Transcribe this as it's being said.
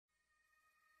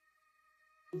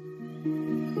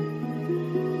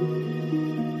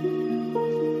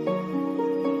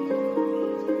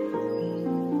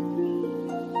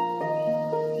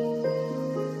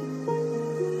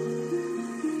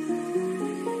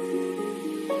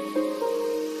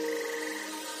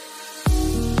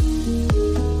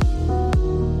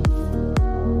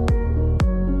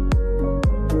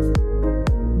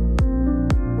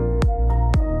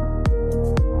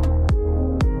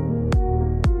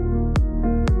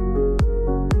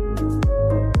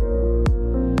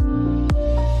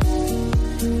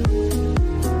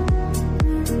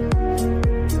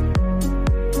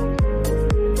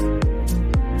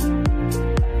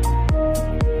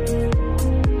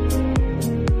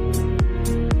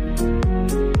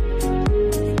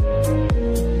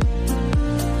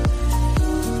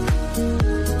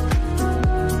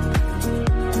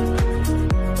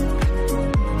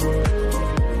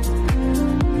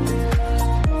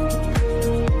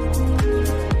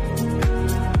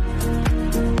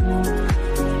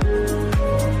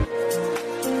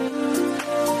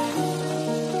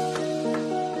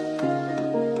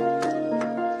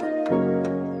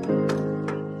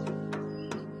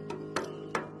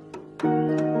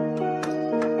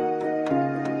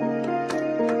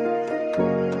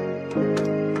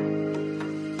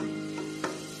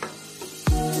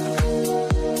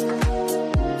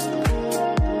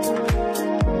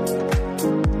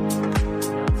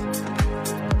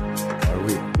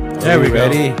There we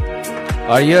ready? go.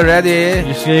 Are you ready?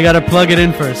 You gotta plug it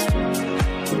in first.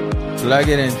 Plug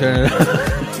it in, turn it on.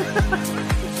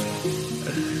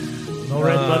 No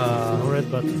red buttons. No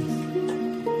red buttons.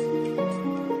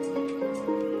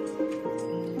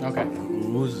 Okay.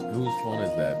 Whose phone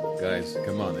is that? Guys,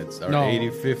 come on. It's our No,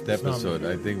 85th it's not episode.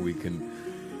 I think we can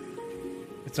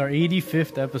It's our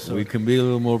 85th episode. we can be a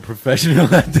little more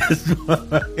professional at this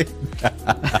point.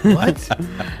 What?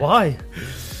 Why?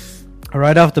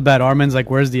 Right off the bat, Armin's like,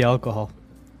 "Where's the alcohol?"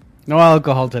 No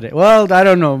alcohol today. Well, I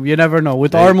don't know. You never know.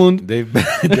 With Armund, They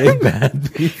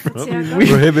banned me from alcohol?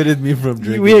 prohibited me from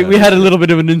drinking. we had a little bit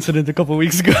of an incident a couple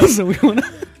weeks ago, so we want to.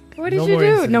 What did No you more do?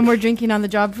 incidents. No more drinking on the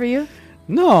job for you?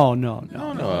 No. I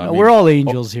mean, We're all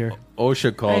angels here.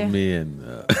 OSHA called yeah. me and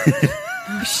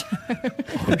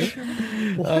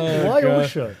Why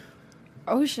OSHA?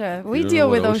 OSHA. We You don't deal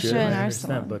know with what OSHA OSHA in I our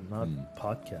understand, salon. but not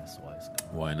podcast-wise.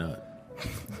 why not?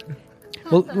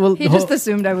 Well, He just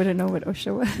assumed I wouldn't know what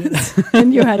OSHA was.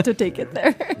 And you had to take it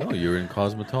there. No, you're in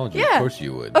cosmetology. Yeah. Of course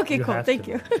you would. Okay, You cool. have Thank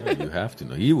to. you. Yeah, you have to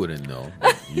know. He wouldn't know.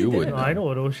 But you would No, know. I know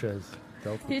what OSHA is.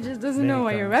 Dealt with He it just doesn't many know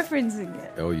why you're times. referencing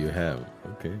it. Oh, you have.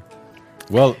 Okay.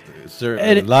 Well, sir,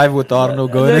 And- live with Arno.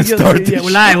 Go ahead and start Yeah, this.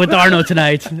 we're live with Arno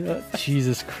tonight.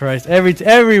 Jesus Christ!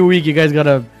 Every week you guys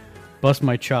gotta bust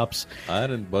my chops. I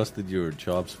hadn't busted your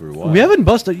chops for a while. We haven't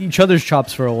busted each other's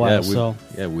chops for a while, we've, so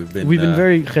we've been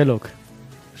very chelok.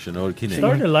 Şenol Kinek.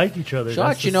 Starting to like each other. Şah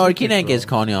That's the Şenol secret, Kinek bro. is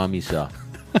Kanyamisa.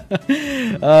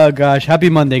 Oh gosh, happy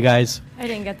Monday, guys. I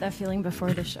didn't get that feeling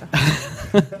before the show.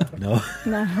 No,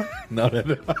 No, not at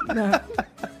all. no.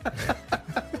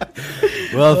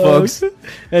 Well, folks,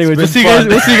 Anyway, been we'll see you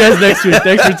guys next week.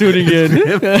 Thanks for tuning in.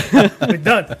 We're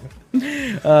done.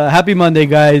 Happy Monday,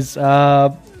 guys.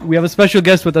 We have a special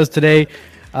guest with us today.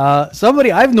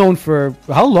 Somebody I've known for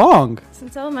how long?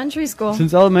 Since elementary school.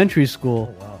 Since elementary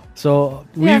school. Wow. So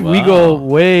Yeah. we go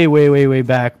way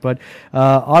back. But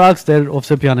Arakster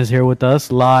Ovsepian is here with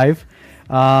us live.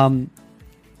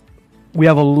 We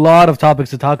have a lot of topics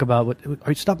to talk about.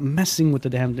 But stop messing with the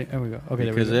damn thing. There we go. Okay,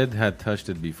 because there we go. Ed had touched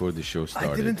it before the show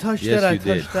started. didn't touch yes, that, I you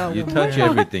did. touched that You one. touch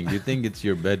everything. You think it's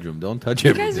your bedroom. Don't touch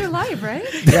You everything. guys are live, right?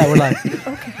 Yeah, we're live.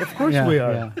 Of course Yeah, we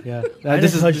are. Yeah. I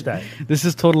This didn't is touch that. This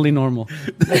is totally normal.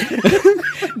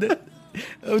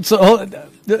 So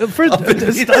first,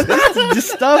 just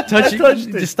stop touching. touched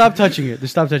it. Just stop touching it.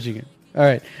 Just stop touching it. All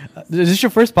right. Is this your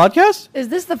first podcast? Is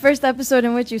this the first episode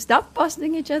in which you stop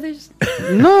busting each other's?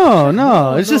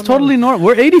 No. It's just totally normal.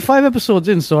 We're 85 episodes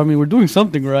in, so I mean, we're doing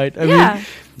something right. I Yeah.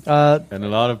 mean, And a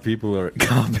lot of people are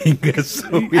copying us.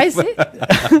 So I see.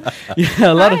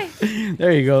 yeah, a lot Hi. of.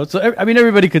 There you go. So I mean,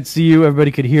 everybody could see you.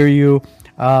 Everybody could hear you.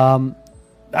 I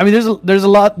mean, there's a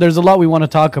lot we want to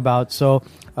talk about. So.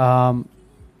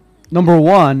 Number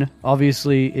one,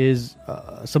 obviously, is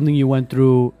something you went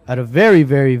through at a very,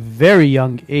 very, very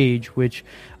young age, which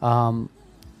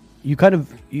you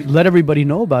let everybody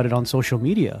know about it on social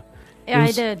media. Yeah, It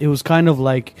was, I did. It was kind of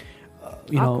like,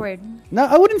 Awkward. No,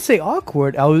 I wouldn't say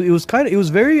awkward. I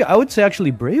would say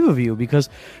actually brave of you because,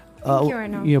 Thank you,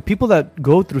 Arno. people that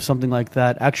go through something like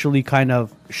that actually kind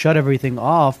of shut everything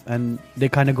off and they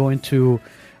kind of go into.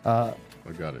 I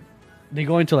got it. They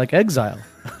go into like exile.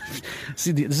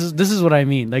 See, this is what I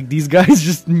mean. Like these guys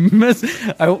just mess.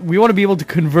 We want to be able to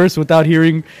converse without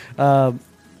hearing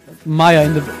Maya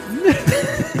in the.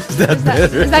 Is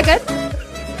that good?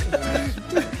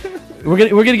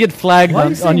 We're gonna get flagged Why are on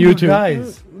you saying you YouTube.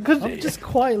 guys? Because I'm just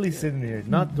quietly sitting here,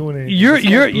 not doing anything. you're Just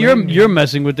don't blame me. you're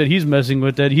messing with it. He's messing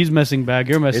with it. He's messing back.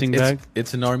 You're messing back.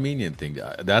 It's an Armenian thing.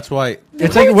 That's why.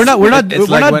 It's like we're not It's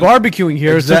like when- barbecuing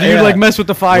here. So Exactly, you yeah. like mess with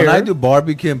the fire. When I do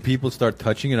barbecue and people start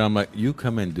touching it, I'm like, you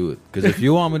come and do it. Because if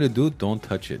you want me to do it, don't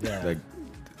touch it. Yeah. Like,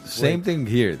 same thing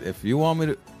here. If you want me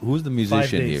to, who's the 5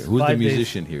 musician days, here? Who's the 5 days.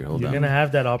 musician here? Hold You're on. gonna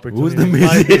have that opportunity. Who's the in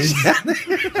 5 days.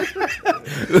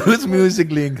 musician? Who's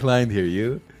musically inclined here?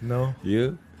 You? No.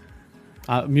 You?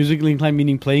 Musically inclined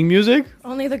meaning playing music.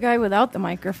 Only the guy without the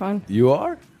microphone. You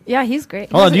are? Yeah, he's great.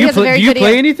 Oh, He do you has a play? very Do you good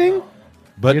play ear. anything?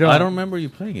 But You don't- I don't remember you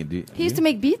playing it. He used to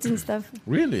make beats and stuff.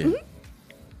 Really?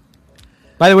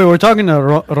 By the way, we're talking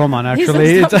to Roman. He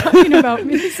Actually, said, stop talking about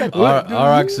me. He said,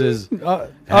 Arax's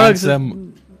Alex-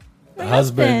 handsome my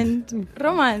husband,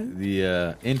 Roman.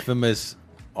 the infamous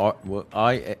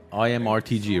I am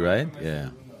RTG, right? Yeah.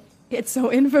 It's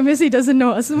so infamous he doesn't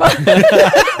know us. He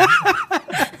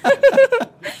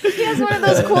has one of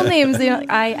those cool names. You know, like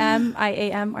IAM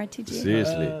RTG.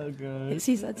 Seriously.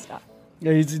 He said stop.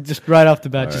 Yeah, he's just right off the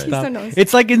bat, All just right. stop. He so knows.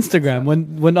 It's like Instagram.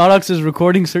 When Arax is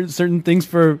recording certain things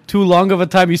for too long of a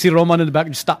time, you see Roman in the back,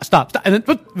 just stop, and then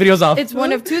put videos off. It's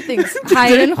one of two things.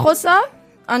 Hayren Khosa,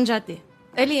 Anjati.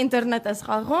 Eli internet as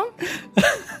khagom.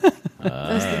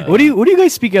 What do you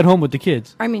guys speak at home with the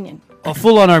kids? Armenian. Oh,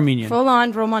 full on Armenian. Full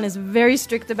on. Roman is very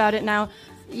strict about it now.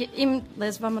 Like,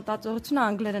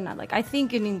 I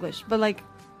think in English, but like,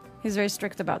 he's very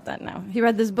strict about that now. He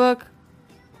read this book.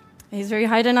 He's very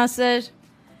Haydanasir.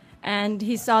 And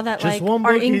he saw that Just like one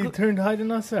our book, he English. turned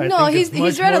Haydanasir. No,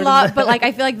 he's read a lot, but like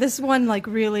I feel like this one like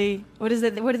really. What is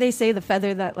it? What do they say? The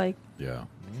feather that like. Yeah.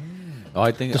 Oh,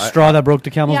 I think The straw that broke the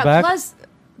camel's Yeah. back.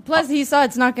 Plus he saw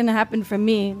it's not going to happen for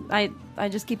me. I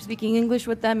just keep speaking English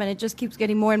with them, and it just keeps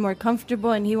getting more and more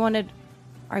comfortable. And he wanted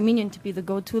Armenian to be the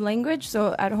go-to language.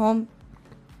 So at home,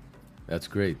 that's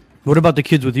great. What about the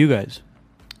kids with you guys?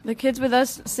 the kids with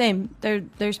us, same.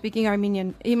 They're speaking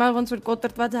Armenian. Հիմա ոնց որ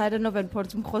կոտրված հայերենով են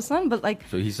փորձում խոսան, but like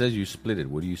So he says you split it.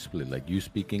 What do you split? Like you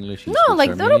speak English? He no, speaks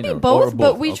like that'll Armenian, be both,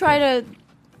 but we Okay. try to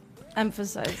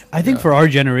emphasize. I think for our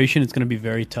generation, it's going to be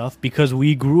very tough because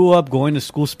we grew up going to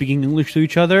school speaking English to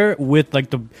each other with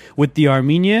the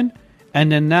Armenian,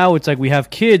 and then now it's like we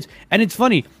have kids, and it's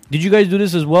funny. Did you guys do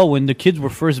this as well? When the kids were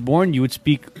first born, you would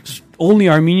speak only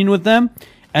Armenian with them,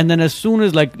 and then as soon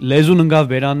as like lezun ngav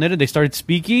beranները, they started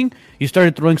speaking, you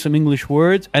started throwing some English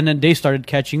words, and then they started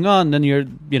catching on. Then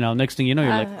next thing you know,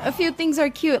 you're like, A few things are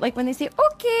cute, like when they say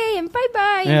okay and bye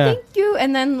bye Yeah. and thank you,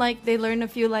 and then like they learn a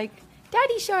few like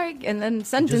daddy shark, and then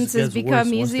sentences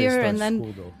become easier, and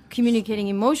then communicating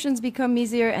emotions become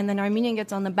easier, and then Armenian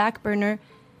gets on the back burner,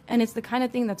 and it's the kind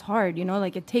of thing that's hard,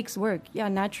 like it takes work. Yeah,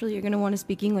 naturally you're gonna want to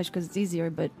speak English because it's easier,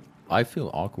 but I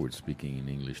feel awkward speaking in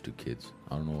English to kids.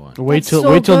 I don't know why. wait That's till so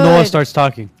Noah good. starts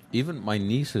talking. Even my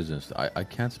nieces and stuff, I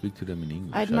can't speak to them in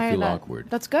English. I admire feel that. awkward.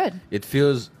 That's good. It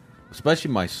feels,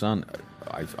 especially my son.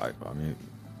 I've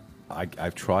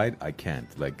tried. I can't.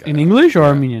 Like In English or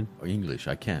Armenian? English.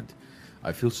 I can't.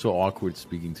 I feel so awkward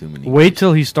speaking to him in English. Wait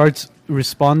till he starts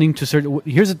responding to certain.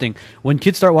 Here's the thing: when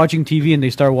kids start watching TV and they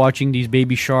start watching these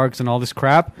baby sharks and all this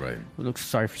crap. Right. Look,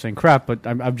 sorry for saying crap, but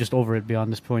I'm just over it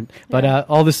beyond this point. But Yeah.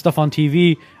 all this stuff on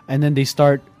TV, and then they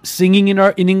start singing in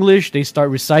English. They start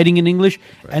reciting in English,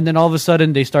 and then all of a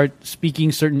sudden they start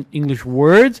speaking certain English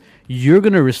words. You're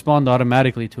gonna respond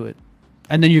automatically to it,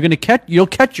 and then you'll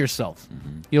catch yourself.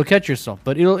 You'll catch yourself,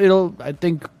 but it'll. I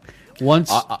think once.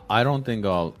 I don't think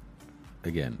I'll.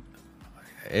 Again.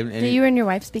 Do you and your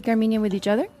wife speak Armenian with each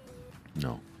other?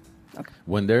 No. Okay.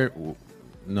 When they're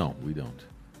no, we don't.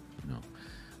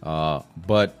 No.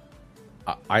 But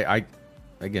I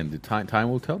again, the time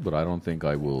will tell. But I don't think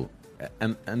I will.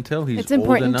 And until he's It's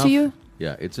important old to enough, you?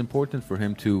 Yeah, it's important for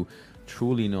him to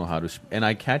truly know how to. And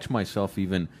I catch myself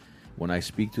even when I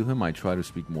speak to him. I try to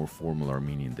speak more formal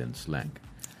Armenian than slang.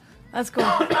 That's cool.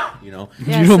 You know.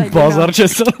 Yes,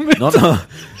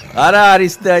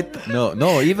 I do know.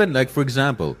 No. Even like for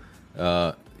example, we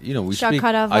speak.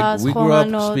 Shakaravas, We grew up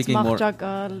Khovanos, speaking more.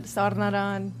 Machakal,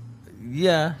 Sarnaran.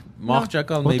 Yeah,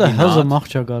 Machakal What maybe the hell's a not.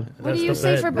 machchagal? What do you the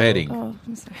say bed. for Bedding. Oh,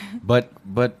 I'm sorry.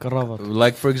 But Karavat.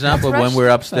 like for example, That's when we're I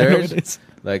know upstairs, it is.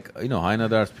 like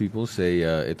Hainadar's people say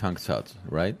etanksat,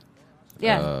 right?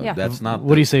 Yeah. That's not.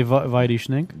 What do you say,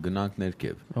 Vaidishnik? Gnank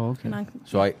nerkev. Oh, okay.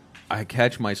 So I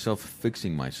catch myself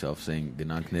fixing myself saying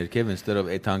Gnank nerkev instead of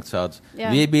etanksat.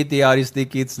 Yeah. Maybe the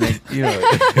aristikits, you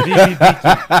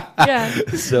know. Yeah.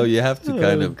 So you have to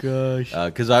kind of. gosh.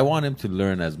 Because I want him to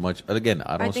learn as much. Again,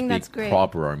 I don't think that's speak great.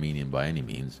 proper Armenian by any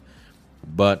means,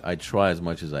 but I try as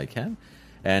much as I can,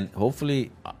 and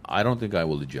hopefully, I don't think I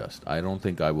will adjust. I don't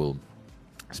think I will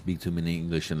speak to him in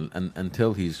English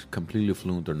until he's completely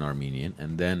fluent in Armenian,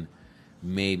 and then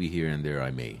maybe here and there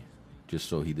I may, just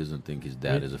so he doesn't think his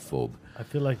dad is a phobe. I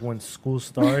feel like when school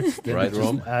starts, then Right, it's just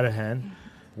Rome? out of hand.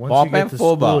 Once Pop you get and to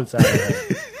foba. school, it's out of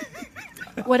hand.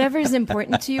 Whatever is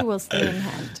important to you will stay in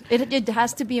hand. It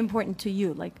has to be important to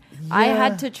you. Like I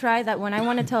had to try that when I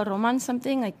want to tell Roman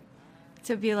something, like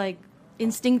to be like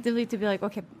instinctively to be like,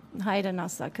 okay, Haida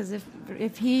Nasa. Because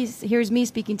if he hears me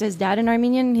speaking to his dad in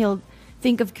Armenian, he'll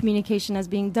think of communication as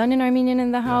being done in Armenian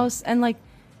in the house, and like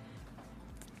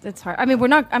it's hard. I mean,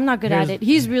 I'm not good at it.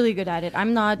 He's really good at it.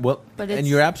 I'm not. Well, but and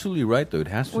you're absolutely right, though. It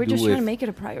has to we're do just trying to with make it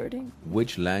a priority.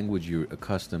 which language you're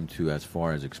accustomed to as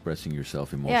far as expressing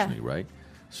yourself emotionally, right?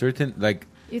 Certain, like,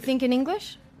 You think in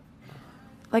English?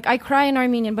 Like I cry in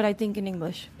Armenian, but I think in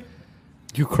English.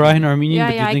 You cry in Armenian,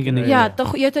 but you think in English.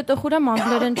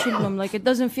 Like it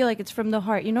doesn't feel like it's from the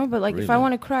heart, But like if I Really?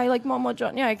 want to cry, like Mama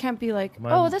John, I can't be like,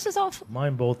 Mine- oh, this is awful.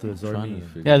 Mine both is trying to Armenian.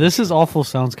 figure. Yeah, this is awful.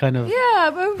 Sounds kind of.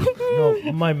 Yeah, but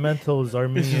No, my mental is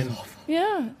Armenian.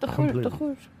 yeah,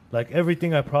 Completely. Like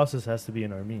everything I process has to be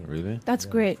in Armenian. Really? that's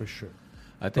Yeah, great. for sure.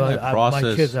 I think But I process.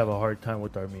 my kids have a hard time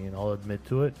with Armenian. I'll admit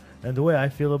to it. And the way I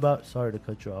feel about, sorry to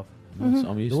cut you off. I'm used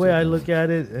The to way it I now. look at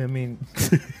it, I mean,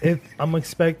 if I'm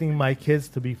expecting my kids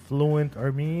to be fluent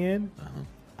Armenian,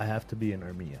 I have to be in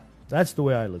Armenia. That's the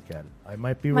way I look at it. I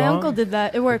might be My wrong. uncle did that.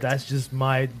 It but worked. that's just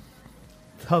my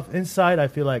tough inside. I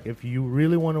feel like if you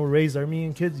really want to raise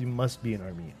Armenian kids, you must be in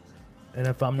Armenia. And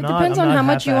if I'm It not, depends I'm on not how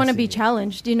much you want to half-assing be it.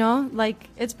 challenged, you know? Like,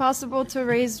 it's possible to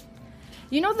raise.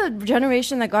 You know, the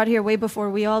generation that got here way before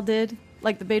we all did?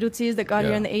 Like the Beirutis that got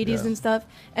here Yeah, in the 80s yeah. and stuff.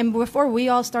 And before we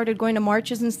all started going to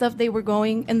marches and stuff, they were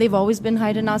going, and they've always been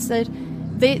Haida Nasser.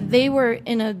 They were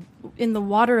in the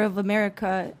water of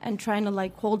America and trying to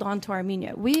like hold on to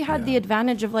Armenia. We had the Yeah.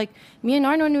 advantage of like me and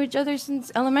Arno knew each other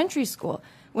since elementary school.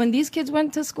 When these kids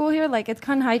went to school here, like at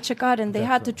Kanhai Chakar, and they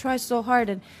had to try so hard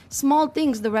and small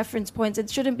things, the reference points. It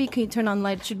shouldn't be can you turn on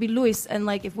light. It should be Luis, and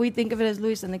like if we think of it as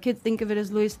Luis and the kids think of it as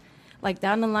Luis, like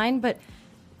down the line. But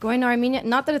going to Armenia,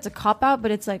 not that it's a cop out, but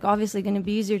it's like obviously going to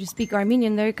be easier to speak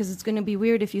Armenian there because it's going to be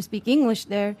weird if you speak English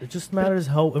there. It just matters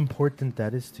how important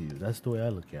that is to you. That's the way I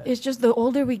look at it. It's just the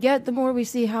older we get, the more we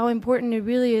see how important it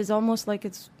really is. Almost like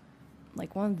it's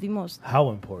like one of the most. How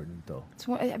important, though? It's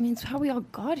I mean, it's how we all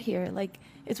got here. Like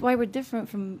it's why we're different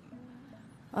from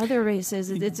other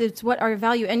races. It's what our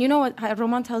value. And you know what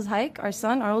Roman tells Haik, our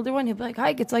son, our older one, he'll be like,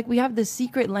 Haik, it's like we have this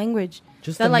secret language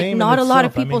Just that the like name in not a lot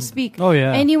of itself, I people mean- speak. Oh,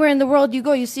 yeah. Anywhere in the world you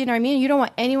go, you see an Armenian, you don't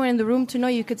want anyone in the room to know.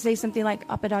 You could say something like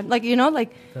Apedan, like you know,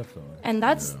 like, Definitely. and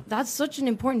that's such an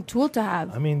important tool to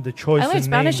have. I mean, the choice I learned in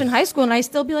Spanish in names- high school, and I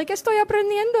still be like, estoy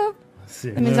aprendiendo. See,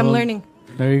 It means I'm Well, learning.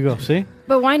 There you go. See?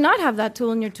 But why not have that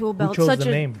tool in your tool Who belt? chose Such the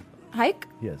a name? Hike?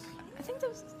 Yes. I think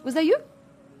that was that you?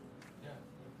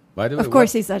 By the way, Of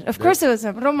course what- he said. Of course it was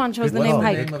him. Roman chose the what's name the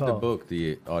Hike. name of the Call. book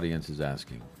the audience is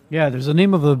asking? Yeah, there's a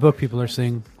name of the book people are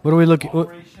saying. What are we looking?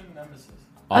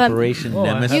 Operation Oh, I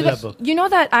Nemesis. have You, that book. you know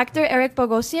that actor Eric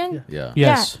Bogosian? Yeah.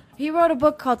 Yes. Yeah, he wrote a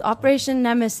book called Operation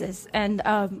Nemesis, and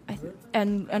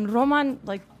and Roman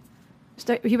like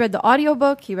he read the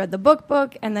audiobook, he read the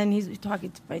book, and then he's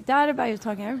talking to my dad about it, he was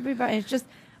talking to everybody about it. It's just,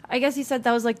 I guess he said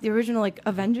that was like the original like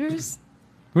Avengers.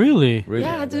 Really? Really?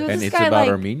 Yeah, dude, and this it's guy, about like-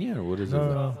 Armenia, or what is it No,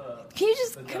 about? no, Can you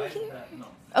just come here?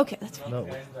 Okay, that's fine. no.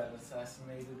 guys that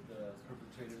assassinated the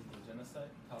perpetrators of the genocide?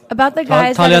 About the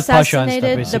guys that Talyat Pasha and stuff,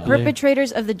 assassinated the basically.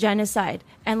 perpetrators of the genocide,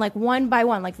 and like one by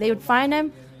one, like they would find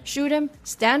him, shoot him,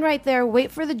 stand right there,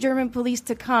 wait for the German police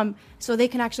to come so they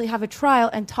can actually have a trial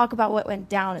and talk about what went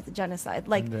down at the genocide.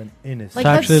 Like, And then innocent. Like, To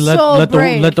that's actually so let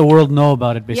brave. the world know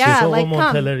about it. Basically. Yeah, So like, Homo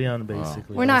come. Tellerian,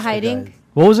 basically. We're not That's the hiding. guys.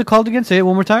 What was it called again? Say it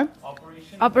one more time.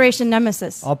 Operation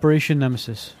Nemesis. Operation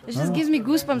Nemesis. It just gives me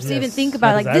goosebumps to even Yes, think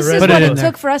about it. Like, because I this is read what that it book.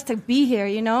 took for us to be here,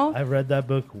 you know? I read that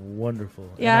book. Wonderful.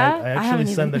 And Yeah? I I actually haven't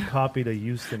sent a even- copy to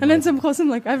Houston. And then like, some close, I'm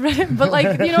like, I've read it. But,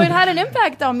 like, you know, it had an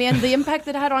impact on me. And the impact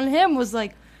it had on him was,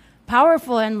 like,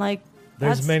 powerful. And, like,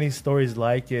 There's that's- many stories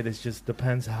like it. It just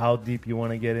depends how deep you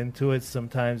want to get into it.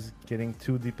 Sometimes getting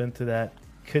too deep into that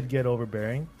could get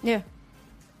overbearing. Yeah.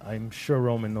 I'm sure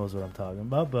Roman knows what I'm talking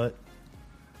about, but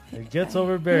it gets He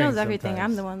overbearing. knows everything.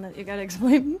 I'm sometimes. the one that you gotta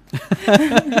explain.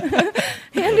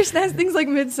 He understands things like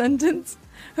mid-sentence.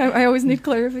 I always need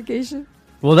clarification.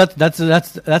 Well, that's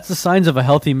the signs of a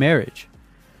healthy marriage.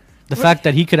 The Right. fact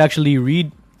that he could actually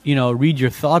read your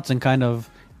thoughts and kind of,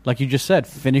 like you just said,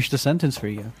 finish the sentence for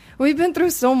you. We've been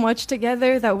through so much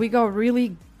together that we got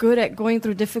really good at going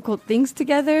through difficult things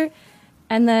together,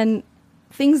 and then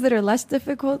things that are less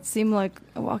difficult seem like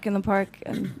a walk in the park,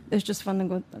 and it's just fun to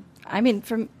go. I mean,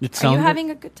 It are you sounded- having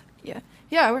a good time? Yeah.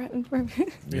 Yeah, we're You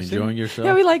enjoying yourself?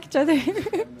 yeah, we like each other.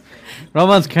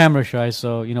 Roman's camera shy,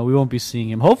 so we won't be seeing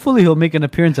him. Hopefully, he'll make an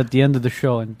appearance at the end of the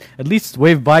show and at least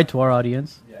wave bye to our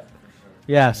audience.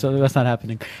 Yeah, so that's not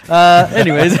happening.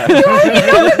 Anyways, so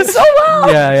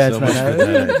well. yeah, it's So not much for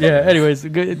happening. that. Yeah, anyways,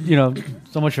 good,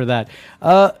 so much for that.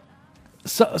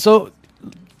 So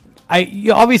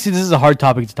obviously this is a hard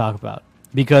topic to talk about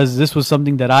because this was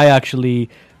something that I actually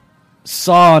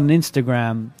saw on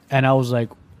Instagram, and I was like,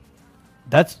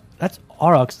 that's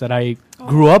Aurochs that I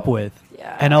grew up with,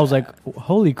 Yeah. and I was like,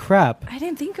 holy crap. I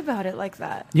didn't think about it like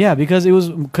that. Yeah, because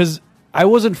I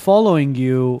wasn't following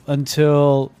you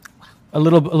until a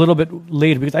little bit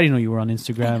later because I didn't know you were on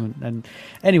Instagram and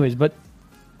anyways, but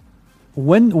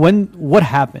what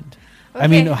happened? I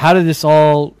mean, Okay. how did this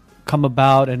all come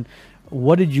about, and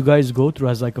what did you guys go through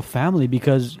as like a family,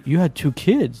 because you had 2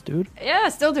 kids, dude? Yeah,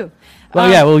 still do.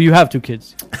 Well, you have 2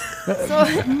 kids. So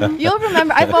you'll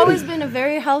remember, I've always been a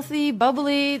very healthy,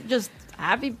 bubbly, just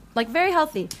happy, like very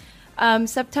healthy.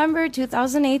 September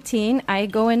 2018, I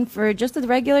go in for just a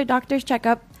regular doctor's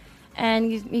checkup,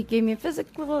 and he gave me a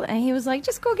physical, and he was like,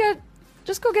 just go get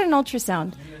an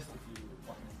ultrasound.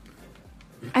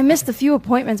 I missed a few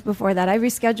appointments before that. I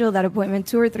rescheduled that appointment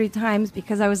 2 or 3 times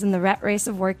because I was in the rat race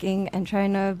of working and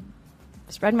trying to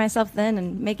spread myself thin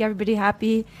and make everybody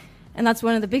happy. And that's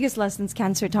one of the biggest lessons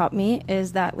cancer taught me,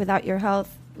 is that without your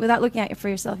health, without looking out for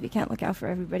yourself, you can't look out for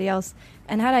everybody else.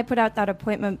 And had I put out that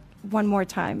appointment one more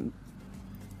time,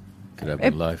 Could have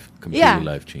been completely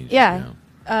life changing.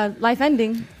 life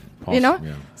ending, you know?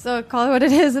 Yeah. So call it what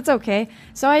it is. It's okay.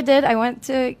 So I did. I went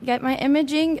to get my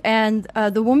imaging, and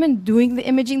the woman doing the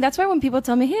imaging, that's why when people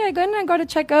tell me, hey, I got a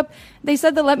checkup, they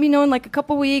said they'll let me know in like a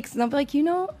couple weeks. And I'll be like,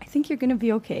 I think you're going to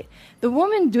be okay. The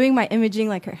woman doing my imaging,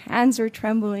 like her hands were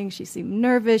trembling. She seemed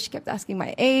nervous. She kept asking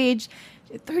my age.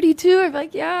 32. I'd be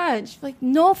like, yeah. And she's like,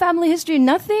 no family history,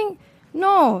 nothing?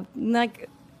 No. Like,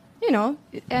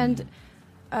 and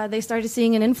they started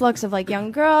seeing an influx of like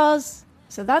young girls.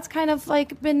 So that's kind of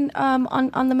like been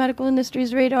on the medical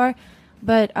industry's radar.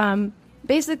 But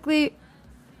basically,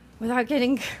 without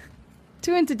getting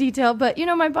too into detail, but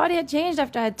my body had changed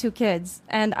after I had 2 kids.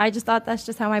 And I just thought that's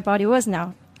just how my body was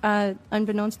now.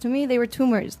 Unbeknownst to me, they were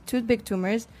tumors, 2 big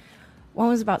tumors. One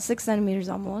was about 6 centimeters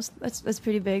almost. That's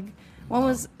pretty big. One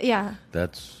was, yeah.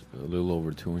 That's a little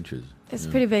over 2 inches. It's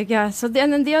pretty big, yeah. So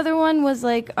then the other one was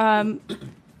like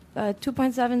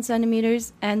 2.7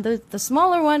 centimeters, and the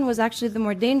smaller one was actually the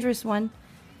more dangerous one.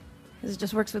 It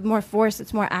just works with more force.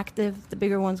 It's more active. The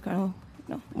bigger one's kind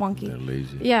of wonky. They're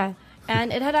lazy. Yeah,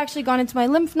 and it had actually gone into my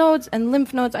lymph nodes, and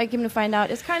lymph nodes, I came to find out,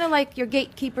 is kind of like your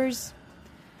gatekeepers.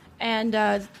 And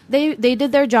they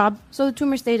did their job, so the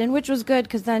tumor stayed in, which was good,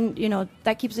 because then,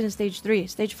 that keeps it in stage 3.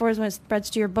 Stage 4 is when it spreads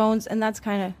to your bones, and that's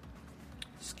kind of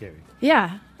Scary.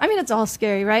 Yeah. I mean, it's all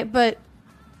scary, right? But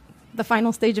the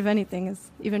final stage of anything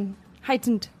is even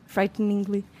heightened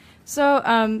frighteningly.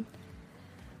 So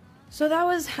so that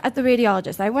was at the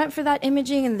radiologist. I went for that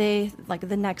imaging, and they, like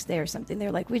the next day or something, they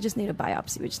were like, we just need a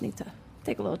biopsy. We just need to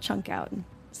take a little chunk out and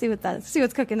see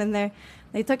what's cooking in there.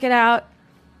 They took it out.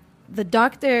 The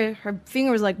doctor, her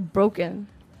finger was like broken.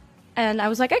 And I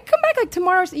was like, I can come back like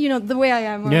tomorrow, the way I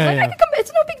am. I was like, I can come,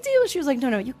 it's no big deal. She was like,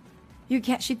 no, you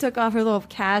can't. She took off her little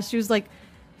cast. She was like,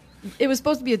 it was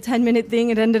supposed to be a 10-minute thing.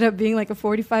 It ended up being like a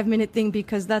 45-minute thing,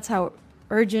 because that's how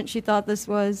urgent she thought this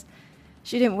was.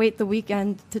 She didn't wait the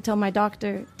weekend to tell my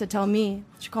doctor to tell me.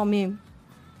 She called me.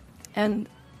 And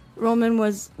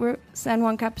we're San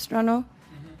Juan Capistrano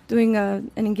doing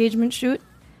an engagement shoot,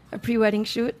 a pre-wedding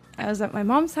shoot. I was at my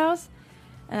mom's house,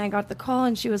 and I got the call,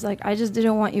 and she was like, I just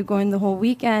didn't want you going the whole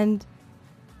weekend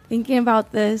thinking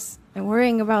about this and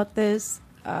worrying about this.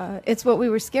 It's what we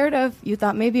were scared of. You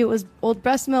thought maybe it was old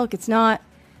breast milk. It's not.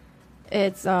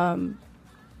 It's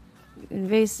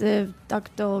invasive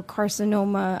ductal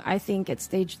carcinoma. I think it's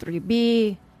stage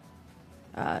 3B.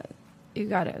 You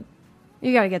gotta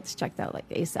get this checked out like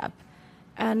ASAP.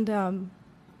 And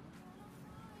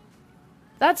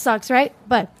that sucks, right?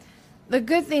 But the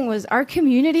good thing was our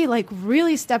community like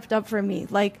really stepped up for me.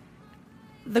 Like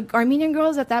the Armenian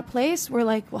girls at that place were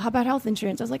like, well, how about health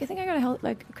insurance? I was like, I think I got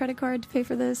a credit card to pay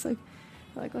for this. Like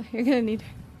well, you're gonna need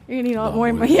a lot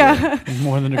more money. Yeah.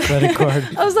 More than a credit card.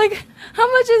 I was like,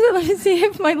 how much is it? Let me see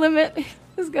if my limit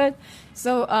is good.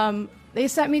 So they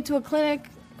sent me to a clinic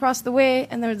across the way,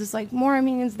 and there was just like more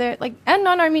Armenians there, like, and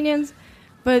non-Armenians,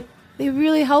 but they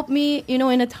really helped me,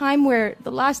 in a time where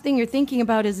the last thing you're thinking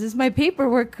about is my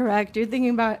paperwork correct? You're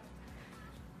thinking about,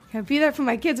 can I be there for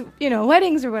my kids',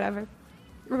 weddings or whatever.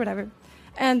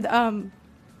 And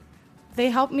they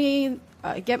helped me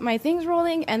get my things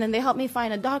rolling, and then they helped me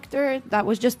find a doctor. That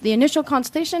was just the initial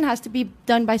consultation has to be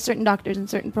done by certain doctors in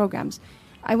certain programs.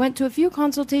 I went to a few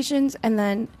consultations, and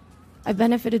then I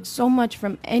benefited so much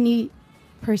from any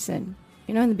person.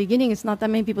 In the beginning, it's not that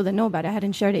many people that know about it. I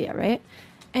hadn't shared it yet, right?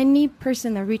 Any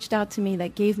person that reached out to me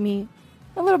that gave me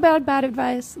a little bit of bad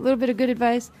advice, a little bit of good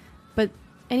advice, but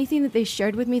anything that they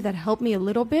shared with me that helped me a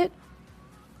little bit,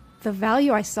 the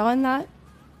value I saw in that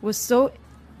was so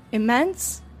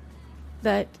immense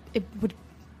that it would...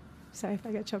 Sorry if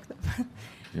I got choked up.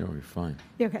 You're fine.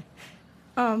 Yeah, okay.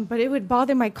 But it would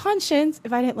bother my conscience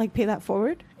if I didn't, pay that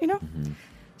forward, Mm-hmm.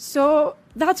 So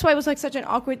that's why it was, such an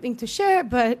awkward thing to share,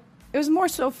 but it was more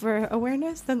so for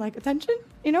awareness than, attention,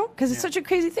 Because it's such a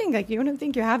crazy thing. You wouldn't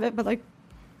think you have it, but,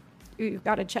 you've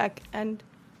got to check. And,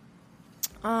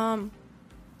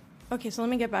 okay, so let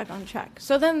me get back on track.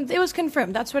 So then it was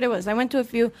confirmed. That's what it was. I went to a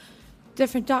few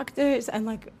different doctors, and,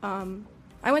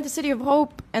 I went to City of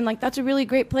Hope, and, that's a really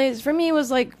great place. For me, it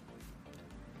was,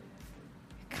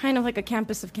 kind of like a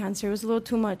campus of cancer. It was a little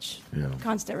too much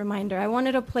constant reminder. I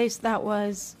wanted a place that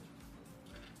was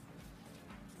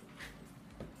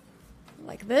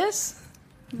like this,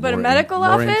 but a medical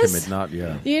office. Intimate, not,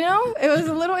 it was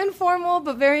a little informal,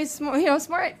 but very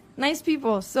smart, nice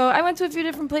people. So I went to a few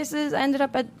different places. I ended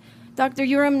up at Dr.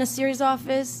 Uram Nasir's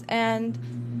office, and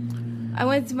I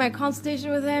went to my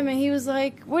consultation with him, and he was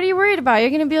like, "What are you worried about? You're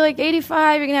gonna be like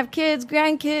 85. You're gonna have kids,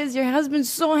 grandkids. Your husband's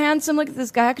so handsome. Look at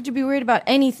this guy. How could you be worried about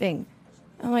anything?"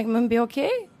 I'm like, "I'm gonna be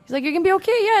okay." He's like, "You're gonna be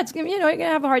okay. Yeah, it's gonna, you're gonna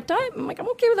have a hard time." I'm like, "I'm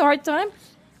okay with a hard time.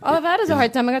 All I've had is a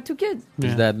hard time. I got 2 kids."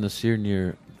 Is that Nasir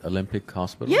near Olympic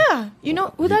Hospital? Yeah, you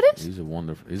know who that is? He's a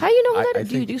wonderful. How you know who I that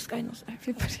is? think- This guy knows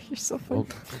everybody. You're so funny.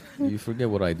 Well, you forget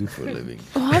what I do for a living.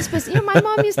 Oh, hospice. You know, my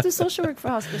mom used to do social work for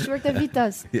hospice. She worked at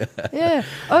Vitas. Yeah.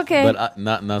 Okay. But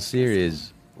Nasir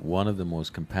is one of the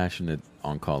most compassionate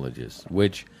oncologists,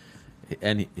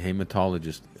 and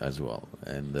hematologist as well.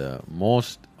 And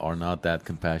most are not that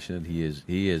compassionate.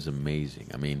 He is amazing.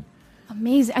 I mean,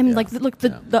 Amazing. I mean, Yeah. like, look,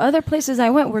 Yeah. the other places I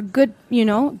went were good,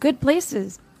 good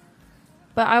places.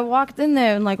 But I walked in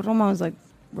there and, like, Roma was like,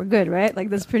 "We're good, right?" Like,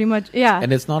 that's pretty much, yeah.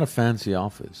 and it's not a fancy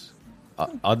office.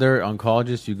 Other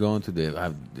oncologists you go into, they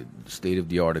have state of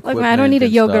the art Like, equipment. man, I don't need a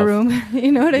and yoga stuff. room.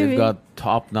 You know what I They've mean? got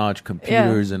top-notch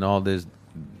computers and all this.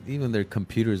 Even their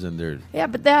computers and their Yeah,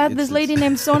 but they had It's- this lady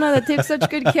named Sona that takes such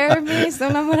good care of me.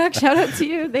 Sona Murak, shout out to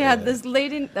you. They had this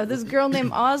lady, this girl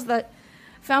named Oz that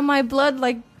found my blood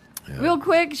like real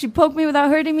quick. She poked me without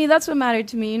hurting me. That's what mattered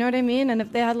to me. You know what I mean? And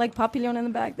if they had like Papillon in the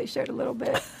back, they shared a little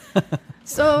bit.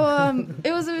 So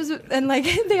it was, and like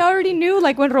they already knew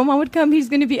like when Roman would come, he's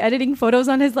going to be editing photos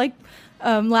on his like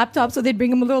laptop. So they'd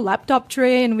bring him a little laptop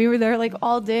tray, and we were there like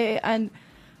all day and.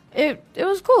 It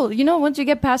was cool, once you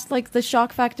get past like the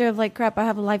shock factor of like, crap, I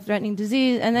have a life-threatening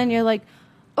disease, and then you're like,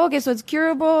 okay, so it's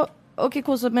curable. Okay,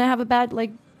 cool. So I'm gonna have a bad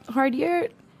like hard year,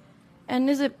 and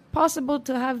is it possible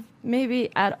to have maybe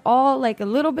at all like a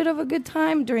little bit of a good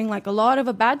time during like a lot of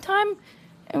a bad time?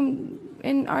 And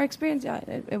in our experience, yeah,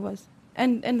 it was,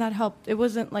 and that helped. It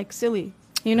wasn't like silly,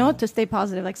 to stay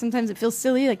positive. Like sometimes it feels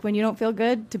silly, like when you don't feel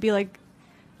good, to be like,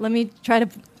 let me try to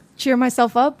cheer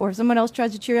myself up, or if someone else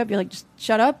tries to cheer you up, you're like, just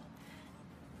shut up.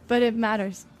 But it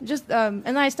matters. Just and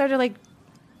then I started like,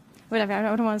 whatever.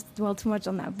 I don't want to dwell too much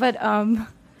on that. But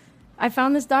I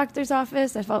found this doctor's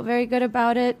office. I felt very good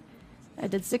about it. I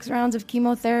did 6 rounds of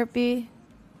chemotherapy,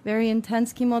 very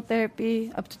intense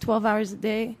chemotherapy, up to 12 hours a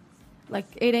day, like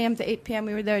 8 a.m. to 8 p.m.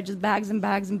 We were there, just bags and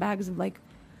bags and bags of like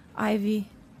IV,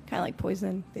 kind of like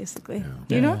poison, basically.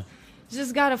 You know, you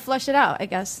just gotta flush it out. I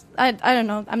guess I don't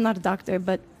know. I'm not a doctor,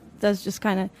 but that's just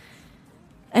kind of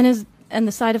and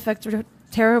the side effects were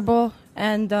terrible,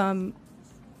 and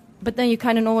but then you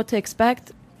kind of know what to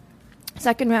expect.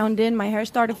 Second round in, my hair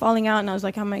started falling out, and I was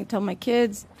like, how am I going to tell my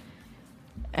kids?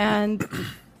 And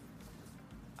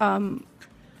and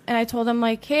I told them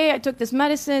like, hey, I took this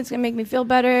medicine, it's gonna make me feel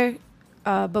better,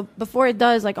 but before it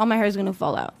does, like all my hair is gonna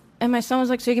fall out. And my son was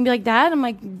like, so you can be like Dad? I'm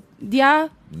like, yeah.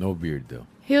 no beard though.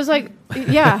 He was like,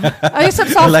 yeah,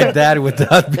 except softer. Like that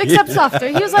without beard. Except softer.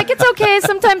 He was like, it's okay.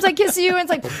 Sometimes I kiss you. And it's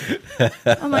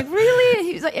like, I'm like, really?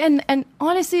 He was like, and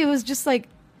honestly, it was just like,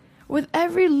 with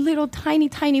every little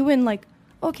tiny win, like,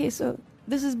 okay, so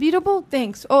this is beatable?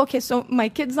 Thanks. Oh, okay, so my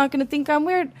kid's not going to think I'm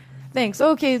weird? Thanks.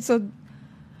 Okay, so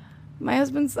my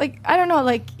husband's like, I don't know,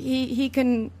 like, he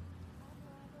can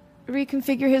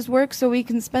reconfigure his work so we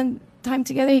can spend time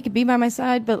together. He could be by my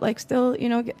side, but like still,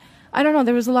 I don't know.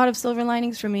 There was a lot of silver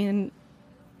linings for me, and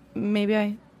maybe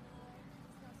I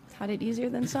had it easier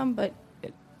than some, but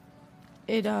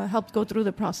it helped go through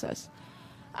the process.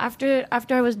 After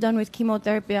I was done with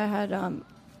chemotherapy, I had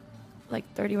like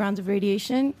 30 rounds of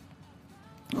radiation.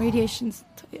 Radiation's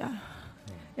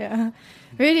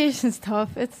radiation's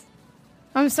tough.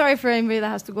 I'm sorry for anybody that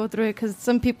has to go through it, because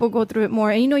some people go through it more.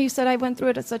 And you said I went through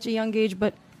it at such a young age,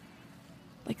 but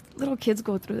like little kids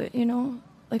go through it.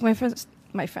 Like my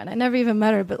friend, I never even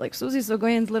met her, but like Susie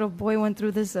Sogoyan's little boy went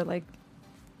through this at like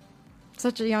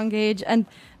such a young age, and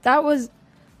that was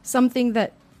something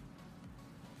that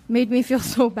made me feel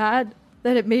so bad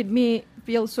that it made me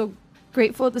feel so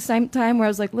grateful at the same time, where I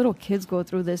was like, little kids go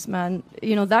through this, man.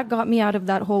 That got me out of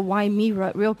that whole why me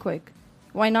rut real quick.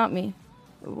 Why not me?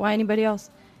 Why anybody else?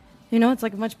 It's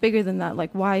like much bigger than that.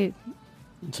 Like, why?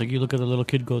 It's like you look at a little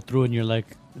kid go through, and you're like,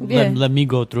 Yeah. let me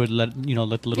go through it. Let the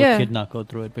little kid not go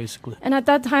through it, basically. And at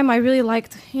that time, I really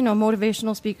liked,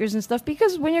 motivational speakers and stuff,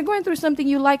 because when you're going through something,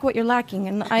 you like what you're lacking,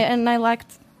 and I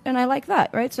like that,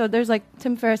 right? So there's like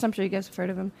Tim Ferriss. I'm sure you guys have heard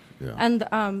of him.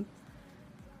 Yeah.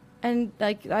 And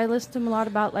like I listened to him a lot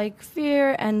about like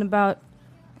fear and about.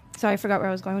 Sorry, I forgot where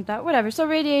I was going with that. Whatever. So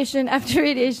radiation. After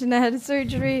radiation, I had a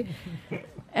surgery.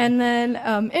 And then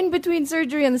in between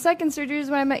surgery and the second surgery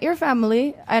is when I met your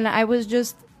family, and I was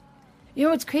just,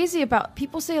 what's crazy about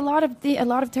people say a lot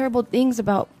of terrible things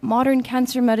about modern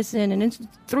cancer medicine, and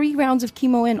 3 rounds of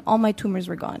chemo in, all my tumors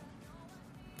were gone.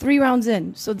 3 rounds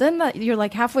in. So then you're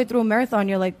like halfway through a marathon,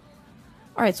 you're like,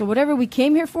 all right, so whatever we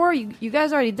came here for, you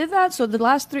guys already did that. So the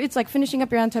last 3, it's like finishing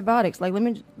up your antibiotics. Like, let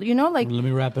me, like, Let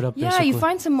me wrap it up. yeah, basically. you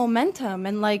find some momentum.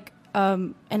 And like,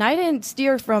 and I didn't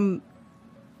steer from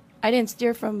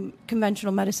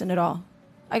conventional medicine at all.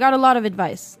 I got a lot of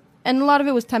advice, and a lot of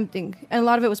it was tempting, and a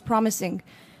lot of it was promising.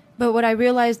 But what I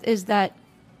realized is that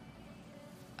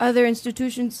other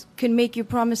institutions can make you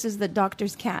promises that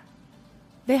doctors can't.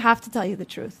 They have to tell you the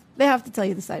truth. They have to tell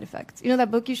you the side effects. You know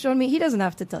that book you showed me? He doesn't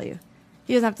have to tell you.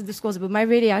 He doesn't have to disclose it. But my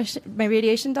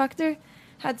radiation doctor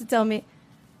had to tell me,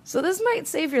 so this might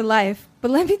save your life,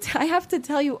 but I have to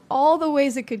tell you all the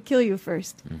ways it could kill you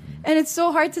first. Mm-hmm. And it's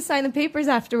so hard to sign the papers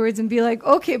afterwards and be like,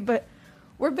 okay, but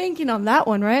we're banking on that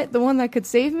one, right? The one that could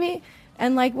save me.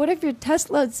 And like, what if your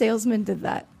Tesla salesman did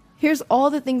that? Here's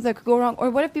all the things that could go wrong. Or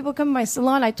what if people come to my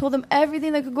salon? I told them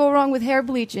everything that could go wrong with hair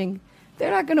bleaching.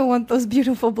 They're not going to want those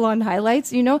beautiful blonde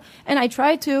highlights, you know? And I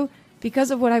try to, because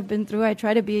of what I've been through, I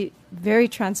try to be very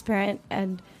transparent.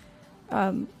 And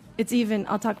it's even,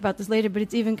 I'll talk about this later, but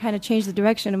it's even kind of changed the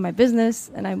direction of my business.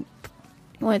 And I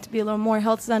want it to be a little more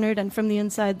health-centered and from the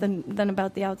inside than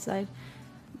about the outside.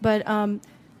 But, and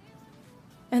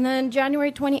then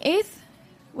January 28th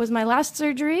was my last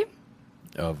surgery.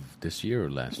 Of this year or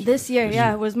last year? This year,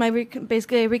 yeah. It was my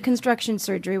basically a reconstruction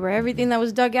surgery where everything that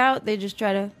was dug out, they just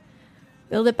try to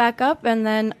build it back up. And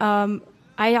then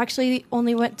I actually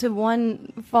only went to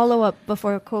one follow-up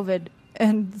before COVID.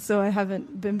 And so I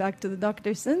haven't been back to the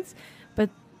doctor since. But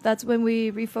that's when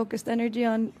we refocused energy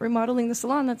on remodeling the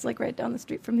salon. That's like right down the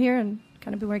street from here, and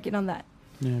kind of been working on that.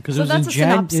 Yeah, because So it that's was a it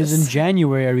was in synopsis.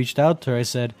 January. I reached out to her. I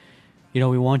said, you know,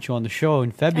 we want you on the show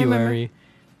in remember. February.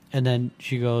 And then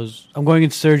she goes, I'm going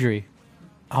into surgery.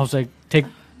 I was like,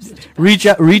 reach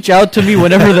out to me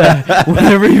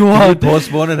whenever you want.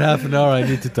 Postpone it half an hour. I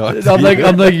need to talk to I'm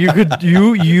you.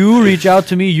 like, you reach out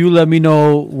to me. You let me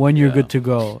know when you're good to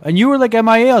go. And you were like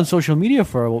MIA on social media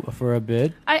for a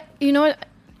bit. You know what?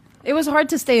 It was hard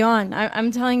to stay on.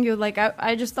 I'm telling you, like,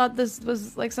 I just thought this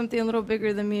was like something a little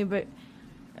bigger than me,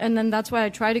 and then that's why I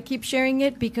try to keep sharing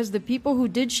it, because the people who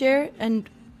did share, and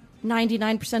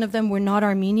 99% of them were not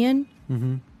Armenian.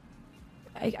 Mm-hmm.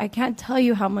 I can't tell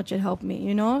you how much it helped me,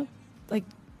 you know? Like,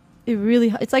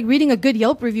 it's like reading a good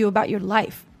Yelp review about your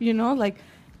life, you know? Like,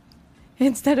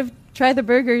 instead of try the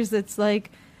burgers, it's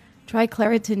like, try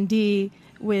Claritin D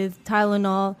with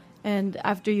Tylenol, and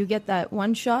after you get that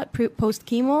one shot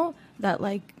post-chemo that,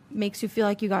 like, makes you feel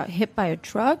like you got hit by a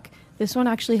truck, this one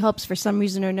actually helps for some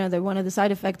reason or another. One of the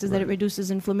side effects is that it reduces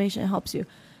inflammation. It helps you.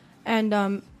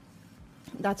 And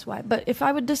that's why. But if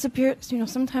I would disappear, you know,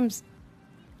 sometimes...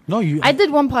 No, I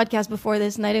did one podcast before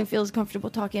this, and I didn't feel as comfortable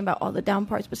talking about all the down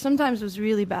parts. But sometimes it was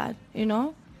really bad, you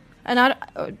know. And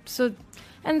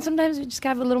sometimes we just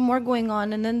have a little more going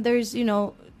on. And then there's, you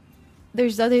know,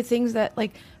 there's other things that,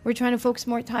 like, we're trying to focus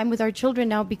more time with our children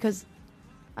now, because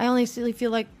I only really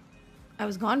feel like I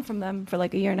was gone from them for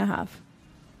like a year and a half,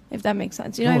 if that makes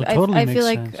sense. You know, No, it totally I feel makes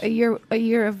like sense. a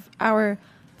year of our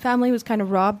family was kind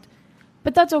of robbed.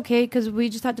 But that's okay, because we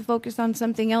just had to focus on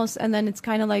something else. And then it's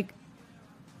kind of like,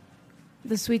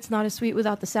 the sweet's not as sweet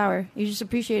without the sour. You just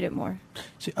appreciate it more.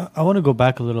 See, I want to go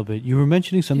back a little bit. You were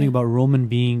mentioning something about Roman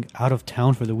being out of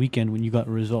town for the weekend when you got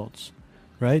results,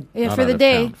 right? Yeah, Not for out the of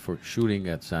day. town, for shooting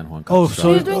at San Juan. Oh, Capistrano. so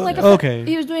He was doing like okay.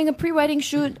 he was doing a pre-wedding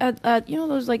shoot at you know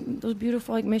those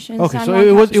beautiful like missions. Okay, San so Juan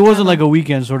it wasn't Capistrano. like a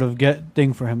weekend sort of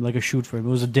thing for him, like a shoot for him. It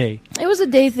was a day. It was a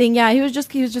day thing. Yeah, he was just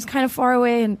kind of far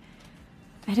away, and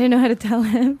I didn't know how to tell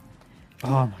him. Oh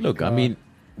my Look, God. I mean,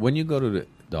 when you go to the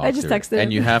doctor, I just texted and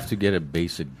him. you have to get a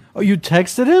basic. Oh, you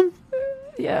texted him?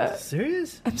 Yeah,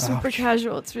 Serious? I'm super Ouch.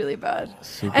 casual. It's really bad.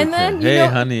 super And then, care. you hey,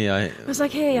 know- honey, I was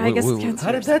like, hey, I guess it's cancer.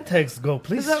 How did that text go?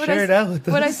 Please Is that what share I it s- out with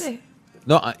us. What'd I say?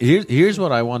 No, here's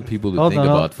what I want people to Hold think on,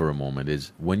 about for a moment: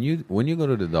 is when you go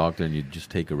to the doctor and you just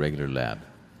take a regular lab.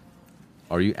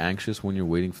 Are you anxious when you're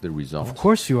waiting for the results? Of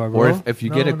course you are, bro. Or if you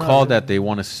get a No, call no. that they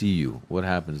want to see you, what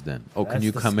happens then? Oh, can That's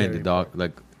you the come in? The scary doc,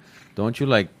 like, don't you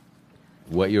like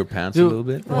wet your pants a Dude, little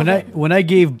bit? when I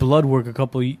gave blood work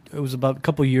it was about a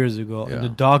couple years ago, and Yeah. the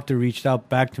doctor reached out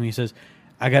back to me. He says,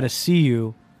 "I got to see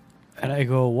you," and I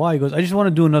go, "Why?" He goes, "I just want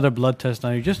to do another blood test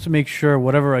on you, just to make sure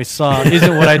whatever I saw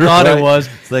isn't what I thought Right. it was."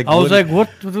 It's like, I was what- like,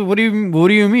 "What do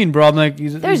you mean, bro?" I'm like,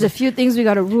 There's a few things we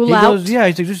got to rule He out. goes, yeah.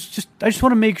 He's like, I just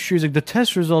want to make sure. He's like, the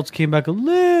test results came back a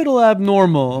little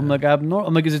abnormal. I'm like, abnormal.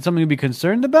 I'm like, is it something to be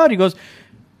concerned about? He goes,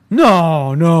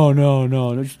 no.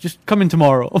 Just come in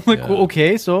tomorrow. I'm like, Yeah. well,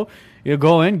 okay. So you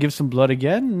go in, give some blood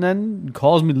again, and then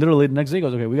calls me literally the next day. He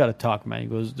goes, okay, we got to talk, man. He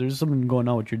goes, there's something going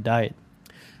on with your diet.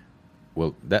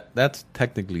 Well, that's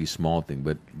technically a small thing,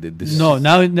 but this No,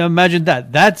 now imagine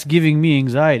that. That's giving me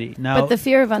anxiety. Now, But the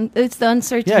fear of it's the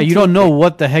uncertainty. yeah, you don't know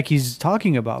what the heck he's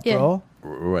talking about, Yeah. bro.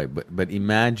 right. But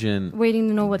imagine Waiting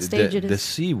to know what stage it the is.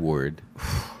 C word.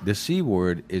 The C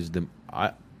word is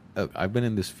I've been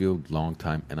in this field a long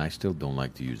time, and I still don't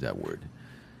like to use that word.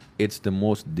 It's the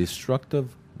most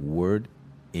destructive word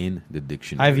in the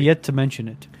dictionary. I've yet to mention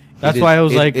it. That's It is- why I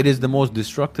was like, it is the most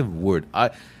destructive word.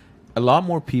 A lot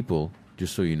more people,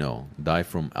 just so you know, die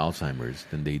from Alzheimer's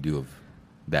than they do of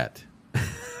that.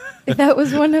 That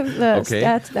was one of the Okay.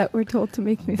 stats that were told to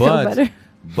make me feel But better.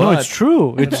 no, it's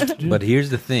true. It's But here's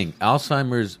the thing: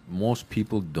 Alzheimer's, most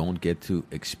people don't get to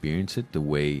experience it the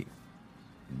way,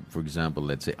 for example,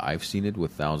 let's say I've seen it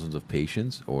with thousands of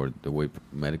patients, or the way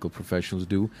medical professionals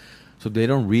do. So they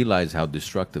don't realize how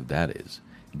destructive that is.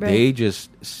 Right. They just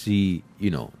see,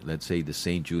 let's say the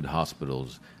St. Jude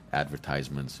Hospitals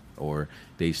advertisements, or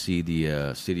they see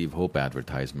the City of Hope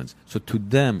advertisements. So to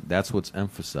them, that's what's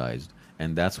emphasized,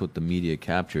 and that's what the media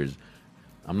captures.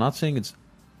 I'm not saying it's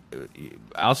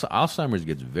Alzheimer's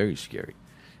gets very scary,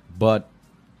 but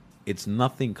it's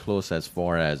nothing close as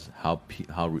far as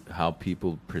how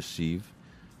people perceive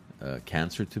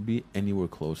cancer to be anywhere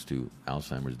close to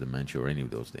Alzheimer's, dementia, or any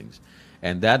of those things.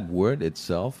 And that word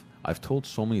itself, I've told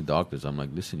so many doctors, I'm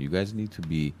like, listen, you guys need to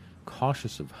be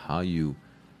cautious of how you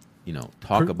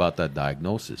talk about that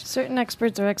diagnosis. Certain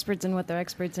experts are experts in what they're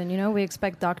experts in. We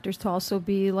expect doctors to also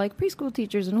be like preschool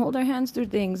teachers and hold our hands through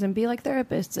things and be like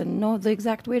therapists and know the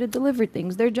exact way to deliver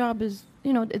things. Their job is,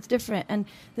 it's different. And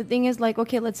the thing is, like,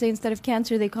 okay, let's say instead of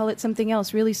cancer, they call it something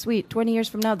else really sweet. 20 years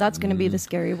from now, that's going to be the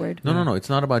scary word. No. It's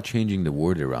not about changing the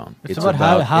word around. It's about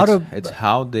how to- It's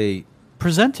how they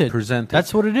present it. present it.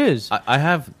 That's what it is. I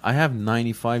have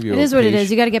 95-year-old. It is what it is.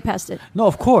 You got to get past it. No,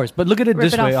 of course. But look at it Rip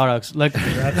this it way, off. Arax. Like,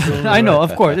 absolutely I know, right.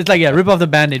 of course. It's like, yeah, rip off the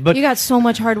Band-Aid. But You got so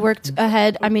much hard work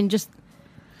ahead. I mean, just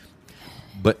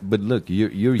But look, you're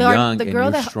The- young the and girl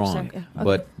you're that- strong. sorry, yeah,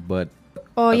 okay. But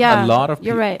oh yeah, a lot of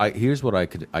you're right. here's what I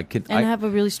can And have a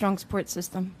really strong support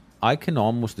system. I can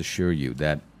almost assure you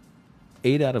that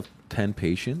 8 out of 10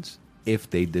 patients, if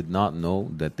they did not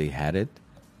know that they had it,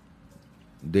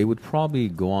 they would probably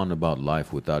go on about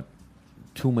life without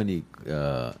too many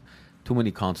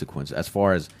consequences. As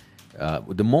far as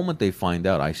the moment they find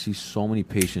out, I see so many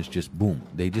patients just boom,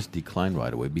 they just decline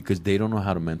right away because they don't know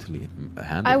how to mentally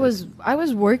handle it. I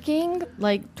was working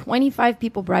like 25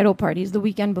 people bridal parties the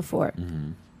weekend before.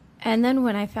 Mm-hmm. And then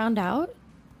when I found out,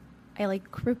 I like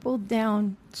crippled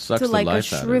down Sucks to the like a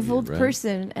life out of you, shriveled right?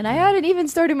 person. And I hadn't even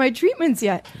started my treatments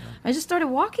yet. I just started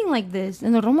walking like this.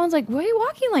 And the Roman's like, why are you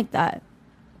walking like that?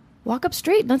 Walk up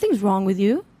straight. Nothing's wrong with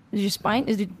you. Is your spine,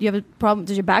 do you have a problem?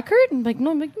 Does your back hurt? And I'm like,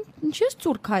 no, I'm like, just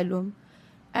turkailum.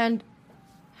 And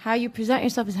how you present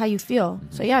yourself is how you feel.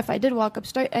 Mm-hmm. So yeah, if I did walk up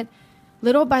straight, and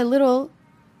little by little,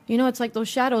 it's like those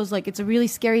shadows. Like it's a really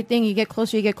scary thing. You get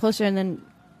closer, and then,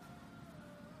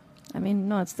 I mean,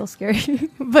 no, it's still scary.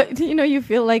 But you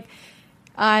feel like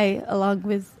I, along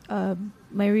with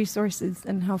my resources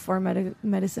and how far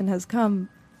medicine has come,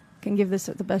 can give this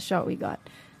the best shot we got.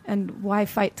 And why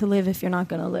fight to live if you're not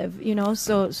going to live?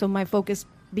 So my focus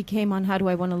became on how do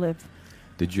I want to live.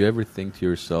 Did you ever think to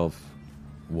yourself,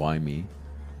 why me?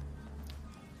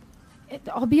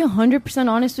 I'll be 100%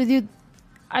 honest with you.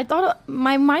 I thought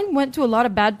my mind went to a lot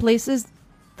of bad places.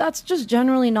 That's just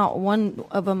generally not one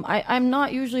of them. I'm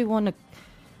not usually one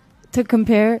to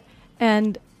compare.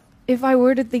 And if I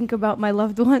were to think about my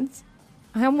loved ones,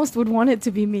 I almost would want it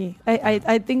to be me.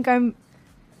 I think I'm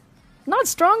not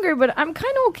stronger, but I'm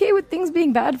kind of okay with things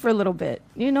being bad for a little bit.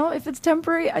 If it's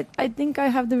temporary, I think I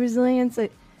have the resilience. I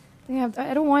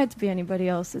don't want it to be anybody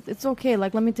else. It's okay.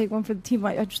 Like, let me take one for the team.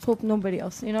 I just hope nobody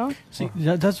else. see,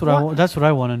 that's what that's what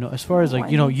I want to know. As far as like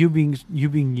Why you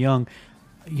being young,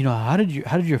 how did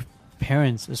your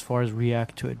parents as far as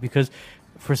react to it? Because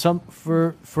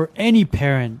for any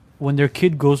parent, when their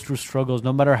kid goes through struggles,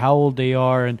 no matter how old they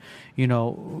are and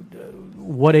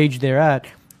what age they're at,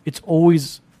 it's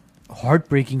always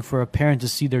heartbreaking for a parent to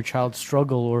see their child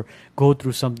struggle or go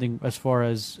through something as far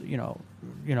as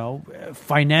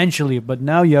financially. But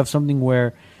now you have something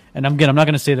where, and I'm not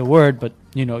going to say the word, but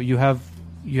you have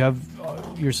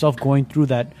yourself going through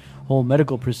that whole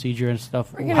medical procedure and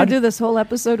stuff. We're gonna do this whole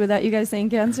episode without you guys saying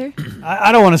cancer.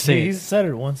 I don't want to say He's it. said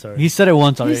it once already. He said it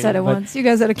once already. You said it but once. You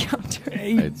guys had a counter.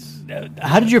 It's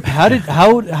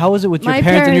how was it with your My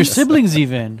parents and your parents- siblings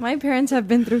even? My parents have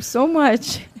been through so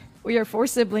much. We are 4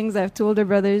 siblings. I have 2 older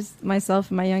brothers, myself,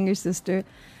 and my younger sister,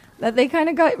 that they kind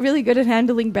of got really good at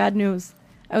handling bad news.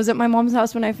 I was at my mom's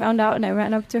house when I found out, and I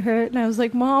ran up to her, and I was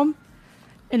like, Mom,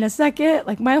 in a second.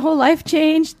 Like, my whole life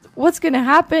changed. What's going to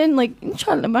happen? Like,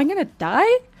 inshallah, am I going to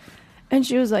die? And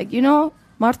she was like, you know,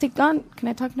 Martikan, can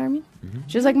I talk in Armenian?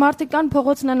 She was like, Martikan,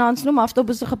 pogotsna nansnum,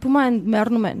 avtobuscha puma, and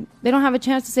mernumen. They don't have a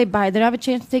chance to say bye. They don't have a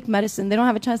chance to take medicine. They don't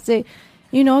have a chance to say,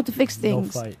 you know, to fix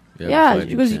things. No fight. Yeah,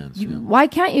 she goes, why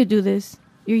can't you do this?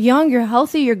 You're young, you're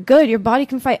healthy, you're good. Your body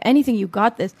can fight anything. You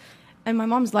got this. And my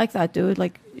mom's like that, dude.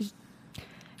 Like,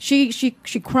 she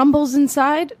crumbles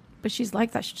inside, but she's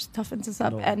like that. She just toughens us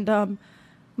up. No. And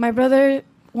my brother,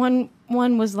 one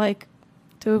was like,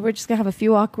 dude, we're just gonna have a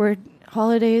few awkward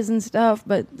holidays and stuff,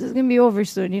 but this is gonna be over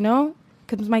soon, you know?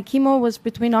 Because my chemo was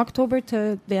between October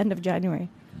to the end of January.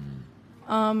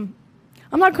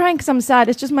 I'm not crying because I'm sad.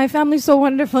 It's just my family's so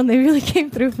wonderful and they really came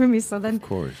through for me. So then, Of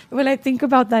course. when I think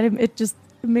about that, it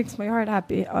makes my heart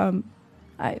happy.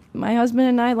 My husband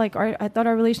and I, like, I thought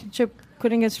our relationship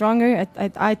couldn't get stronger.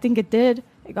 I think it did.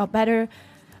 It got better.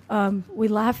 We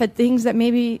laugh at things that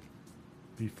maybe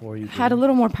Before you had a did.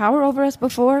 little more power over us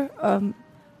before.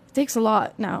 It takes a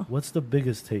lot now. What's the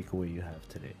biggest takeaway you have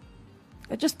today?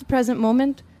 Just the present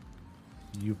moment.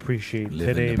 You appreciate Live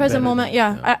in today. the Present better moment, than-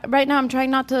 yeah. Right now, I'm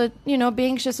trying not to, be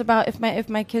anxious about if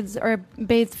my kids are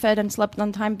bathed, fed, and slept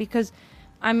on time, because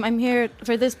I'm here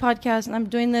for this podcast and I'm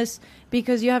doing this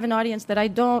because you have an audience that I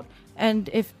don't. And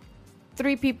if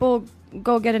 3 people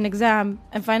go get an exam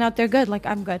and find out they're good, like,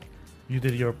 I'm good. You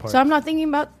did your part. So I'm not thinking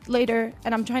about later,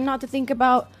 and I'm trying not to think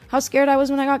about how scared I was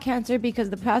when I got cancer, because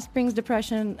the past brings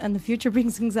depression and the future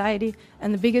brings anxiety.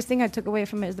 And the biggest thing I took away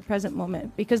from it is the present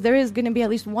moment, because there is going to be at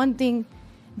least one thing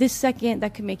this second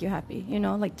that can make you happy,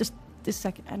 like just this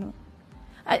second. I don't.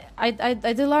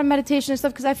 I did a lot of meditation and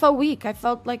stuff because I felt weak. I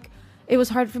felt like it was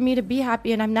hard for me to be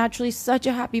happy, and I'm naturally such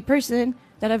a happy person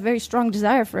that I have a very strong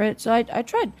desire for it. So I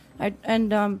tried.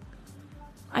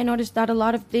 I noticed that a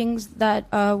lot of things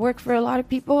that work for a lot of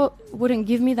people wouldn't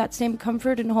give me that same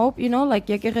comfort and hope. Like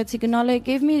Yekeret Signale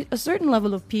gave me a certain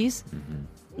level of peace,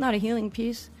 not a healing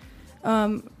peace.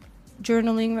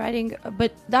 Journaling, writing,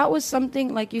 but that was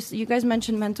something like you guys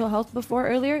mentioned mental health before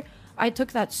earlier. I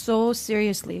took that so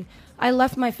seriously. I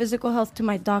left my physical health to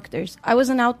my doctors. I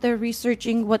wasn't out there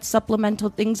researching what supplemental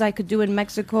things I could do in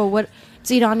Mexico, what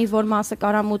tzirani vormasa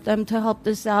karamutem to help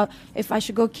this out, if I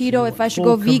should go keto, if I should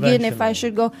go Full vegan, if I conventional.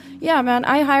 should go. Yeah, man,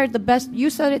 I hired the best.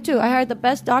 You said it too. I hired the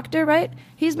best doctor, right?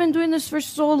 He's been doing this for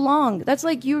so long. That's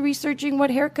like you researching what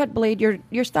haircut blade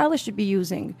your stylist should be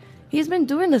using. He's been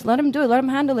doing this. Let him do it. Let him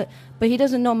handle it. But he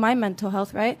doesn't know my mental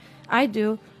health, right? I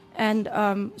do. And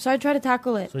so I try to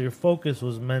tackle it. So your focus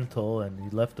was mental, and you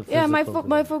left the physical. Yeah, my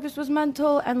there. focus was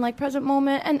mental and like present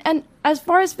moment. And as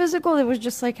far as physical, it was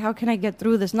just like, how can I get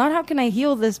through this? Not how can I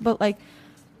heal this, but like,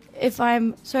 if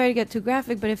I'm, sorry to get too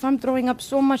graphic, but if I'm throwing up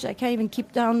so much I can't even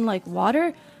keep down like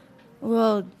water,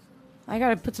 well, I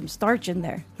got to put some starch in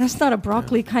there. That's not a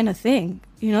broccoli kind of thing.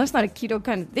 It's not a keto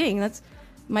kind of thing.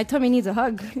 My tummy needs a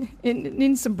hug. It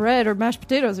needs some bread or mashed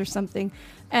potatoes or something.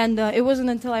 And it wasn't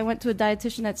until I went to a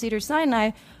dietitian at Cedar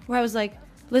Sinai where I was like,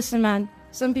 listen, man,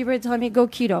 some people are telling me go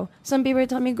keto. Some people are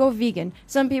telling me go vegan.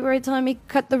 Some people are telling me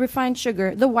cut the refined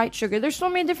sugar, the white sugar. There's so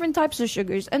many different types of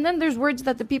sugars. And then there's words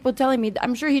that the people telling me,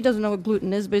 I'm sure he doesn't know what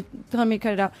gluten is, but telling me to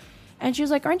cut it out. And she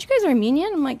was like, aren't you guys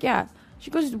Armenian? I'm like, yeah.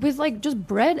 She goes, with like just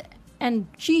bread and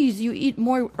cheese, you eat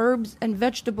more herbs and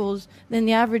vegetables than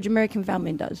the average American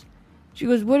family does. She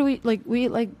goes, what do we like? We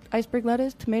eat like iceberg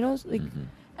lettuce, tomatoes, like.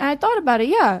 And I thought about it.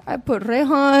 Yeah, I put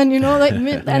rehan, like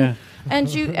mint,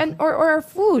 or our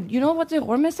food. What's it?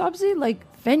 Horme sabzi,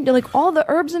 like all the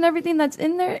herbs and everything that's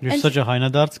in there. You're and such a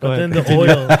Hainadarts. Go But ahead. then the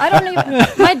oil. I don't even.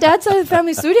 My dad's side of the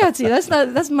family Suryati.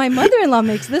 That's my mother-in-law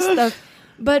makes this stuff.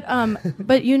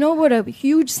 But you know what a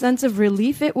huge sense of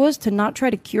relief it was to not try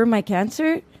to cure my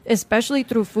cancer, especially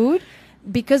through food,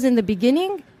 because in the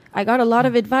beginning I got a lot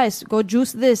of advice. Go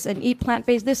juice this and eat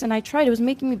plant-based this, and I tried. It was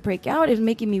making me break out. It was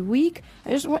making me weak.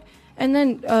 And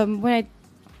then when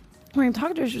I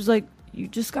talked to her, she was like, "You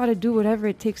just got to do whatever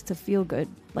it takes to feel good.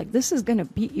 Like this is gonna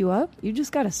beat you up. You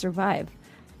just got to survive."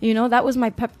 That was my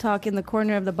pep talk in the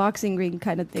corner of the boxing ring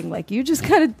kind of thing. Like you just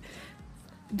gotta.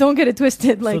 Don't get it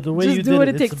twisted. Like, so the way just you do did what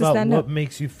it, it takes it's to about stand what up.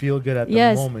 makes you feel good at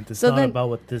Yes. the moment. It's So not then- about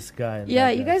what this guy. And Yeah,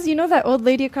 that you guy. guys, that old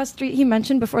lady across the street he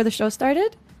mentioned before the show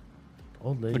started?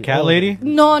 Old lady. The cat lady?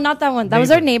 No, not that one. That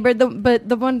was our neighbor. But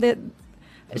the one that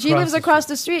she Across lives the across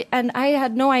the street, and I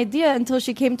had no idea until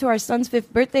she came to our son's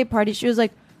 5th birthday party. She was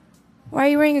like, "Why are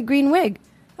you wearing a green wig?"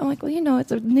 I'm like, "Well,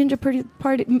 it's a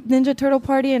Ninja Turtle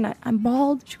party, and I'm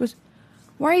bald." She goes,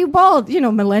 "Why are you bald?"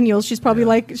 Millennials. She's probably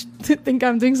like, think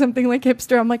I'm doing something like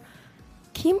hipster. I'm like,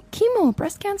 chemo,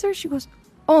 breast cancer. She goes,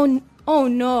 oh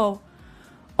no,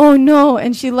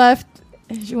 and she left.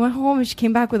 And she went home and she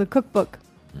came back with a cookbook.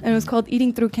 and it was called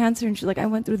Eating Through Cancer. And she's like, I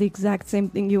went through the exact same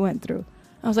thing you went through.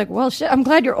 I was like, well, shit, I'm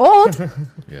glad you're old.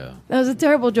 Yeah. That was a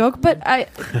terrible joke, but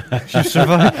You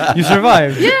survived. You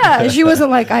survived. yeah, she wasn't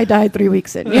like, I died 3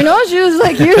 weeks in. You know, she was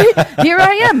like, here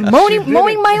I am,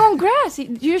 mowing my own grass.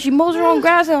 She mows her own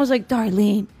grass, and I was like,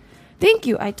 Darlene, thank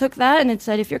you. I took that, and it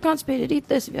said, if you're constipated, eat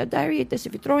this. If you have diarrhea, eat this.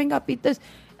 If you're throwing up, eat this.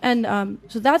 And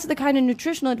so that's the kind of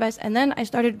nutritional advice. And then I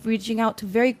started reaching out to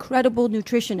very credible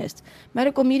nutritionists.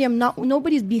 Medical Medium,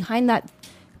 nobody's behind that,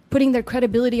 putting their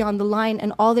credibility on the line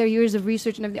and all their years of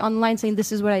research and everything on the line, saying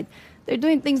this is what they're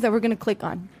doing things that we're going to click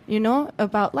on, you know,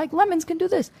 about like lemons can do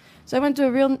this. So I went to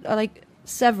a real,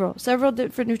 several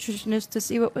different nutritionists to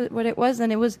see what it was.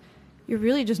 And it was, you're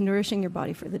really just nourishing your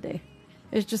body for the day.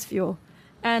 It's just fuel.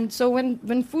 And so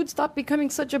when food stopped becoming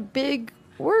such a big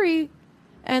worry,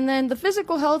 and then the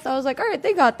physical health, I was like, all right,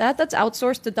 they got that. That's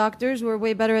outsourced to doctors who are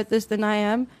way better at this than I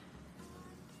am.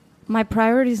 My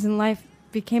priorities in life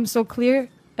became so clear.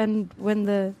 And when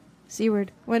the C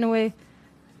word went away,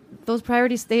 those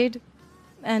priorities stayed,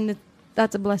 and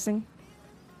that's a blessing.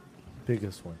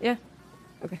 Biggest one. Yeah.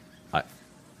 Okay.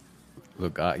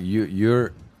 Look,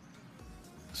 you're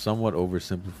somewhat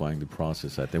oversimplifying the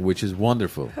process, I think, which is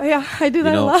wonderful. Oh, yeah, I do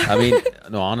that a lot. I mean,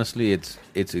 no, honestly, it's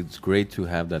great to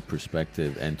have that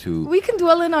perspective and to We can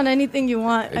dwell in on anything you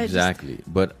want. exactly.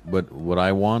 But what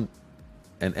I want,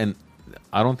 and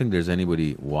I don't think there's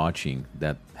anybody watching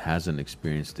that hasn't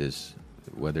experienced this,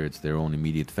 whether it's their own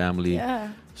immediate family, Yeah.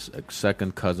 a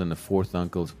second cousin, a fourth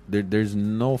uncle. There's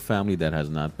no family that has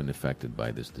not been affected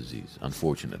by this disease,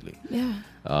 unfortunately.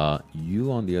 Yeah.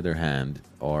 You, on the other hand,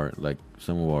 are like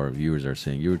some of our viewers are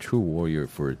saying, you're a true warrior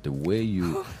for the way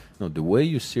you, the way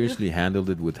you seriously handled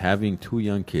it with having 2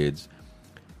 young kids,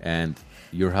 and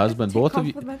your husband. Both of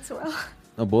you, Well.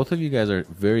 no, both of you guys are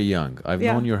very young. I've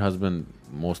Yeah. known your husband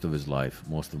most of his life,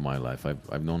 most of my life.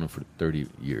 I've known him for 30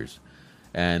 years,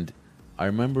 and I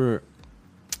remember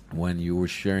when you were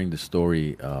sharing the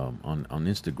story on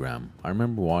Instagram. I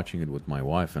remember watching it with my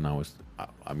wife, and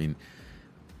I mean,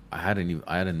 I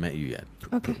hadn't met you yet.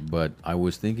 Okay. But I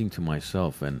was thinking to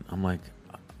myself, and I'm like,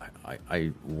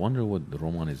 I wonder what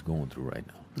Roman is going through right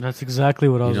now. That's exactly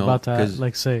what I was about to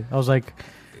 'cause- say. I was like,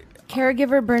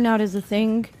 Caregiver burnout is a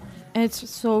thing, and it's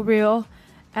so real.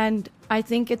 And I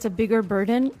think it's a bigger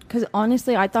burden because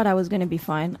honestly, I thought I was going to be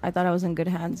fine. I thought I was in good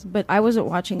hands, but I wasn't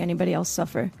watching anybody else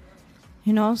suffer,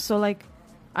 you know? So, like,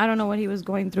 I don't know what he was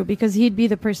going through because he'd be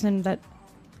the person that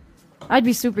I'd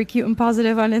be super cute and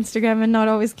positive on Instagram and not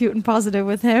always cute and positive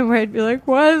with him, where I'd be like,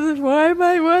 why is this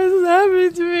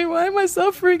happening to me? Why am I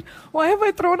suffering? Why have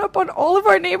I thrown up on all of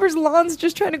our neighbors' lawns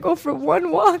just trying to go for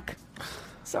one walk?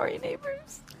 Sorry,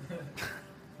 neighbors.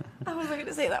 I wasn't going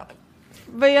to say that one.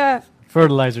 But yeah.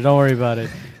 fertilizer. Don't worry about it.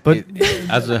 But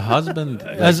As a husband,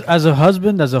 as a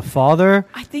husband, as a father,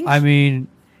 I think I mean,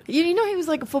 you know he was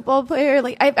like a football player.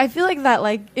 Like I feel like that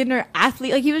like inner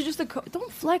athlete. Like he was just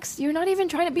don't flex. You're not even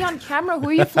trying to be on camera. Who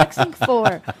are you flexing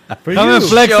for? For come you. and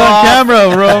flex on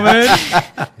camera, Roman.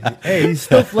 Hey, he's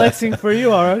still flexing for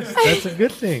you, Aras. That's a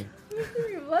good thing.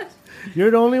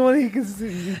 You're the only one he can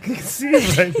see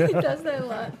right He now. does that a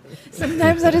lot.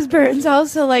 Sometimes at his parents'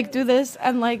 house, he'll like do this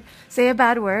and like say a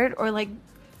bad word or like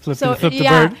Flip so the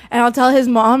yeah. bird. And I'll tell his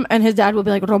mom, and his dad will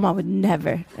be like, "Roma would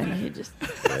never," and he just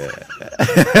yeah.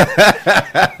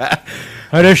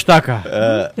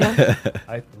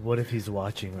 What if he's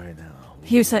watching right now?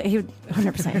 He was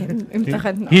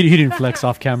 100%. He didn't flex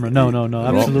off camera. No,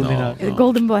 absolutely No. not. The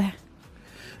golden boy.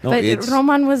 no, But it's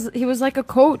Roman was like a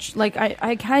coach. Like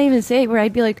I can't even say it, where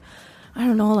I'd be like, I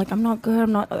don't know, like I'm not good.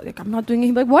 I'm not doing it.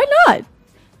 He'd be like, why not?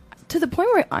 To the point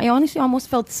where I honestly almost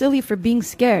felt silly for being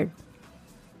scared.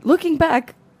 Looking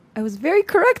back, I was very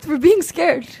correct for being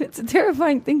scared. It's a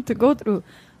terrifying thing to go through.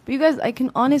 But you guys, I can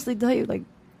honestly tell you, like,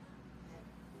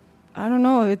 I don't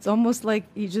know. It's almost like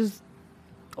he just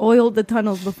oiled the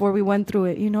tunnels before we went through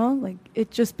it. You know, like it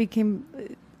just became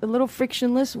a little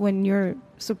frictionless when your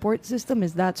support system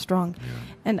is that strong. Yeah.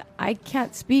 And I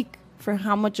can't speak for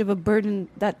how much of a burden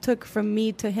that took from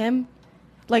me to him.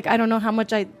 Like, I don't know how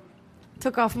much I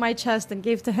took off my chest and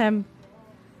gave to him.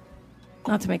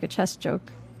 Not to make a chest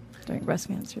joke during breast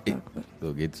cancer talk, but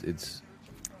look, it's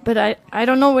but I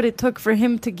don't know what it took for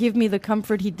him to give me the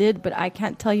comfort he did, but I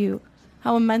can't tell you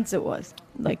how immense it was.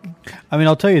 Like, I mean,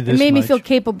 I'll tell you this. it made me much. feel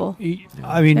capable.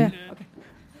 I mean, Yeah. Okay.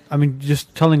 I mean,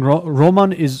 just telling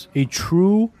Roman is a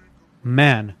true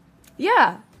man.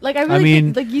 Yeah. Like, I really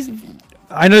mean, think, like, he's...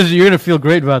 I know you're gonna feel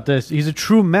great about this. He's a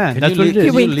true man. Can That's you what it leave-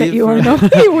 is. can He you winked at live you for- or no?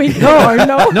 He winked no or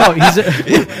no? No, he's a,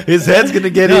 his head's gonna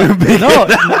get even bigger. no.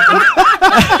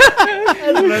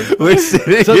 We're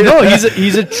sitting So here. no,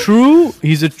 he's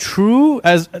a true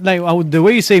as like the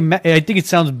way you say. I think it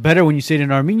sounds better when you say it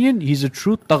in Armenian. He's a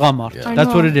true tagamart. Yeah. I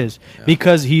That's what know. it is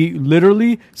because he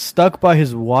literally stuck by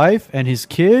his wife and his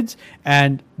kids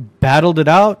and battled it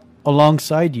out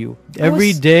alongside you every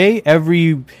was- day,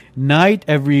 every night,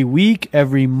 every week,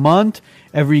 every month,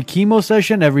 every chemo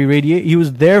session, every radiation. He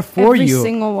was there for Every you.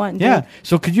 single one. Yeah. dude.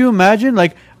 So could you imagine?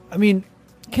 Like, I mean,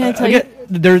 Can I tell you?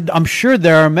 I'm sure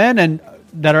there are men and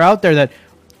that are out there that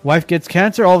wife gets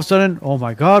cancer. All of a sudden, oh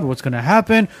my God, what's going to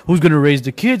happen? Who's going to raise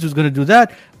the kids? Who's going to do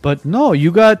that? But no, you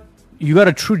got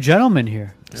a true gentleman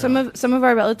here. Some of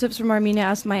our relatives from Armenia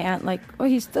asked my aunt, like, "Oh,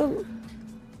 he's still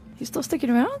sticking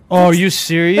around? Oh, are you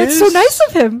serious? That's so nice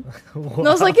of him." And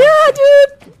I was like, "Yeah,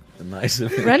 dude, Nice.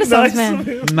 Renaissance Nice man. of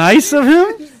him. Nice of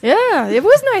him. Yeah, it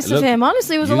was nice Look, of him.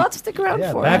 Honestly, it was a you- lot to stick around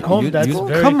Yeah, for. back home, You- that's you-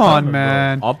 very Come on, common, bro.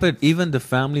 man. But even the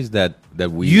families that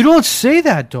we You don't say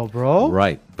that though, bro.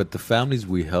 right, but the families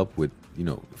we help with,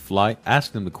 fly.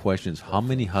 Ask them the questions. How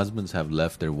many husbands have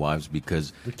left their wives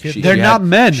because kid- They're not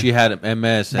men. She had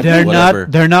MS and They're whatever.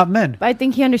 not. They're not men. But I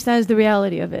think he understands the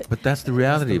reality of it. But that's the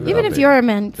reality of it. Even if you're a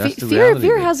man, That's the fear reality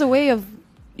of it. has a way of,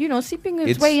 seeping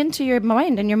its It's- way into your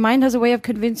mind, and your mind has a way of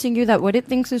convincing you that what it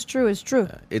thinks is true is true.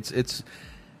 It's He's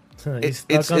It's-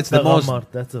 stuck on it's the most- Tagamart.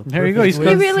 That's a There you go, perfect he's way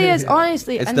He to really say is, it.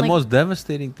 honestly. it's and the like, most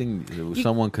devastating thing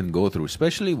someone can go through.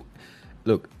 Especially,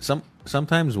 look,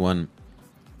 sometimes when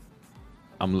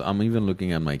I'm even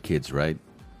looking at my kids, right?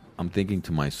 I'm thinking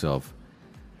to myself,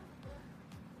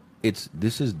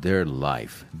 this is their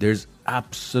life. There's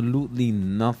absolutely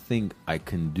nothing I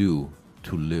can do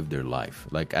to live their life.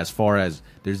 Like, as far as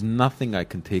there's nothing I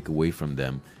can take away from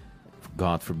them.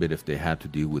 God forbid if they had to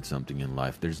deal with something in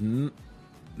life. There's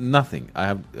nothing.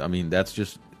 I mean, that's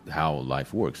just how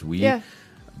life works. Yeah.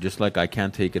 Just like I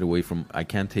can't take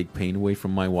pain away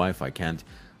from my wife. I can't.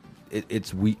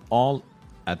 We all,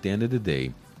 at the end of the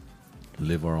day,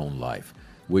 live our own life,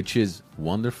 which is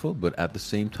wonderful. But at the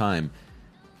same time,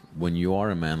 when you are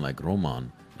a man like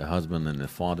Roman, a husband and a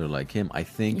father like him, I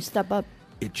think you step up.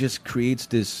 it just creates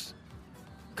this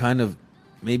kind of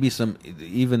maybe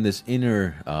even this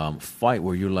inner fight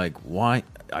where you're like, why?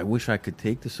 I wish I could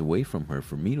take this away from her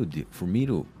for me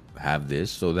to have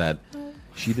this so that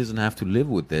she doesn't have to live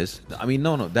with this. I mean,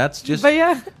 no, that's just But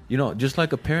yeah, just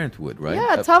like a parent would, right?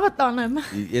 yeah, tabat on him.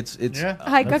 It's Yeah.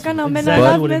 Hi, That's kaka na exactly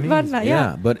minalad what it mit means. varna,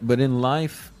 yeah, but in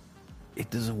life, it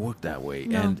doesn't work that way,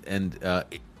 No. and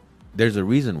there's a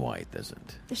reason why it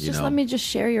doesn't. It's you just know? let me just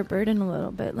share your burden a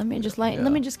little bit. Let me just Yeah.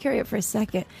 let me just carry it for a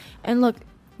second. And look,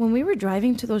 when we were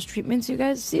driving to those treatments, you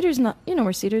guys, Cedar's not,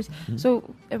 we're Cedars. Mm-hmm. So,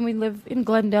 and we live in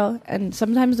Glendale, and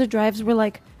sometimes the drives were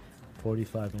like,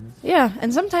 45 minutes. yeah,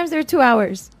 and sometimes they're 2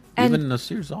 hours. And Even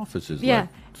Nasir's office is Yeah, like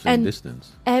same and-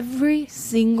 distance. every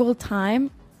single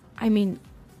time, I mean,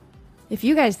 if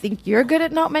you guys think you're good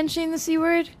at not mentioning the C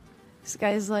word, this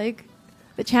guy's like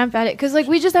the champ at it. Because, like,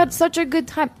 we just had such a good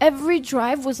time. Every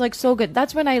drive was, like, so good.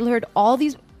 That's when I heard all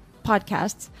these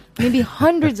podcasts, maybe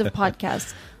hundreds of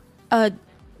podcasts,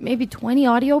 maybe 20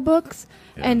 audiobooks.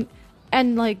 Yeah.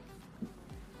 And, like,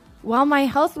 while my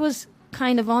health was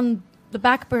kind of on the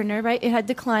back burner, right, it had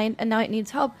declined, and now it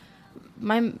needs help.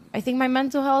 I think my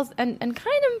mental health and kind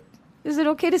of, is it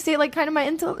okay to say, like, kind of my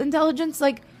intelligence,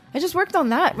 like, I just worked on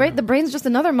that, right? The brain's just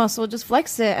another muscle, just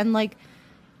flex it. And, like,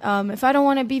 if I don't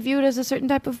want to be viewed as a certain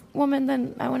type of woman,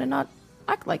 then I want to not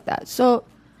act like that. So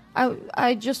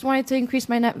I just wanted to increase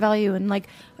my net value. And, like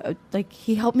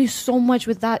he helped me so much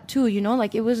with that too,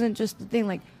 like, it wasn't just the thing,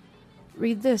 like,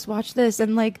 read this, watch this,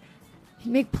 and, like,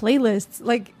 he'd make playlists,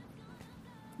 like,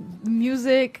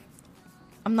 music.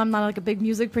 I'm not like a big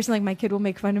music person. Like, my kid will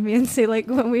make fun of me and say, like,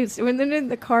 when they're in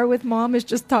the car with mom, is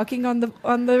just talking on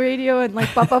the radio, and, like,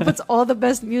 Papa puts all the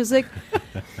best music.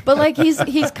 But, like, he's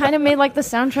kind of made, like, the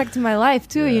soundtrack to my life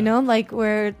too, like,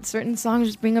 where certain songs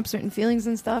just bring up certain feelings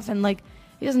and stuff. And, like,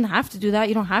 he doesn't have to do that.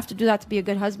 You don't have to do that to be a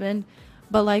good husband.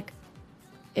 But, like,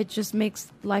 it just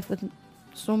makes life with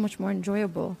so much more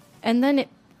enjoyable. And then it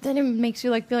makes you,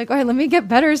 like, feel like, all right, let me get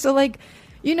better. So, like,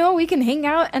 we can hang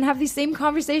out and have these same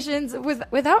conversations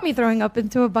without me throwing up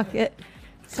into a bucket.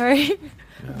 Sorry.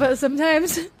 But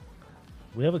sometimes.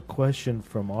 We have a question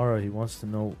from Ara. He wants to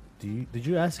know, did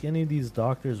you ask any of these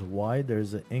doctors why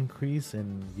there's an increase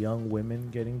in young women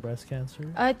getting breast cancer?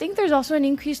 I think there's also an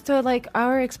increase to, like,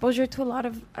 our exposure to a lot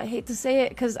of, I hate to say it,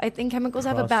 because I think chemicals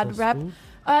have a bad Processed rap. food?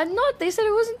 No, they said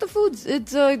it wasn't the foods.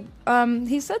 It's,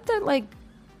 he said that, like,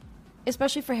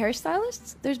 especially for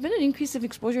hairstylists, there's been an increase of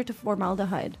exposure to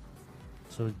formaldehyde.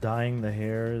 So dyeing the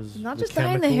hair is Not the just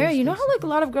dyeing the hair. chemicals, You know how, like, a basically?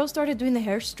 lot of girls started doing the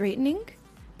hair straightening?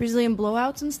 Brazilian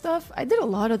blowouts and stuff? I did a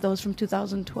lot of those from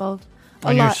 2012.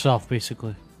 On lot. yourself,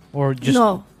 basically, or just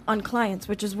No, on clients,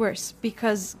 which is worse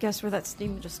because guess where that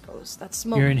steam just goes? That's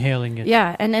smoke. you're inhaling it.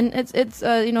 Yeah, and then it's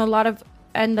you know, a lot of,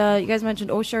 and you guys mentioned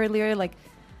OSHA earlier. Like,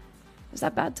 is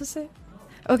that bad to say?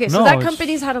 Okay, so No, that it's-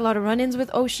 company's had a lot of run-ins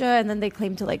with OSHA, and then they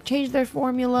claim to like change their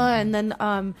formula, and then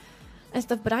and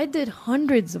stuff. But I did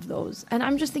hundreds of those, and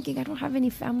I'm just thinking I don't have any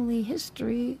family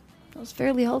history. I was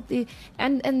fairly healthy,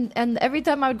 and every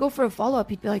time I would go for a follow-up,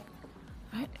 he'd be like,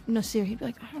 Nasir, he'd be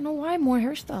like, I don't know why more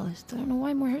hairstylists. I don't know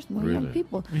why more young Really?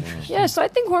 people. Wow. Yeah, so I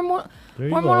think There you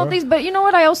go, hormonal Ara. things. But you know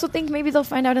what? I also think maybe they'll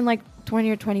find out in like 20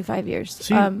 or 25 years.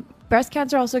 See- Breast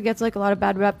cancer also gets like a lot of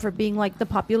bad rep for being like the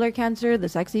popular cancer, the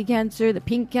sexy cancer, the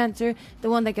pink cancer, the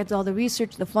one that gets all the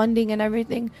research, the funding, and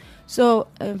everything. So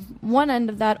one end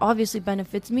of that obviously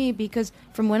benefits me because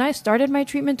from when I started my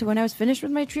treatment to when I was finished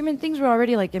with my treatment, things were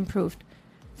already like improved.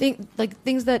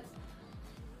 Things that.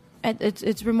 And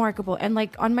it's remarkable. And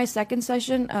like on my second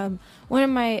session, one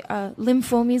of my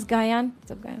lymphomies, Gayan,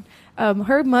 what's up, Gayan?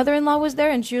 Her mother-in-law was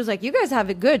there, and she was like, "You guys have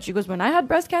it good." She goes, "When I had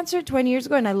breast cancer 20 years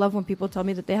ago, and I love when people tell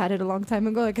me that they had it a long time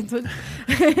ago."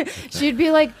 Like, she'd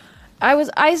be like, "I was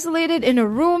isolated in a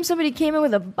room. Somebody came in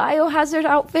with a biohazard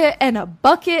outfit and a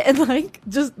bucket, and like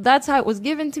just that's how it was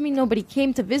given to me. Nobody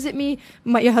came to visit me.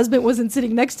 My husband wasn't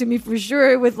sitting next to me for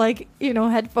sure with like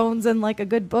headphones and like a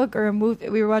good book or a movie.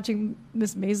 We were watching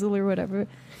Miss Maisel or whatever,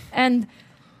 and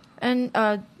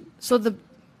so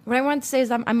what I want to say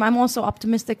is I'm also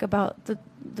optimistic about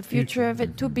the future of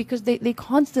it too because they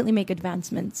constantly make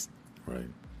advancements. Right.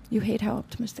 You hate how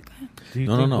optimistic I am. Do you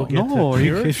No, think no, we'll get to No, a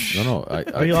you cure? can- No, no.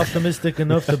 Are you optimistic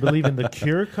enough to believe in the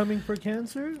cure coming for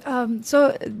cancer?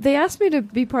 So they asked me to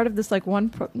be part of this, like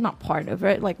not part of,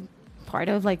 right? Like part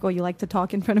of, like, oh, you like to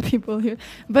talk in front of people here.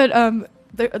 But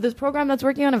this program that's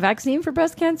working on a vaccine for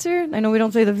breast cancer. I know we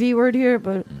don't say the V word here,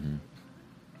 but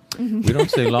we don't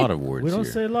say a lot of words We don't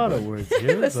here. say a lot of words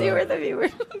here. the C word, the V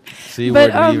word. C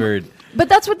but, word, V word. But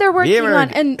that's what they're working V-word. on.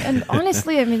 And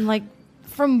honestly, I mean, like,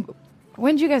 from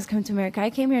when did you guys come to America? I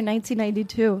came here in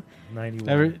 1992.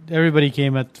 91. Everybody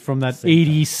came from that Same time.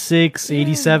 86,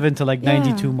 87 to like Yeah.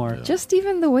 92 mark. Just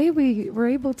even the way we were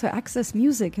able to access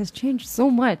music has changed so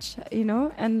much,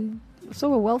 and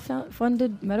so a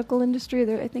well-funded medical industry,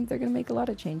 I think they're going to make a lot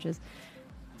of changes.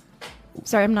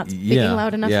 Sorry, I'm not speaking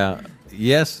loud enough. Yeah.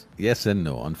 Yes and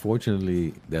no.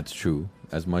 Unfortunately, that's true.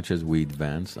 As much as we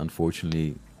advance,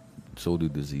 unfortunately, so do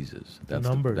diseases. That's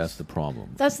numbers. That's the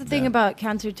problem. That's the thing Yeah. about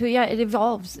cancer too. Yeah, it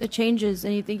evolves, it changes,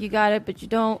 and you think you got it, but you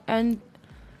don't. And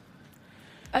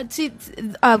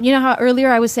you know how earlier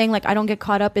I was saying like I don't get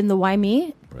caught up in the why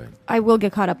me. Right. I will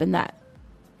get caught up in that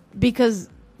because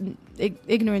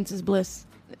ignorance is bliss.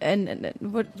 And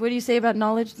what do you say about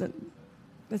knowledge?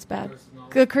 That's bad.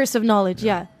 The curse of knowledge.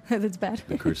 Yeah, that's bad.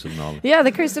 The curse of knowledge. Yeah,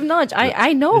 the curse of knowledge.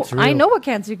 I know. It's real. I know what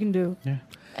cancer can do. Yeah.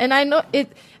 And I know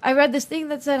it. I read this thing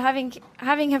that said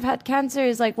having have had cancer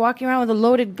is like walking around with a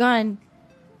loaded gun,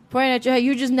 pointing at your head.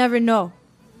 You just never know,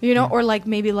 or like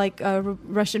maybe like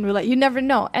Russian roulette. You never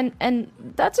know, and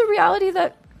that's a reality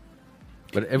that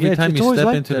But every Yeah, time it's you always step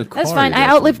like into the that. car, that's fine. I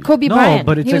that's outlived what Kobe No, Bryant.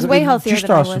 but it's He was like, way healthier just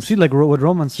than I awesome. was. See, like what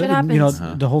Roman Shit said, you know,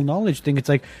 happens. the whole knowledge thing. It's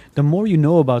like the more you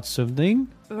know about something,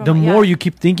 the Yeah. more you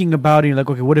keep thinking about it. You're like,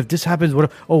 okay, what if this happens?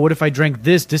 What if I drank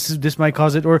this? This might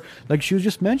cause it. Or like she was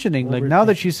just mentioning, like now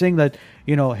that she's saying that,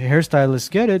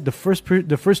 hairstylists get it. The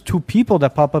first two people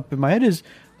that pop up in my head is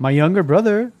my younger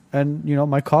brother and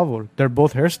my kavur. They're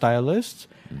both hairstylists,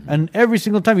 and every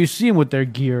single time you see them with their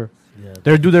gear. Yeah.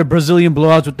 They do their Brazilian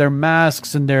blowouts with their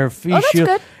masks and their face that's shield.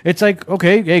 good. It's like,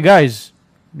 okay, hey guys,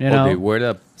 they wear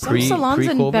that Some salons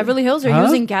in pre-COVID? Beverly Hills are Huh?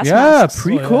 using gas yeah, masks.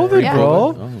 pre-COVID, Yeah. bro.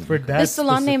 Oh. For that This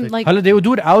salon name, specific- like, They would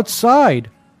do it outside,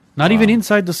 not even Wow.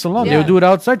 inside the salon. They Yeah. would do it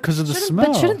outside because of the Shouldn't- smell.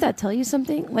 But shouldn't that tell you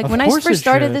something? Like Of when I course first it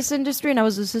started should. this industry and I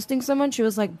was assisting someone, she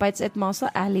was like, "Bites et masa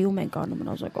ali umenkanum," and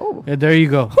I was like, "Oh, Yeah, there you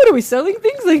go. what are we selling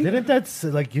things like?" Didn't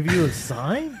that give you a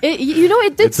sign? It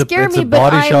did It's a scare me, a but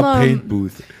body shop I'm. paint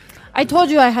booth. I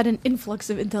told you I had an influx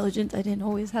of intelligence. I didn't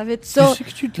always have it, so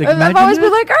Could you, like, I've imagine always that?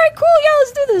 been like, "All right, cool, yeah,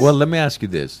 let's do this." Well, let me ask you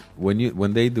this: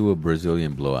 when they do a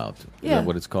Brazilian blowout, is Yeah. that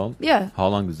what it's called? Yeah. How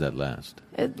long does that last?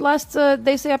 It lasts.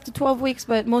 They say up to 12 weeks,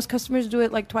 but most customers do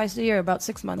it like twice a year, about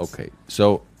 6 months. Okay,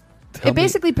 so It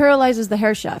basically paralyzes the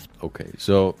hair shaft. Okay,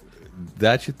 so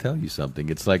that should tell you something.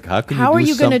 It's like how can How you are do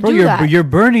you gonna something? Bro, do that? you're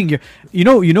burning your.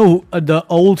 The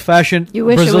old-fashioned You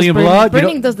wish Brazilian it was burning. blowout.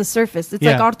 Burning does the surface. It's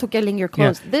like Yeah. artokeling your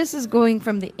clothes. This is going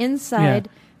from the inside.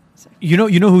 You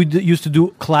know who used to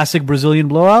do classic Brazilian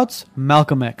blowouts?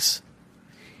 Malcolm X.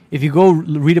 If you go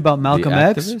read about Malcolm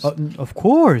X, activist? of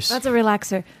course. That's a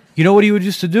relaxer. You know what he would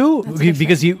used to do? That's different.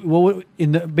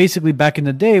 Because basically back in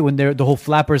the day when the whole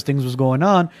flappers things was going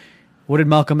on, what did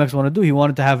Malcolm X want to do? He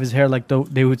wanted to have his hair like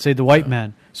they would say the white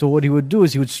man. So what he would do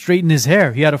is he would straighten his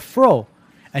hair. He had a fro,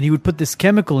 and he would put this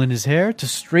chemical in his hair to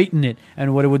straighten it.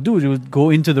 And what it would do is it would go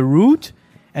into the root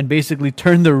and basically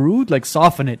turn the root, like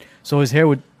soften it, so his hair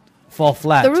would fall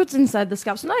flat. The root's inside the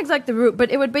scalp, so not exactly the root,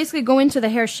 but it would basically go into the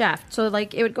hair shaft. So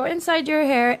like it would go inside your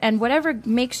hair, and whatever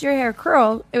makes your hair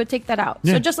curl, it would take that out.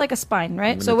 Yeah. So just like a spine,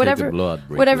 right? I'm So gonna take the whatever, blowout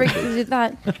break whatever real quick. gives you that,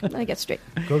 I get straight.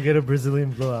 Go get a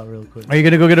Brazilian blowout real quick. Are you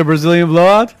gonna go get a Brazilian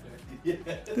blowout?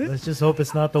 Let's just hope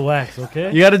it's not the wax,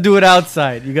 okay? You got to do it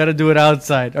outside. You got to do it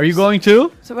outside. Are you going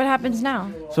to? So what happens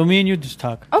now? So me and you just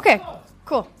talk. Okay,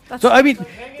 cool. That's So I mean,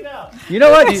 you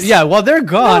know what? Yeah, while they're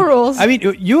gone, No rules. I mean,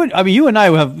 you and I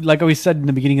have, like we said in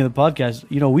the beginning of the podcast,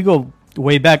 you know, we go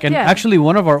way back, and Yeah. actually,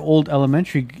 one of our old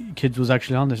elementary kids was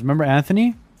actually on this. Remember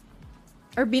Anthony?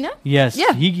 Urbina? Yes.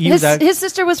 Yeah. He was. His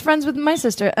sister was friends with my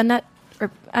sister, Annette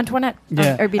or Antoinette.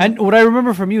 Yeah. Urbina. And what I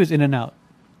remember from you is In and Out.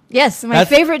 Yes, my That's-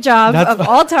 favorite job that's- of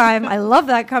all time. I love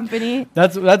that company.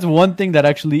 That's one thing that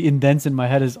actually indents in my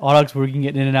head is Audax working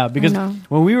at In and Out, because know.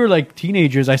 when we were like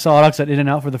teenagers, I saw Audax at In and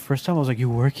Out for the first time. I was like, "You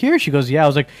work here?" She goes, "Yeah." I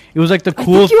was like, "It was like the I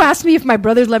coolest." think you asked me if my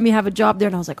brothers let me have a job there,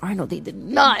 and I was like, Arnold, they did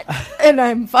not. And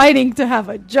I'm fighting to have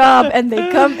a job, and they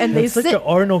come and they That's such sit. an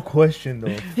Arnold question,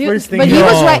 though. He- First thing but you he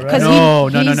was know, right, 'cause No,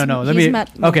 he- no, no, he's- no, no. Let he's me.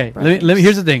 met my Okay, brothers. let me.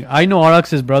 Here's the thing. I know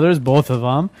Audax's brothers, both of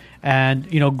them, and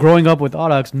you know, growing up with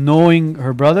Audax, knowing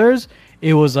her brothers,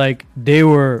 it was like they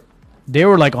were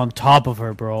like on top of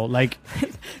her, bro. Like,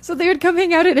 So they would come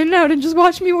hang out at In-N-Out and just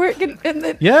watch me work, and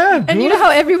then yeah. and you know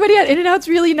how everybody at In-N-Out's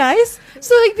really nice?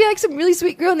 So like be like some really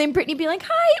sweet girl named Brittany be like,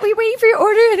 "Hi, are you waiting for your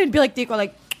order?" And it'd be like Tico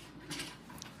like,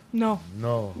 "No."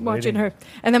 No. Watching waiting. her.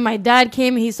 And then my dad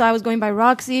came and he saw I was going by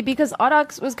Roxy because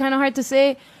Audax was kind of hard to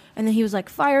say. And then he was like,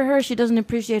 "Fire her. She doesn't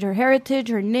appreciate her heritage,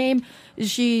 her name.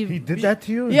 She He did that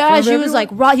to you? in Yeah, front of she was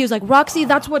everyone? like, he was like, Roxy,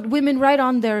 that's what women write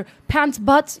on their pants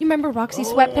butts. You remember Roxy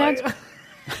sweatpants?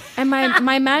 And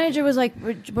my manager was like,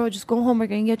 "Bro, just go home. We're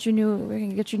gonna get you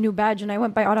new badge." And I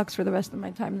went by Audax for the rest of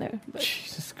my time there. But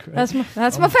Jesus Christ.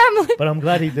 that's my family. But I'm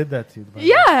glad he did that to you. by the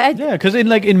way. Yeah, Yeah, because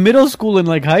in middle school and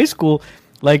like high school,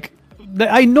 like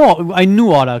I knew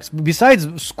Audax.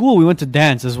 Besides school, we went to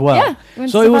dance as well. Yeah, we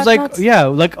went so to it was like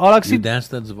Vartan's. like Audax. You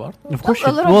danced at Zvarta? Of course, a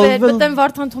you- little well, bit. well, But then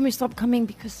Vartan told me stop coming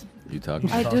because You talk.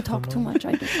 I do talk too much.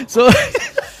 I do. so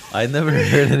I never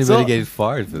heard anybody So- get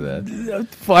fired for that.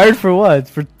 fired for what?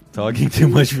 For Talking too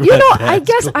much. For You a know, I dance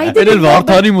guess class. I it didn't is know,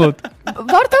 but Vartan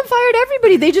Vartan fired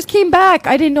everybody. They just came back.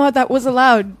 I didn't know that was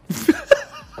allowed.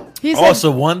 He said, Oh, so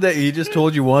one day he just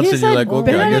told you once, He and you're said, like, "Oh,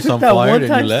 okay, I man, guess Took I'm that fired, one and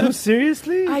time you too left.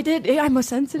 seriously? I did. I'm a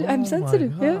sensitive. I'm Oh my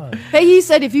sensitive. Yeah. God. Hey, he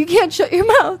said if you can't shut your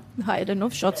mouth, I had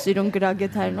enough shots. You don't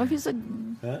get tired enough. He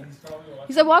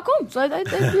said, walk home. So I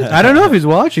did. I don't know if he's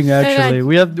watching. I- Actually,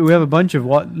 we have a bunch of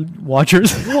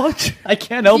watchers. Watch. I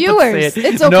can't help but Viewers. say it.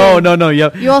 It's okay. No. Yeah.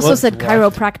 You also Well- said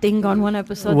chiropractic on one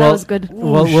episode. well, That was good.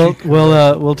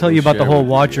 We'll tell you about the share whole with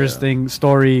you, watchers yeah. thing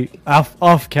story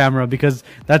off camera, because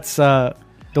that's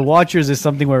the watchers is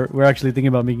something we're actually thinking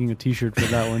about making a T-shirt for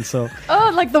that one. So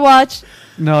Oh, like the watch.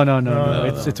 no, No,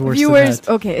 it's worse. Viewers. Than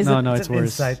that. Okay. Is No, it? no, It's it's an worse.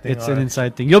 inside thing, It's an alright.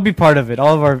 inside thing. You'll be part of it.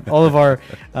 All of our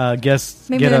guests.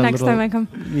 Maybe get the a next little- time I come.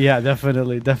 Yeah,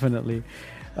 definitely. Did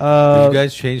you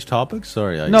guys change topics?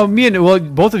 Sorry. No,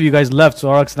 both of you guys left,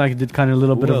 so Alex and I did kind of a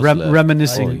little Who bit of else left?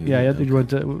 reminiscing. Oh, you yeah, did. you went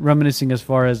to reminiscing as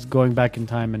far as going back in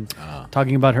time and Ah.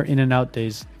 talking about her In and Out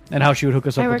days and how she would hook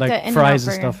us I up with worked like at In-N-Out fries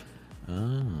and Burger. stuff.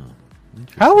 Ah.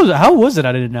 How was it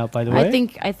at In and Out, by the way? I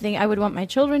think I would want my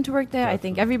children to work there. I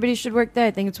think everybody should work there.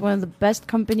 I think it's one of the best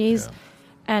companies,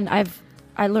 and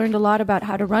I learned a lot about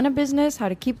how to run a business, how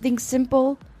to keep things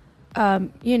simple.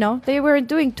 You know, they were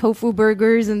doing tofu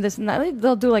burgers and this and that.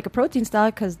 They'll do like a protein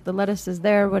style because the lettuce is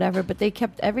there or whatever, but they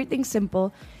kept everything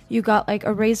simple. You got like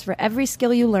a raise for every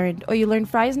skill you learned. Oh, you learned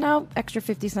fries now? Extra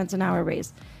 50 cents an hour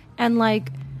raise. And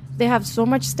like, they have so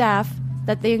much staff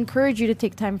that they encourage you to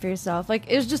take time for yourself. Like,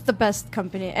 it was just the best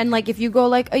company. And like, if you go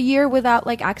like a year without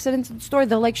like accidents in the store,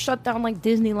 they'll like shut down like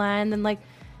Disneyland and like,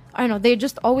 I don't know, they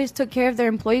just always took care of their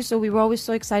employees, so we were always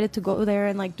so excited to go there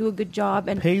and like do a good job.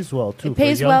 And Pays well too. it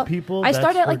pays for young well. people. I that's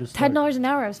started at where like to start. $10 an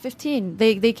hour. I was 15.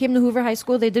 They came to Hoover High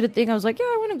School. They did a thing. I was like, yeah,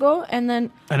 I want to go. And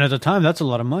then and at the time, that's a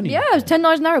lot of money. yeah, it was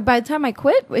 $10 an hour. By the time I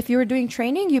quit, if you were doing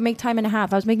training, you make time and a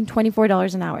half. I was making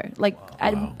 $24 an hour, like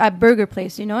at Burger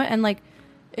Place, you know, and like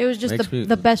it was just Makes me-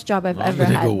 the best job I've I'm ever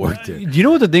gonna had. go work there. Do you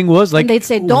know what the thing was? Like And they'd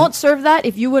say, don't serve that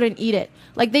if you wouldn't eat it.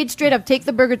 Like, they'd straight up take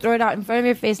the burger, throw it out in front of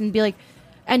your face, and be like,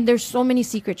 and there's so many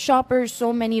secret shoppers,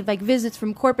 so many, like, visits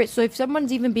from corporate. So if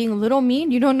someone's even being a little mean,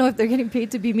 you don't know if they're getting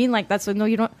paid to be mean like that. So, no,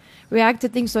 you don't react to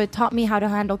things. So it taught me how to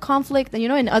handle conflict. And, you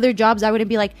know, in other jobs, I wouldn't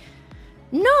be like,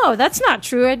 No, that's not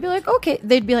true. I'd be like, okay.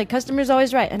 They'd be like, customer's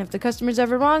always right. And if the customer's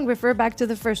ever wrong, refer back to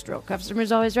the first row.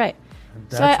 Customer's always right.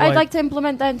 So That's I'd why, like to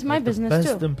implement that into my like, business the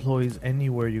best too. employees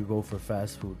anywhere you go for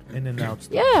fast food, In-N-Out's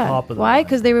the Yeah. top of the Why? line.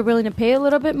 Because they were willing to pay a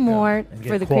little bit more And for get the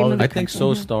cream of quality. the I think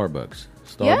so. Mhm. Starbucks.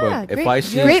 Yeah, Starbucks. If great- I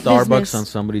see great Starbucks business. on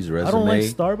somebody's resume, I don't like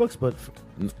Starbucks, but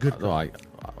good. No, I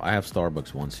have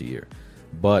Starbucks once a year.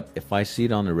 But if I see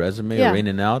it on the resume Yeah. or In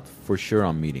and Out, for sure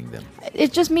I'm meeting them.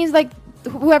 It just means like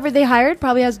whoever they hired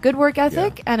probably has good work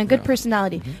ethic and a good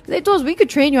personality. They told us we could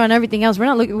train you on everything else. We're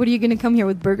not looking. What are you going to come here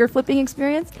with burger flipping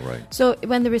experience? Right. So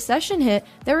when the recession hit,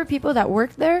 there were people that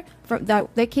worked there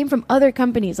that came from other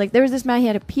companies. Like there was this man, he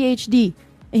had a PhD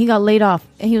and he got laid off,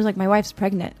 and he was like, my wife's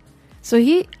pregnant. So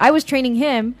I was training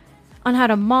him on how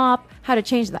to mop, how to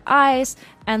change the ice,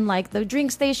 and like the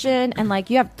drink station, and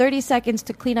like you have 30 seconds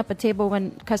to clean up a table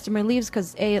when customer leaves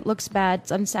because A, it looks bad,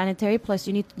 it's unsanitary, plus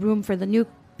you need room for the new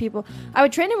people. I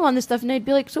would train him on this stuff, and I'd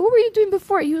be like, so what were you doing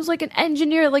before? He was like an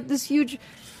engineer at like this huge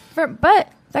firm,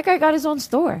 but that guy got his own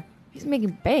store. He's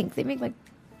making bank. They make like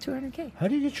 200K. How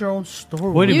do you get your own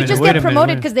store? Wait a You minute, just wait get a minute, promoted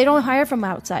wait a because they don't hire from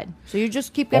outside, so you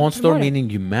just keep getting Own store promoted. meaning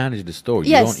you manage the store.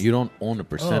 Yes. You don't own a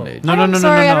percentage. No, I no, don't- no, no,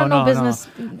 sorry, no, I don't no, know no. business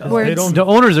words. They don't- The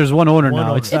owners, there's one owner One now.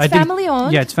 owner. It's I think- family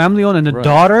owned. Yeah, it's family owned, and the Right.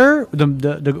 daughter,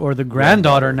 the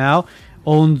granddaughter now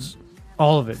owns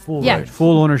all of it. Full Yeah. right.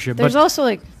 Full ownership. There's but also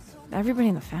like everybody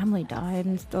in the family died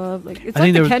and stuff. Like it's I think like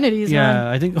the there was- Kennedys, Yeah, man.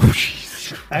 I think. Oh, jeez.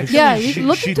 Actually, Yeah, you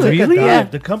look she into took it. a Really? dive. Yeah.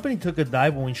 The company took a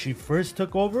dive when she first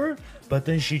took over, but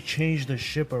then she changed the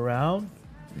ship around.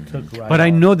 Took right But I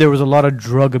off. know there was a lot of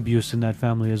drug abuse in that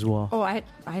family as well. Oh, I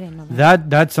didn't know that.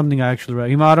 That's something I actually read.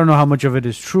 I don't know how much of it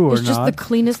is true or It's just not. the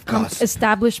cleanest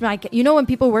establishment. You know, when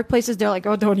people workplaces, they're like,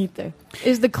 "Oh, don't eat there."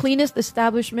 It's the cleanest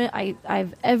establishment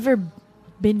I've ever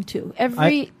been to.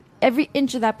 Every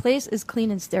inch of that place is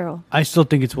clean and sterile. I still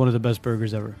think it's one of the best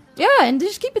burgers ever. Yeah, and they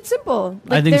just keep it simple.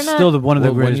 Like, I think they're it's still one of the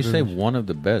Well, when greatest you say burgers. one of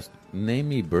the best, name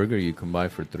me a burger you can buy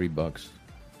for $3.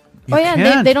 You Oh yeah, and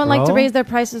can't, they don't like to bro. raise their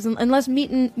prices unless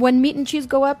when meat and cheese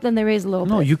go up, then they raise a little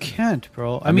No, bit. you can't,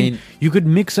 bro. I I mean, mean- you could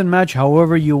mix and match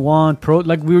however you want.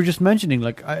 Like we were just mentioning,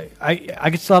 like I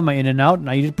could still have my In and Out, and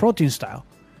I eat it protein style.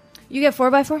 You get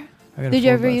 4x4? I got a Did you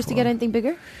ever 4x4. used to get anything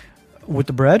bigger? With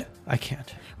the bread? I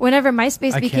can't. Whenever MySpace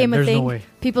I can't. became a There's no thing, way.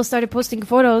 people started posting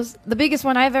photos. The biggest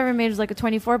one I've ever made was like a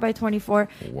 24 by 24.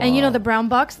 And you know Wow. the brown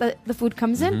box that the food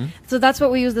comes Mm-hmm. in? So that's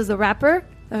what we used as a wrapper.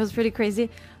 That was pretty crazy.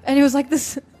 And it was like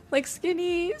this like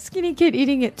skinny kid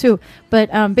eating it too.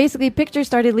 But basically pictures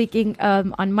started leaking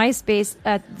on MySpace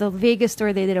at the Vegas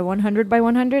store. They did a 100 by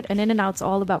 100 and In-N-Out's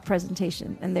all about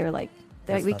presentation. And they were like,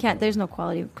 That's we not can't, the- there's no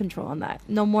quality control on that.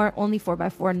 No more, only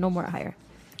 4x4, no more higher.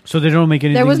 So they don't make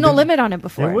anything. There was no big- limit on it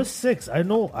before. There was 6. I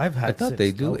know. I've had. I thought 6.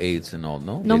 they do No. 8s and all.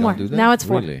 No, No they don't more. do that? Now it's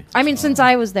 4. Really? I mean, since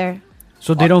I was there.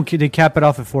 So they don't. They cap it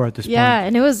off at 4 at this Yeah, point.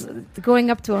 and it was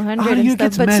going up to 100 Oh, and it stuff.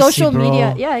 gets But messy, social bro.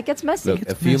 media, yeah, it gets messy. Look,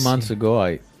 a It's few messy. months ago,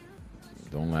 I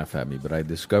don't laugh at me, but I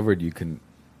discovered you can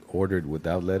order it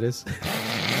without lettuce.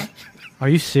 Are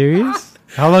you serious?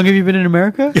 How long have you been in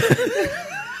America?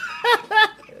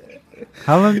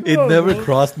 How long? It never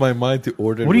crossed my mind to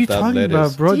order it What are you without talking lettuce.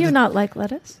 about, bro? Do you not like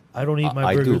lettuce? I don't eat my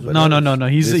I do, burgers. but- with No, no, lettuce. no, no.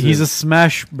 He's This he's a is-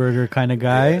 smash burger kind of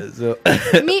guy. So,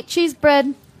 Meat, cheese,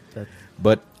 bread,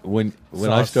 but when I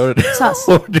Sauce. started Sauce.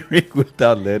 ordering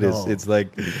without lettuce, No. it's like,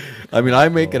 I mean, I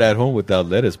make it at home without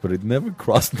lettuce, but it never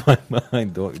crossed my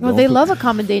mind. Well, Don't they put- love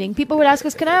accommodating. People would ask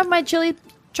us, "Can I have my chili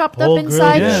chopped Whole up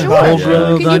inside?" grilled, yeah. Sure. Whole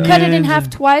grilled Can you cut it in onions half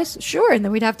and- twice? Sure. And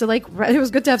then we'd have to like. It was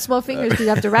good to have small fingers. You'd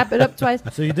have to wrap it up twice.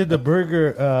 So you did the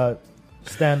burger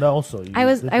stand also. You I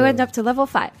did went the- up to level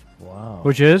 5. Wow.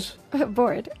 Which is?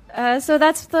 Bored. So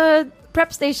that's the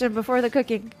prep station before the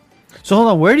cooking. So hold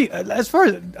on. Where do you? As far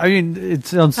as I mean, it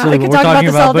sounds I silly. could What we're talk about talking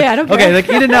this about, all but day, I don't okay, care. like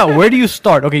In and Out. Where do you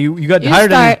start? Okay, you got You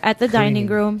hired. start at the dining cleaning.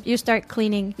 room. You start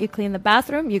cleaning. You clean the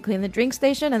bathroom. You clean the drink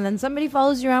station, and then somebody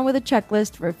follows you around with a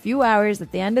checklist for a few hours.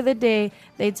 At the end of the day,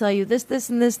 they tell you this, this,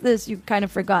 and this. You kind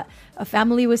of forgot. A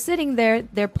family was sitting there.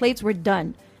 Their plates were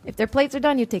done. If their plates are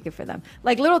done, you take it for them.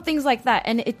 Like little things like that,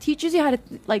 and it teaches you how to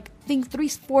like think 3,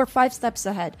 4, 5 steps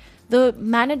ahead. The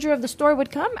manager of the store would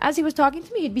come as he was talking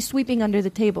to me. He'd be sweeping under the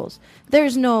tables.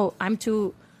 There's no I'm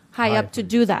too high up to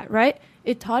do that, right?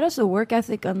 It taught us a work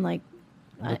ethic unlike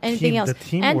anything team- else, the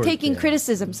and teamwork, taking yeah.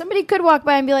 criticism. Somebody could walk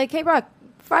by and be like, "Hey, Brock,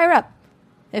 fire up."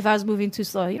 If I was moving too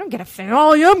slow, you don't get a fan.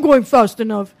 Oh, yeah, I'm going fast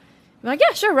enough. I'm like,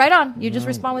 yeah, sure, right on. You just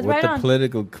respond with With right the on.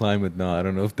 political climate now, I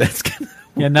don't know if that's gonna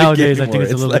Yeah, nowadays I getting think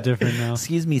it's a more. little like, bit different now.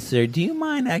 Excuse me, sir. Do you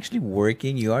mind actually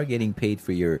working? You are getting paid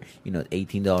for your,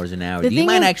 $18 an hour. The Do you thing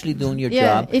mind is- actually doing your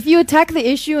Yeah, job? if you attack the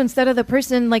issue instead of the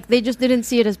person, like they just didn't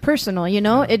see it as personal,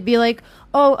 it'd be like,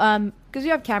 because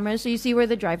you have cameras, so you see where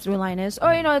the drive-through line is. Oh,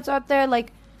 it's out there.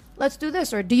 Like, let's do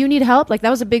this. Or do you need help? Like that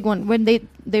was a big one when they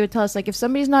would tell us like if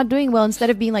somebody's not doing well, instead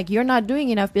of being like you're not doing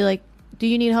enough, be like, do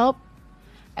you need help?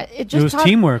 It was taught,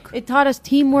 teamwork. It taught us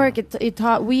teamwork. It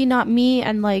taught we, not me,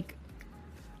 and like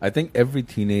I think every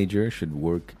teenager should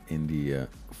work in the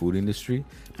food industry,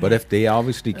 but if they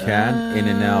obviously can, in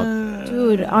and out.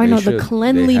 dude, Arnold, should. the They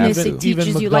cleanliness have to. it teaches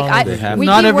Even you. Like McDonald's, they have we'd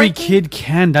Not be every working- kid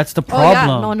can. That's the Oh yeah,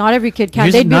 problem. no, not every kid can.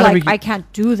 Here's- They'd be not like, every- I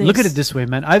can't do this. Look at it this way,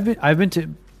 man. I've been to,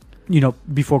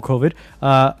 before COVID,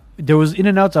 there was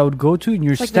In-N-Outs I would go to, and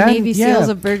you're It's like the standing. Navy SEALs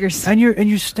of burgers. and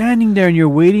you're standing there, and you're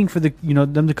waiting for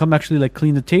them to come actually like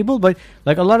clean the table. But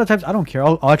like a lot of times, I don't care.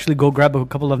 I'll actually go grab a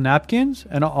couple of napkins,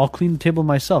 and I'll clean the table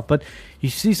myself. But you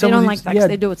see They some don't of like these, that 'cause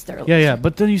they do it sterile. yeah.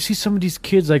 But then you see some of these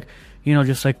kids like.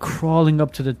 Just like crawling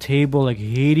up to the table, like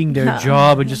hating their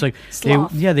job, and just like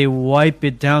Sloth. they wipe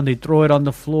it down, they throw it on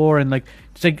the floor, and like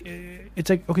it's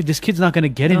like okay, this kid's not gonna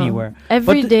get anywhere.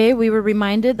 Every But day we were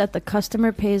reminded that the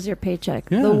customer pays your paycheck.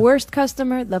 Yeah. The worst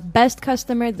customer, the best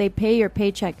customer, they pay your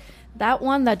paycheck. That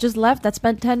one that just left, that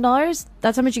spent $10,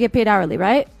 that's how much you get paid hourly,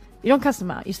 right? You don't cuss them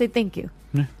out. You say thank you.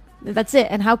 Yeah. That's it.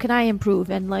 And how can I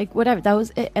improve? And like whatever. That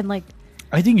was it. And like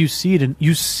I think you see it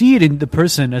in the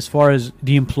person as far as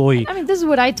the employee. I mean, this is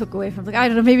what I took away from. Like I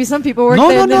don't know. Maybe some people work No,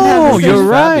 there. no, and didn't have no. the same- You're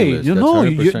right. Fabulous. You That's know,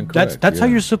 100% that's correct, how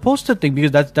yeah. you're supposed to think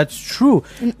because that's true.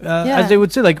 yeah. As they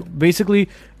would say, like basically,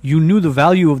 you knew the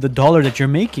value of the dollar that you're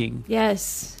making.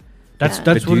 Yes. That's Yeah.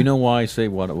 that's But what. do you know why I say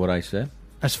what I said?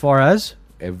 As far as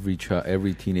Every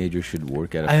teenager should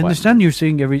work at a I plant. understand, you're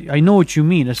saying I know what you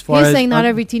mean. As far He's as saying not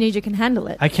every teenager can handle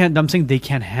it. I can't. I'm saying they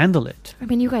can't handle it. I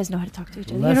mean, you guys know how to talk to each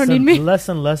other. Less You don't and, need me. less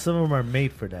and less of them are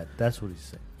made for that. That's what he's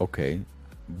saying. Okay,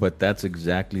 but that's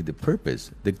exactly the purpose.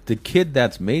 The kid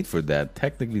that's made for that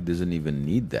technically doesn't even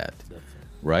need that,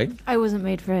 right? I wasn't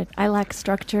made for it. I lack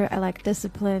structure. I lack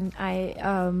discipline.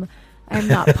 I'm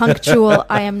not punctual.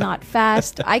 I am not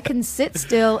fast. I can sit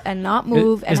still and not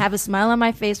move and is- have a smile on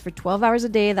my face for 12 hours a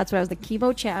day. That's why I was the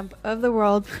chemo champ of the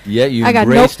world. Yeah, you I got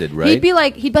embraced it, right? He'd be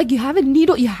like, you haven't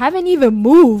needle, you haven't even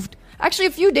moved. Actually,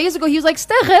 a few days ago, he was like,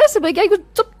 "Steres." I'm like,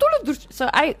 so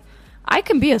I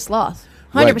can be a sloth.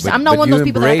 100%. Right, but- I'm not but one of you those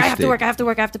people that are like, I embraced have to it. work, I have to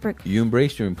work, I have to work. You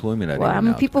embraced your employment at Well, I'm a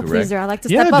In-N-Out, people correct? pleaser. I like to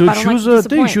Yeah, step up. dude, I don't she like was to a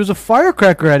disappoint. thing. She was a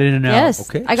firecracker at In-N-Out. Yes.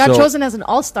 Okay, I got so- chosen as an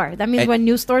all-star. That means And- when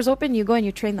new stores open, you go and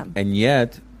you train them. And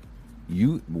yet,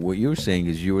 what you're saying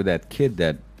is you were that kid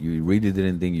that you really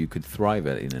didn't think you could thrive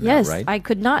at In-N-Out, Yes, right? I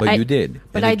could not. But I- you did,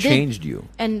 but and I it did. changed you.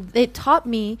 And it taught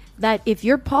me that if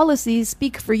your policies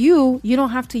speak for you, you don't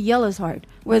have to yell as hard,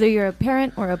 whether you're a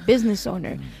parent or a business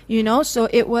owner. So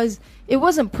it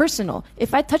wasn't personal.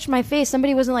 If I touched my face,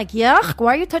 somebody wasn't like, "Yuck,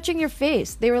 why are you touching your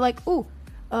face?" They were like, "Ooh,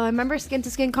 remember skin to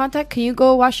skin contact? Can you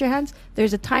go wash your hands?"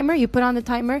 There's a timer. You put on the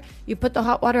timer. You put the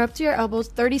hot water up to your elbows.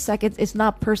 30 seconds. It's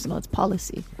not personal. It's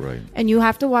policy. Right. And you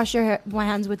have to wash your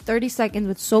hands with 30 seconds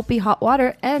with soapy hot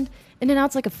water. And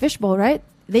In-N-Out's like a fishbowl, right?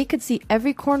 They could see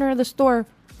every corner of the store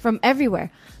from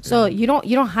everywhere. So you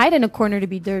don't hide in a corner to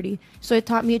be dirty. So it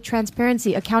taught me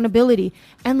transparency, accountability,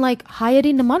 and like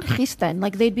hiring the manchisten.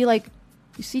 Like they'd be like,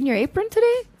 "You seen your apron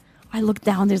today?" I look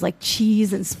down. There's like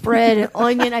cheese and spread and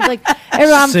onion. I'd be like,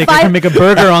 I'm Sick. I five. can make a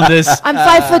burger on this. I'm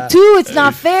 5'2". It's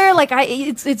not fair. Like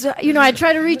it's I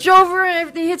try to reach over and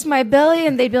everything hits my belly,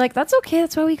 and they'd be like, "That's okay.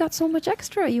 That's why we got so much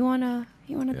extra. You wanna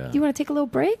take a little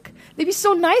break?" They'd be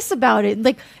so nice about it.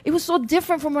 Like it was so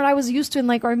different from what I was used to in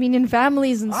like Armenian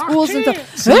families and schools and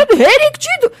stuff.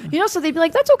 So they'd be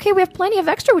like, "That's okay. We have plenty of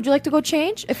extra. Would you like to go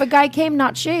change?" If a guy came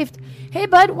not shaved, "Hey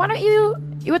bud, why don't you?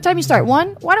 What time you start?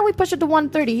 1? Why don't we push it to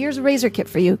 1:30? Here's a razor kit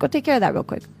for you. Go take care of that real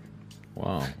quick."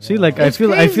 Wow. See, like It's I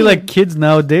feel crazy. like kids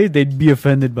nowadays they'd be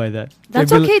offended by that. That's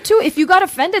They'd be okay too. If you got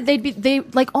offended, they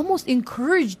like almost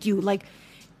encouraged you. Like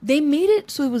they made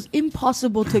it so it was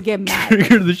impossible to get mad.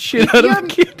 trigger the shit If out of you're- a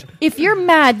kid. If you're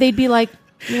mad, they'd be like,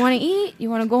 "You want to eat?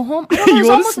 You want to go home?" I don't know, it You was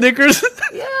want almost- Snickers?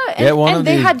 Yeah, Get one and of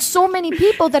they these. had so many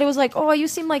people that it was like, "Oh, you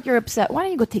seem like you're upset. Why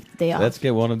don't you go take the day off?" Let's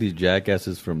get one of these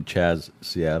jackasses from Chaz,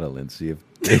 Seattle, and see if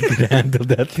they can handle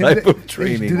that type of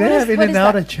training. Do they What have is- what is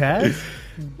In-N-Out that? at Chaz?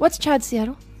 What's Chad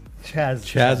Seattle? Chaz.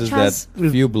 Chaz is Chaz.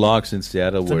 that few blocks in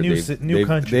Seattle It's a where new they've, ci- new they've,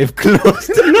 country. they've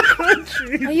closed.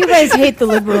 Oh, you guys hate the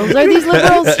liberals. Are these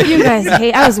liberals? You guys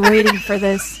hate. I was waiting for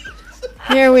this.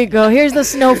 Here we go. Here's the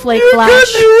snowflake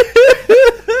flash.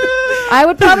 I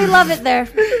would probably love it there.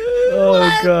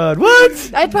 Oh God!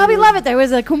 What? I'd probably love it. There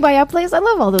was a Kumbaya place. I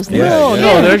love all those things. Yeah, No,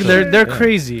 yeah. no, Yeah. they're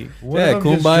crazy. One Yeah, of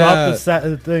them just Kumbaya. dropped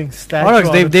the thing. Statue Onyx,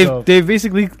 on they've itself.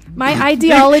 basically My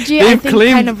ideology, I they've think,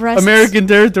 claimed kind of rests. American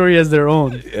territory as their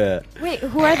own. Yeah. Wait,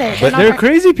 who are they? But not They're Amer-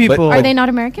 crazy people. Are they not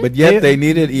American? But yet They- they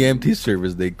needed EMT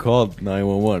service. They called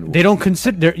 911. They don't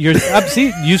consider. You're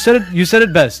see. You said it. You said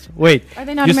it best. Wait. Are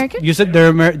they not you American? You said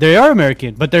they are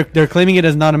American, but they're claiming it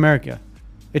as not America.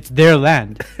 It's their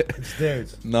land. It's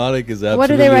theirs. Nautic is absolutely What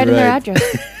do they write in their right. address?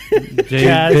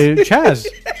 Chaz.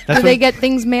 That's Do they get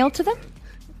things mailed to them?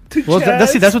 well,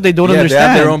 that's what they don't Yeah, they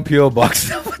understand. have their own PO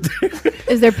box.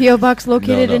 Is their PO box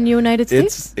located no. in the United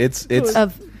States? It's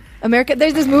Of America?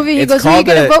 There's this movie. He it's goes, "Who are you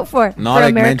called gonna a- vote for? For Nautic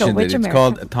America? mentioned Which it. It's America?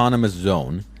 called autonomous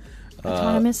zone.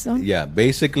 Autonomous zone? Yeah,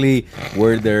 basically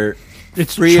where they're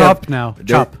It's free chopped of, now. They're,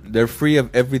 Chop. they're free of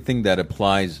everything that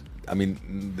applies. I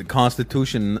mean, the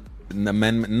Constitution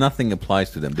amendment, nothing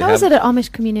applies to them. They How is have- it at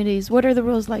Amish communities? What are the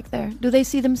rules like there? Do they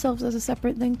see themselves as a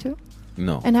separate thing too?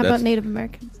 No. And how about that's- Native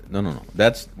Americans? No.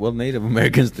 That's Native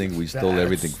Americans think we stole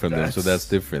everything from them, so that's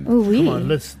different. Ooh, Come on,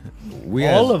 let's. We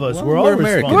all as- of us, well, we're all American.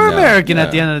 responsible. We're now. American at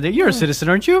Yeah. the end of the day. You're a citizen,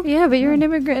 aren't you? Yeah, but you're an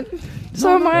immigrant.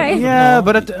 So am I. Yeah,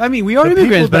 but I mean, we are The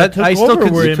immigrants, people that but took I still over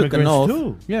were consider. took an immigrants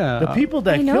oath. too. Yeah. The people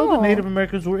that I killed the know. Native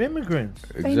Americans were immigrants.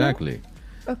 Exactly.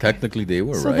 Okay. Technically, they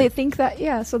were So right. they think that,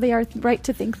 yeah, so they are right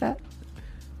to think that.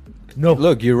 No,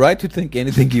 Look, you're right to think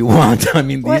anything you want. I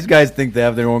mean, What? these guys think they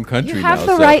have their own country You have now.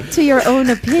 the so- right to your own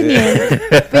opinion,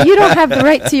 but you don't have the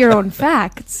right to your own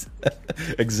facts.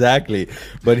 Exactly.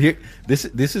 But here, this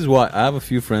is why I have a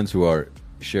few friends who are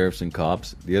sheriffs and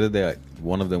cops. The other day,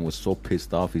 one of them was so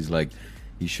pissed off. He's like,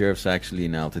 he's sheriff's actually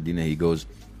in Altadena. He goes,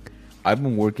 I've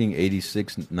been working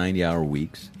 86, 90-hour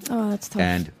weeks. Oh, that's tough.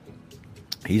 And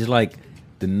he's like,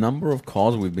 the number of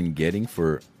calls we've been getting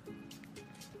for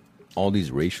all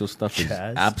these racial stuff is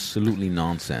Chaz? absolutely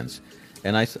nonsense.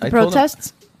 And I told him,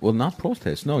 Protests? well, not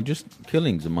protests. No, just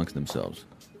killings amongst themselves.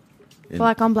 In-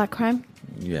 Black on black crime?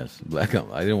 Yes, black.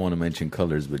 I didn't want to mention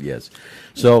colors, but yes.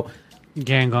 So,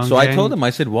 Gang on so gang. I told him. I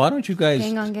said, "Why don't you guys?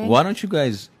 Gang on gang. Why don't you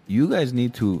guys? You guys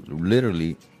need to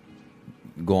literally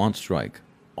go on strike.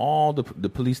 All the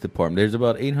police department. There's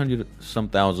about 800 some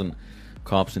thousand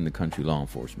cops in the country, law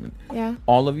enforcement. Yeah.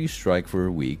 All of you strike for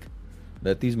a week.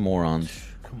 Let these morons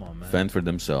come on, man. fend for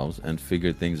themselves and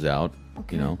figure things out.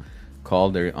 Okay. You know, call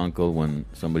their uncle when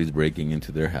somebody's breaking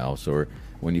into their house, or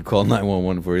when you call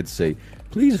 911 for it, say,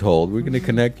 please hold. We're going to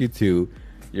connect you to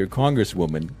your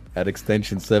congresswoman at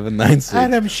extension 796.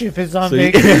 Adam Schiff is on So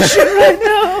you- vacation right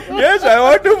now. Yes, I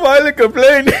want to file a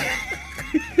complaint.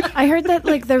 I heard that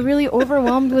like they're really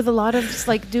overwhelmed with a lot of just,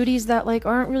 like duties that like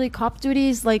aren't really cop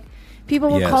duties. Like people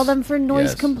will call Yes. them for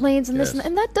noise Yes. complaints and this Yes.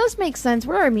 and that does make sense.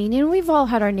 We're Armenian. We've all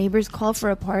had our neighbors call for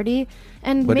a party,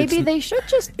 and But maybe it's- they should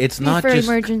just It's be not for just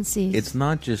emergencies. It's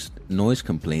not just noise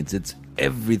complaints. It's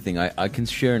everything. I can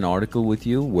share an article with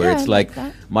you where Yeah, it's I like like,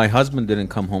 that. my husband didn't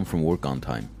come home from work on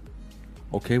time.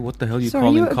 Okay, what the hell are you so are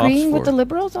calling you cops agreeing for? with the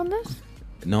liberals on this?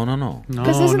 No. No,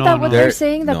 Because isn't no, that what no. they're They're-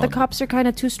 saying? That no. the cops are kind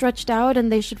of too stretched out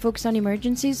and they should focus on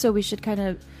emergencies, so we should kind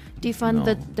of defund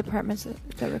the No. departments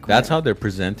that require That's it. how they're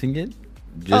presenting it.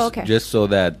 Just, okay. just so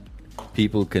that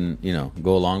people can,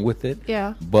 go along with it.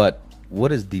 Yeah. But what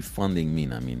does defunding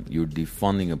mean? I mean, you're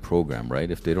defunding a program,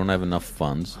 right? If they don't have enough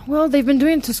funds, Well, they've been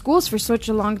doing it to schools for such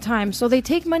a long time. So they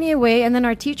take money away, and then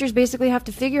our teachers basically have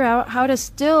to figure out how to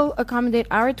still accommodate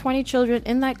our 20 children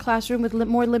in that classroom with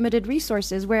more limited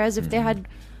resources. Whereas if they had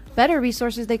better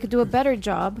resources, they could do a better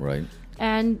job. right?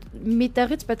 And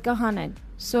mitarit betka hanen.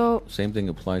 So Same thing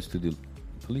applies to the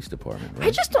police department, right?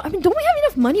 I just don't. I mean, don't we have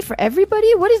enough money for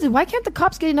everybody? What is it? Why can't the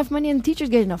cops get enough money and the teachers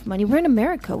get enough money? We're in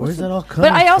America. Where's that all But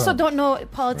coming I also from? don't know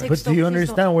politics. But so do you please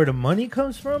understand where the money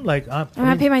comes from? Like, I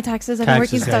pay my taxes. I've been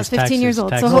working Taxes, since I was guys, 15 years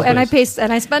taxes, old. So taxes. and I pay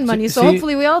and I spend money. So see-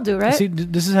 hopefully we all do, right? See,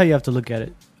 this is how you have to look at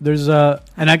it. There's I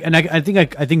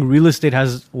think real estate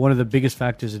has one of the biggest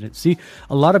factors in it. See,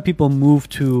 a lot of people move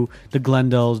to the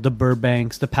Glendells, the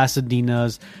Burbanks, the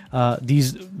Pasadenas,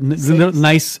 these Cities.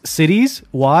 nice cities.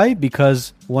 Why?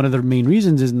 Because one of the main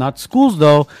reasons is not schools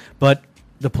though, but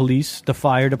the police, the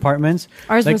fire departments.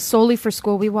 Ours Like- was solely for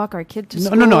school. We walk our kid to No,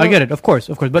 school. no, I get it. Of course.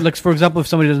 But like, for example, if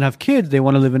somebody doesn't have kids, they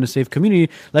want to live in a safe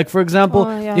community. Like, for example,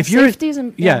 Oh, yeah. if you're Safety is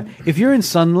im- yeah. if you're in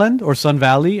Sunland or Sun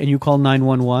Valley and you call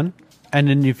 911, And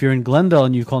then if you're in Glendale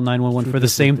and you call 911 Two for the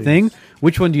same different thing,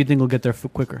 which one do you think will get there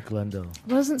quicker? Glendale.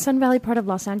 Wasn't Sun Valley part of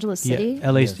Los Angeles City?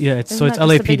 Yeah, LA. Yes. Yeah, it's Isn't it's that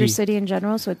just a bigger LAPD. city in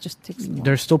general, so it just takes more.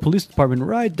 There's still police department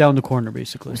right down the corner,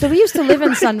 basically. So we used to live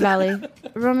in Sun Valley.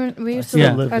 Roman, we used to still Yeah.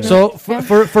 live live. there. So for a I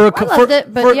for, loved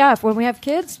it, but for- yeah, when we have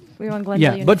kids, we want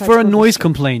Glendale. yeah, but Unified for a School noise District.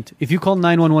 complaint, if you call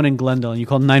 911 in Glendale and you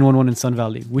call 911 in Sun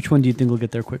Valley, which one do you think will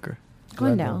get there quicker?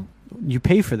 Glendale, You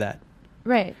pay for that.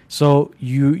 right? So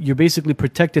you're basically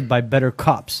protected by better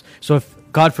cops. So if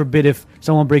God forbid if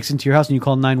someone breaks into your house and you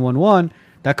call 911,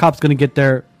 that cop's going to get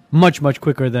there much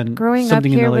quicker than Growing up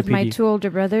something here in with LAPD. my two older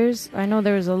brothers, I know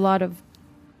there was a lot of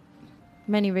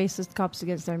many racist cops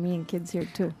against Armenian kids here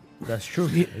too. That's true.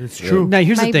 It's Yeah. true. Now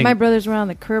here's my, the thing. my brothers were on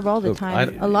the curb all the Look,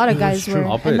 time. I- A lot of That's guys true. were,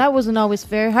 I'll bet- and that wasn't always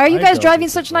fair. How are you I guys dealt driving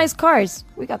with such it. nice cars?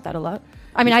 We got that a lot.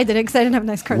 I mean, I didn't because I didn't have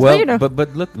nice cars. Well, but you know,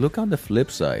 but look on the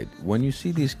flip side. When you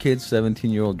see these kids,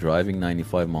 17-year-old driving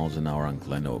 95 miles an hour on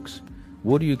Glen Oaks,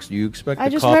 what do you expect? I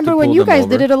the just cop to remember when pull you them guys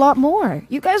over? did it a lot more.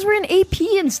 You guys were in AP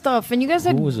and stuff, and you guys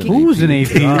had. Who was in Who's an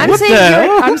AP? I'm What saying the your,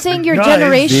 hell? I'm saying your Guys, The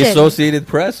generation. Associated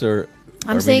Press or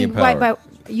I'm Armenian saying Power? by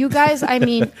you guys. I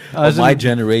mean, Of my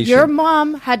generation. your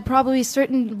mom had probably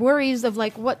certain worries of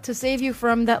like what to save you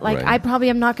from that. Like Right. I probably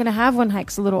am not going to have when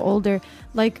Hike's a little older.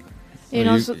 Like, you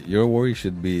know. So, your worry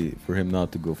should be for him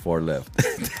not to go far left.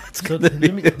 So let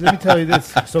me tell you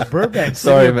this. So Burbank,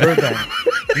 Sorry, city of man. Burbank.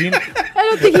 Do you, I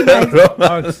don't think he minds.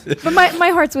 Arks, But my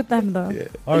heart's with them though.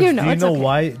 Arks, You know, do you it's know okay.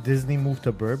 why Disney moved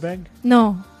to Burbank?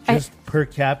 No. Just per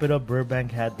capita,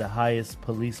 Burbank had the highest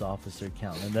police officer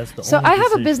count, and that's the So only I have a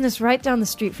decision. business right down the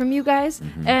street from you guys,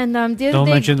 Mm-hmm. and the other Don't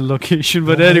day. mention the location,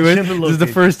 but Don't anyway, mention the this is the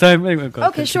location. first time. Anyway, go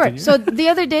Okay, ahead, sure. continue. So the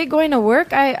other day going to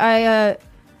work, I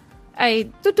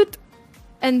toot, toot,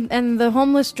 and the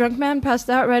homeless drunk man passed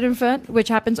out right in front, which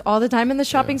happens all the time in the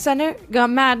shopping center. Got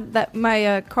mad that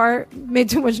my car made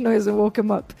too much noise and woke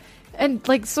him up. And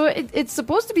like, so it's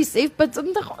supposed to be safe, but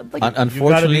like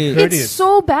Unfortunately, courteous. it's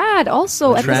so bad.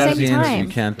 Also at the same transients, time,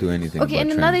 you can't do anything. okay, about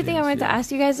and another thing I wanted transients, to yeah.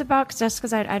 ask you guys about, just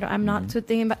because I'm not too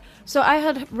thinking about. So I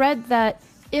had read that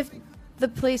if the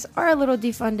police are a little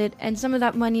defunded and some of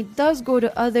that money does go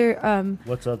to other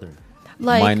What's other?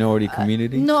 like Minority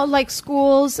communities? no, like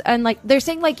schools and like they're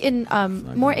saying like in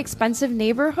more expensive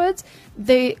neighborhoods,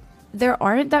 there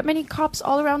aren't that many cops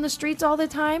all around the streets all the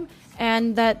time.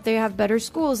 And that they have better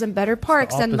schools and better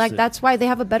parks, and like opposite. that's why they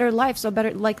have a better life, so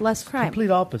better like less crime. Complete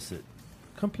opposite.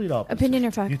 Complete opposite. Opinion or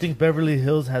fact? You think Beverly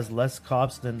Hills has less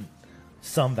cops than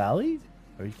Sun Valley?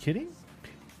 Are you kidding?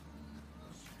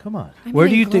 Come on. I mean, where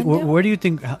do in you think? Glendale? Where do you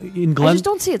think in I just Glendale?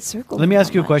 don't see it circled. Let me that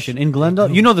ask you a much. question. In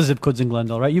Glendale, you know the zip codes in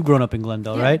Glendale, right? You've grown up in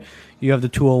Glendale, Yeah. right? You have the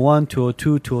 201,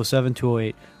 202, 207,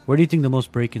 208. Where do you think the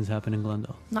most break-ins happen in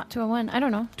Glendale? Not 201. I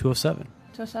don't know. 207.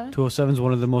 207. 207 is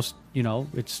one of the most,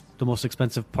 it's the most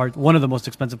expensive part, one of the most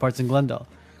expensive parts in Glendale.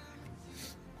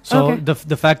 So Okay.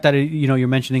 the fact that you're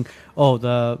mentioning,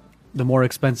 the more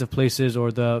expensive places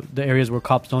or the areas where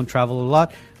cops don't travel a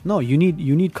lot. No, you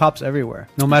need cops everywhere.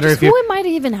 No matter Just if you. who am I to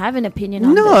even have an opinion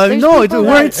on No, this? There's no, people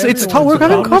we're that- we're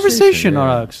having a conversation, yeah.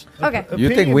 Arax. Okay. You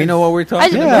think Opinion we is- know what we're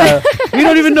talking I- about? Yeah, we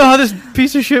don't even know how this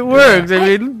piece of shit works.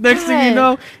 I mean, next thing you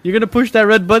God. know, you're gonna push that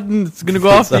red button. It's gonna go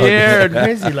off the air. and-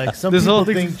 Crazy. Like some This whole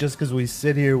people thing- think just because we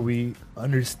sit here, we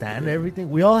understand everything.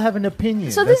 We all have an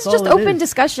opinion. So this is That's just all it open is.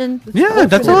 discussion. It's Yeah, open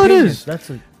that's all it opinions. is. That's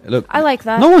a, Look, I like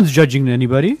that. No one's judging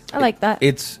anybody. I like that.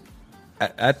 it's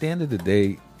at the end of the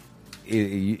day,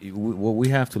 what we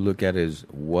have to look at is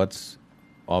what's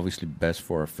obviously best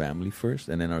for our family first,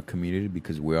 and then our community,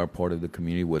 because we are part of the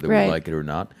community, whether Right. we like it or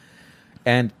not.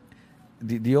 And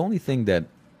the only thing that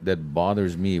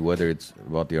bothers me, whether it's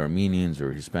about the Armenians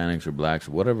or Hispanics or blacks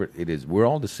or whatever it is, we're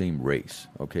all the same race.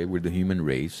 Okay, we're the human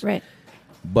race. Right.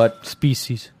 But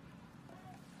Species.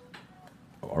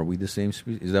 are we the same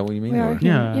species? Is that what you mean? We are or-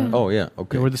 Yeah. human, Oh yeah.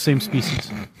 Okay. Yeah, we're the same species.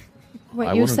 What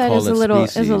I you wouldn't said call is a it little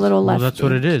species. left. Well, that's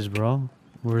what it is, bro.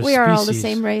 We're a We are all the species.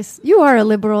 same race. You are a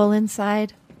liberal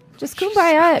inside. Just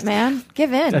kumbaya it, man.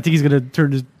 Give in. I think he's gonna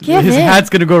turn his Give his in. hat's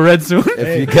gonna go red soon.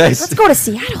 if you guys, Let's go to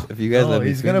Seattle. if you guys, oh, let me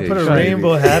he's gonna put a finish.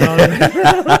 rainbow hat on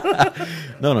it.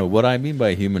 No. What I mean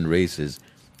by human race is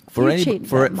for You any changed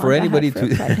for that for MAGA anybody hat for a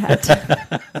to pride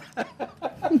hat.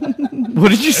 What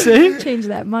did you say? Change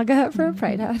that MAGA hat for a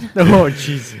pride hat. Oh,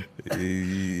 jeez.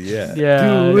 yeah.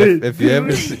 Yeah. Do it. If you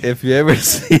ever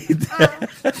see that,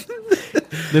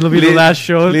 That'll be the last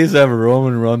show. please have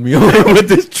Roman run me over with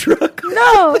this truck.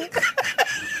 No.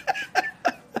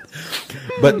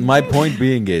 But my point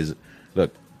being is,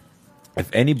 look, if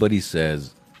anybody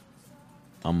says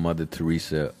I'm Mother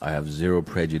Teresa, I have zero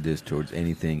prejudice towards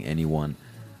anything, anyone,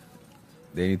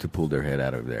 they need to pull their head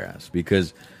out of their ass.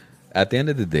 Because at the end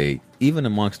of the day, even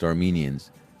amongst Armenians,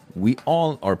 we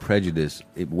all are prejudiced,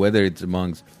 whether it's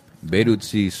amongst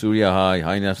Beirutsi, Surya High,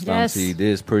 Hainastansi, Yes.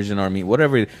 this Persian Army,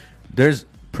 whatever. There's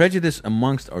prejudice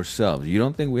amongst ourselves. You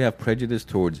don't think we have prejudice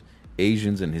towards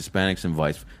Asians and Hispanics and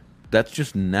vice? That's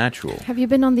just natural. Have you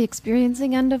been on the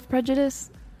experiencing end of prejudice?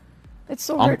 It's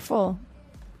so hurtful.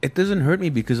 It doesn't hurt me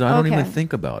because I don't Okay. even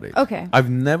think about it. Okay. I've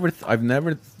never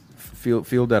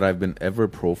feel that I've been ever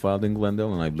profiled in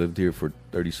Glendale, and I've lived here for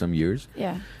 30 some years.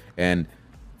 Yeah. And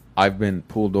I've been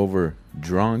pulled over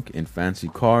drunk in fancy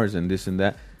cars and this and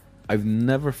that. I've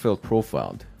never felt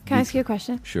profiled. Can I ask you a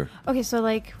question? Sure. Okay, so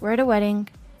like we're at a wedding,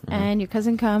 Uh-huh. and your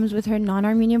cousin comes with her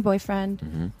non-Armenian boyfriend.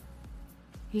 Hmm.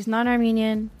 He's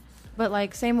non-Armenian, but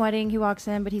like same wedding, he walks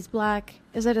in, but he's black.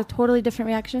 Is it a totally different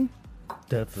reaction?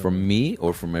 Definitely. From me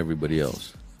or from everybody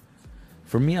else?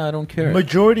 For me, I don't care.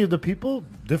 Majority of the people,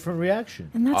 different reaction.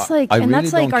 And that's I like, and really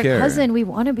that's like don't our care. cousin. We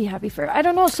want to be happy for. I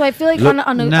don't know. So I feel like Look,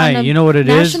 on Nah, a you know what it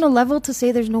is? national level to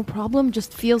say there's no problem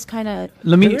just feels kind of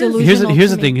Let me delusional here's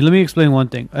to the me. thing. Let me explain one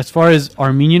thing. As far as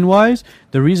Armenian wise,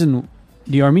 the reason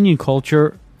the Armenian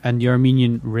culture and the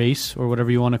Armenian race or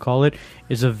whatever you want to call it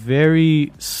is a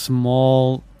very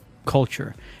small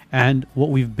culture, and what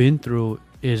we've been through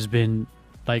has been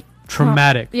like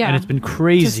traumatic, yeah, and it's been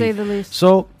crazy to say the least.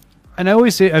 So, and I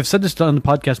always say, I've said this on the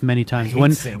podcast many times.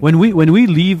 hate saying When we leave when we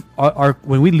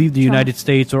leave the Trauma. United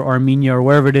States or Armenia or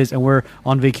wherever it is, and we're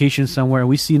on vacation somewhere, and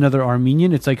we see another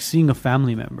Armenian, it's like seeing a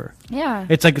family member. Yeah.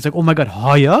 It's like oh my god,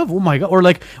 Hayav, oh my god, or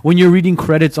like when you're reading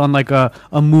credits on like a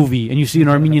movie and you see an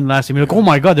Armenian last name, you're like, oh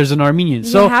my god, there's an Armenian.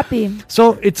 You're So happy.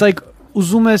 so it's like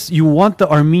Uzumes, you want the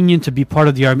Armenian to be part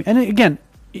of the army, and again,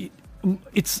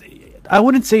 it's. I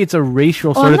wouldn't say it's a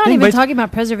racial Oh, sort I'm of not thing, even but talking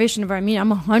about preservation of Armenia.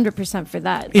 I'm 100% for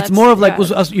that. it's That's- more of like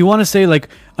yeah. you want to say like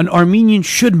an Armenian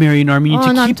should marry an Armenian Oh,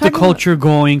 to no, I'm keep the talking culture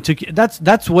going.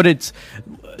 That's what it's.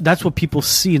 That's what people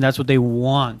see and that's what they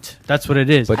want. That's what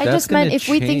it is. But I that's just meant gonna if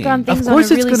we think on change. things Of on a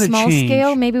course it's really gonna small change.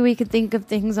 scale, maybe we could think of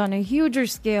things on a huger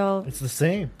scale. It's the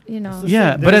same. You know, It's the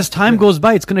yeah, same. but There's- as time goes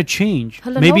by, it's gonna change.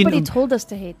 Hello, Maybe nobody told us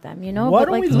to hate them. You know, Why but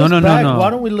don't like we No, look no, no, back? no. Why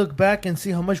don't we look back and see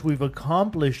how much we've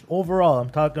accomplished overall? I'm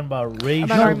talking about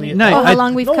racially. Armenia. No, how I-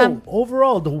 long we've no, come.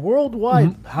 overall, the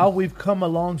worldwide, how we've come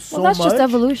along so Well, that's much. just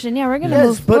evolution. Yeah, we're gonna Yes,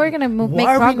 move. but We're gonna move, make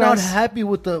why are we not progress. happy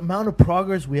with the amount of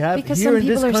progress we have Because here some in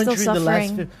this people are country? still The last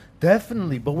suffering.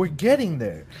 definitely, but we're getting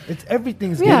there.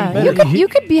 Everything's Yeah, getting you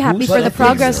better. could be happy Who's for the suffering?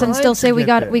 progress and Trying still to say we get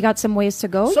got there. we got some ways to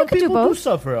go. Some You could do people do both.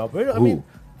 suffer, Albert. I Who? mean,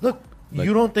 look, Like-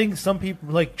 you don't think some people,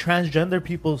 like transgender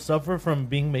people, suffer from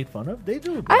being made fun of? They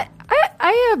do. I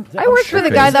I'm worked sure with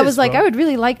a it guy is that this, was like, bro. I would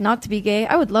really like not to be gay.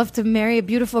 I would love to marry a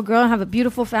beautiful girl and have a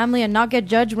beautiful family and not get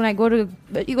judged when I go to.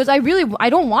 But he goes, I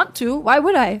don't want to. Why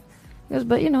would I? He goes,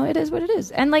 but you know, it is what it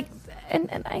is. And like, and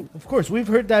I. Of course, we've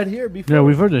heard that here before. Yeah,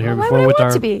 we've heard it here Why before would I with want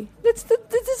our. to be? This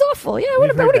is awful. Yeah, I We've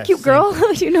want heard a that cute same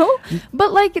girl, you know.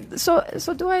 But like, so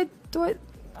do I?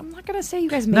 I'm not gonna say you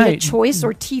guys made a No, choice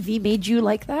or TV made you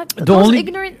like that. The Those only-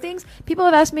 ignorant things. People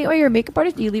have asked me, "Oh, you're a makeup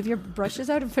artist. Do you leave your brushes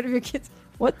out in front of your kids?"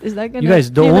 What is that gonna? You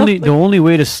guys, the you know, only like, the only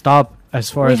way to stop as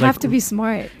far we as have like to be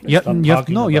smart. you have, Stop you have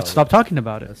talking no, you have about to stop talking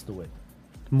about it. That's the way.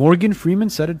 Morgan Freeman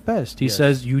said it best. He Yes.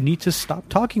 says you need to stop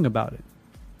talking about it.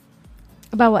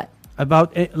 About what?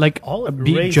 About it, like All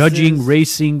be judging, races.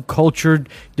 racing, culture,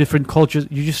 different cultures.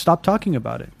 You just stop talking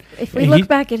about it. If we And look he-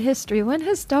 back at history, when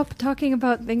has stop talking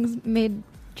about things made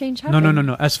change happen?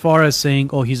 No. As far as saying,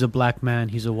 oh, he's a black man,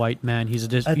 he's a white man, he's a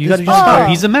this. At You this got to just point- stop.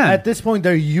 He's a man. At this point,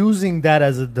 they're using that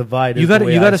as a divide. You is got the to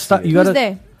way you I got to see stop. it. You Who's got to.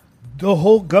 they? The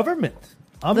whole government.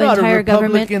 I'm The not a entire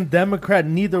Republican, Democrat,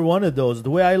 neither one of those. The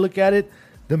way I look at it,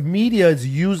 the media is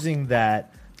using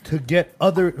that to get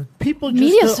other people. Just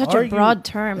Media to is such a argue broad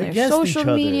term. There's against each social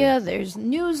other. media, there's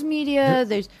news media,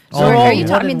 there's. Oh, So are you?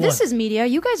 one I in mean, this one. is media.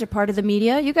 You guys are part of the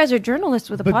media. You guys are journalists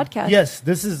with a But podcast. Yes,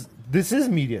 this is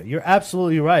media. You're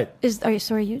absolutely right. Are you?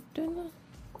 So are you doing that?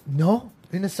 No,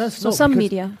 in a sense, So no. some because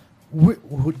media.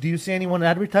 do you see anyone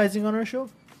advertising on our show?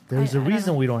 There's I a don't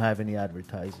reason know. we don't have any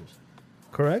advertisers.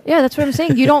 Correct? Yeah, that's what I'm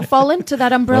saying. You don't fall into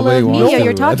that umbrella of Nobody wants media to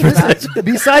you're talking advertise. about.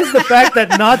 Besides the fact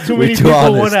that not too We're many too people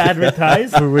honest. want to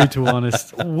advertise, We're way too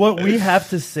honest. what we have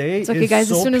to say It's okay, is guys.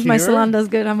 so As soon as my pure. salon does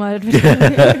good, I'm out.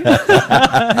 Advertising.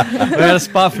 I got a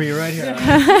spot for you right here.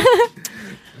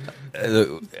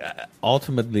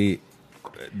 Ultimately,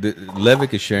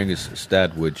 Levick is sharing his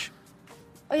stat, which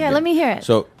Oh yeah, let me hear it.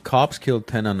 so cops killed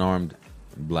 10 unarmed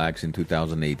blacks in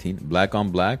 2018. Black on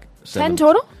black, 10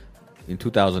 total. in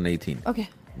 2018. Okay.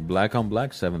 Black on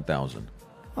black, 7,000.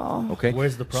 Oh Okay,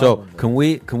 Where's the So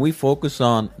problem, can we focus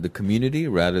on the community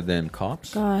rather than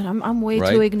cops? God, I'm way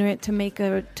Right? too ignorant to make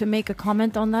a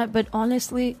comment on that. But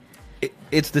honestly,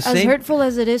 It's the as same. hurtful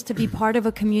as it is to be part of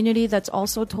a community that's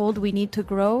also told we need to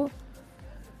grow,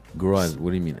 Groaz,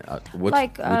 what do you mean? What's,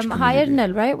 Like which community?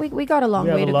 Hayernel, right? We got a long We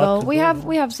have way a to lot go. to We go, have yeah.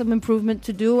 we have some improvement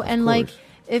to do, and like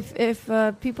course.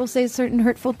 if people say certain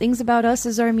hurtful things about us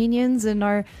as Armenians and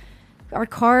our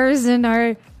cars and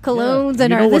our colognes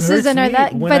and You our know what this is hurts and our me?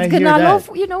 that, When but I hear Gnalov,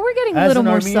 that, you know, we're getting a As little an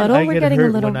more Armenian, subtle. I We're get getting hurt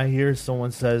a little when I hear someone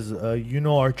says, "You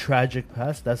know our tragic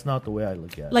past." That's not the way I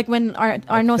look at it. like when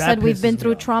Arno that said we've pisses been me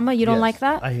through off. trauma. You don't Yes, like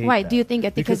that? I hate Why? that. Do you think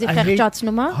it because I hate-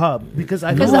 Numa? Huh, because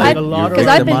I Because know I like a lot You're of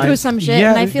I've been through victimized. some shit,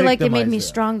 Yeah. and I feel like it made me Victimized,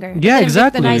 stronger. It Yeah, didn't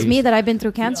exactly. Victimize me that I've been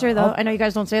through cancer, Yeah, though. I'll- I know you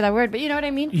guys don't say that word, but you know what I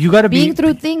mean. You gotta be- being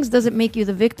through things doesn't make you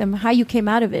the victim. How you came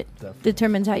out of it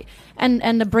determines how.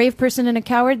 And a brave person and a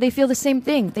coward, they feel the same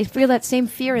thing. They feel that same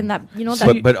fear and that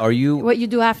that. But are you what you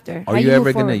do after? Are how you move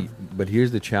ever forward. gonna? But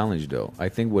here's the challenge, though. I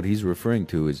think what he's referring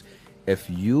to is if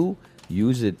you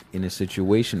use it in a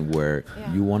situation where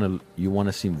Yeah. you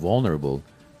wanna seem vulnerable,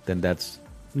 then that's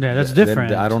Yeah, that's then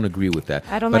different. I don't agree with that.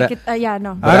 I don't But like it. Yeah,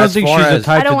 no. But I don't as think far she's the as-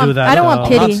 type I don't to do want- that. I don't want I'm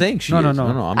pity. not saying she No, is.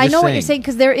 no, no. I'm I just know what saying. you're saying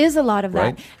because there is a lot of that.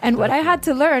 Right? And what I had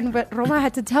to learn, what Roma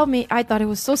had to tell me, I thought it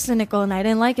was so cynical and I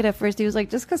didn't like it at first. He was like,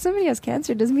 just because somebody has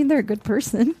cancer doesn't mean they're a good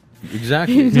person.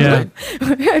 Exactly. Yeah.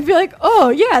 I'd be like, oh,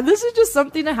 yeah, this is just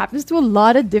something that happens to a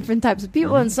lot of different types of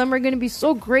people. And some are going to be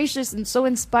so gracious and so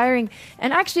inspiring.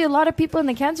 And actually, a lot of people in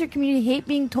the cancer community hate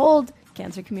being told.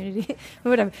 Cancer community,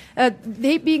 whatever.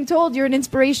 Hate being told you're an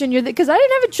inspiration. You're because I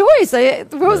didn't have a choice.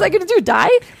 What was I going to do? Die?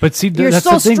 But see, You're that's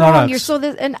so the thing, strong. Arax. You're so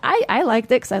this, and I liked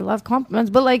it because I love compliments.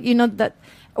 But like that,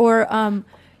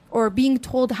 or being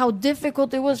told how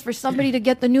difficult it was for somebody to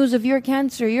get the news of your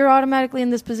cancer, you're automatically in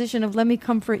this position of let me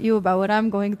comfort you about what I'm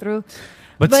going through.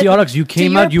 But see, Alex, you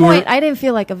came to your out. You point, were. I didn't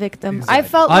feel like a victim. Exactly. I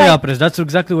felt I like That's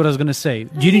exactly what I was gonna say.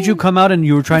 Didn't you come out and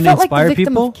you were trying to I felt inspire like the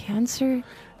victim people? of cancer,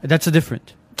 That's a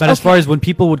different. But as far Okay. as when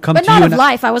people would come but to not you of and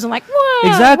life. I wasn't like, whoa,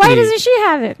 Exactly. why doesn't she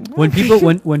have it? when people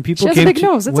when She people has a came big to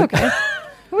nose. It's when, okay.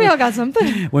 We all got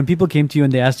something. when people came to you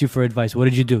and they asked you for advice, what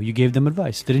did you do? You gave them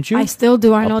advice, didn't you? I still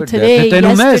do. I know Upper today, Te no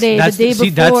mes. yesterday, the That's- day see,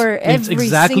 that's- before, it's every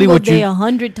exactly single what you- day,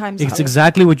 100 times. It's hour.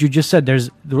 exactly what you just said. There's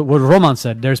what Roman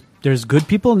said. There's good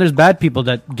people and there's bad people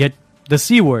that get the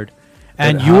C word,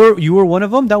 and But you were one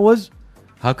of them. That was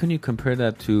How can you compare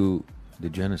that to the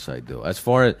genocide, though? As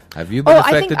far as have you been Oh, I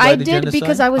affected think by I the did genocide?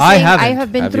 because I was I saying I haven't.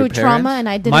 have been Have through your trauma parents? and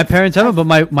I didn't. my parents haven't,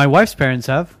 but my wife's parents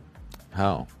have,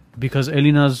 How? because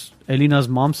Elina's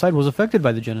mom's side was affected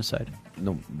by the genocide.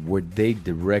 No, were they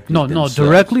directly? No, themselves,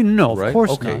 directly, no, of right?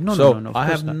 course okay. not. No, so no, of I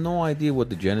course have not. no idea what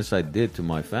the genocide did to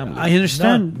my family. I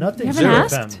understand, Nothing. You to haven't our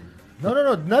asked? family.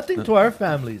 No, nothing to our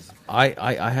families.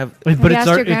 I have. but you it's asked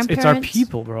our your it's our grandparents?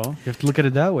 people, bro. You have to look at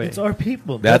it that way. It's our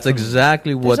people. That's definitely.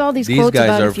 exactly what all these these quotes guys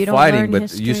about are if you don't fighting. learn But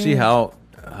you see history.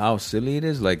 how silly it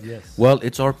is. Like, Yes. well,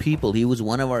 it's our people. He was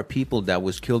one of our people that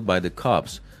was killed by the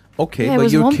cops. Okay, Yeah, it but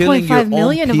was you're killing your 1.5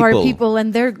 million own of our people. people,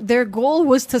 and their goal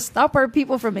was to stop our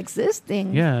people from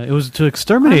existing. Yeah, it was to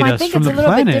exterminate I us think from it's the a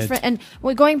little planet. bit different.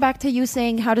 And going back to you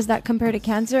saying, how does that compare to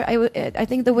cancer? I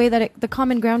think the way that the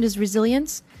common ground is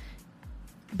resilience,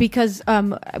 because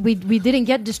we didn't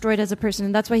get destroyed as a person,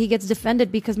 and that's why he gets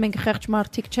defended because men krijgt maar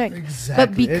tik check. Exactly.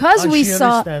 But because we She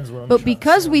saw, understands what I'm but trying to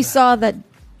because say we on that. saw that,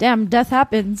 damn, death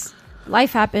happens,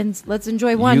 life happens. Let's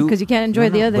enjoy one because you can't enjoy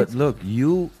the other. But look,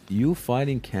 you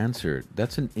fighting cancer,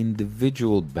 that's an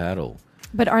individual battle.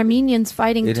 But Armenians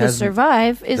fighting It to has-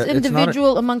 survive is that- it's not a-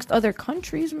 individual amongst other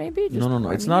countries, maybe. Just No.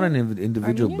 It's not an Armenians?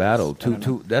 individual Armenians? battle. I don't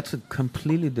know. That's a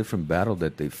completely different battle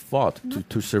that they fought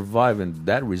to survive, and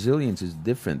that resilience is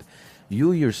different.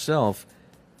 You yourself,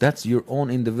 that's your own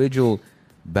individual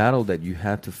battle that you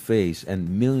had to face, and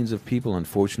millions of people,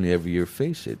 unfortunately, every year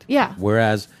face it. Yeah.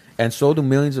 Whereas, and so do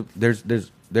millions of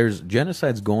there's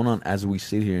genocides going on as we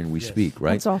sit here and we speak,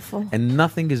 right? That's awful. And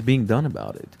nothing is being done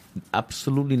about it.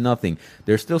 Absolutely nothing.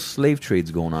 There's still slave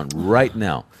trades going on right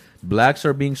now. Blacks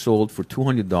are being sold for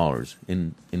 $200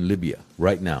 in Libya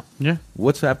right now. Yeah.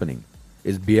 What's happening?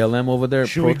 Is BLM over there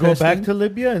Should we go back protesting? to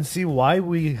Libya and see why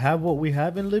we have what we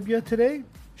have in Libya today?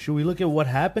 Should we look at what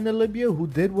happened in Libya? Who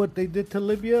did what they did to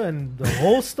Libya and the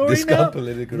whole story This now? got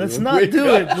political Let's real not quick. do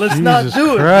it. Let's not Jesus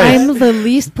do it. Christ. I'm the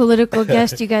least political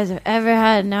guest you guys have ever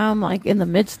had. Now I'm like in the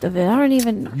midst of it. I don't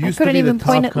even. I Used to couldn't be even the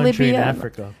point top at country in Libya.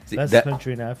 Africa. See, Best that-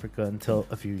 country in Africa until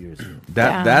a few years ago.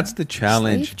 Yeah. That's the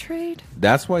challenge. Slave trade.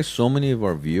 That's why so many of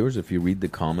our viewers, if you read the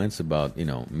comments about,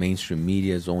 mainstream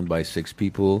media is owned by 6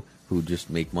 people who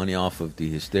just make money off of the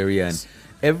hysteria, and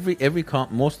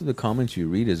most of the comments you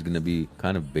read is going to be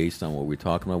kind of based on what we're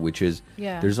talking about, which is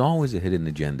there's always a hidden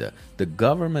agenda. The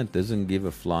government doesn't give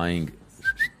a flying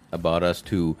about us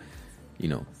to,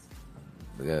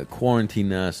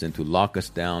 quarantine us and to lock us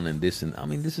down and this, and I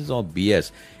mean, this is all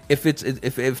BS.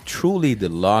 If truly the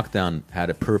lockdown had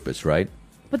a purpose, right?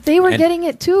 But they were And- getting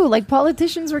it too. Like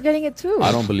politicians were getting it too.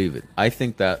 I don't believe it. I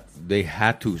think that they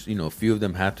had to, a few of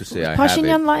them had to say, I have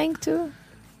Pashinyan it. lying too.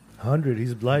 100.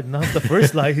 He's blind. Not the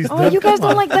first lie he's Oh, done. you guys Come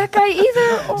don't on. like that guy either.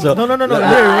 Oh, So-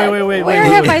 No. Wait. Where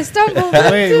have I stumbled?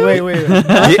 Wait.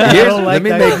 Let me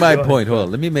make my point. Hold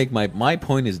on. Let me make my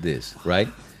point is this, right?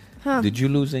 Huh. Did you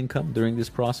lose income during this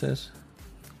process?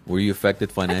 Were you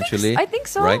affected financially? I think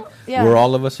so, Right? yeah. Were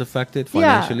all of us affected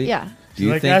financially? Yeah. Do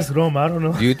you Like, think? ask Rome. I don't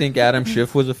know. Do you think Adam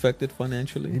Schiff was affected He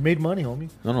financially? made money, homie.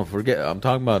 No, forget. I'm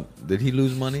talking about. Did he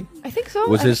lose money? I think so.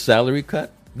 Was his salary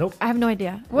cut? Nope. I have no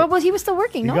idea. Well, he was still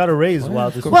working, He no? got a raise Oh, while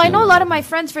of this. course Well, I he know a was. lot of my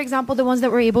friends, for example, the ones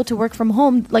that were able to work from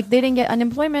home, like they didn't get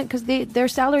unemployment because their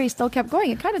salary still kept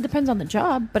going. It kind of depends on the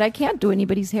job, but I can't do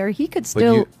anybody's hair. He could But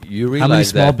still, you How realize many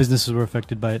small that businesses were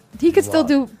affected by it? he could still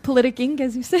do politicking,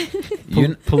 as you said. you,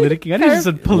 Politicking? I didn't just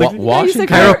said politicking. Washington,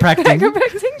 Chiropractic.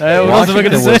 Chiropractic. What else am I Washington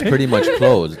gonna was say? pretty much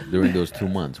closed during those 2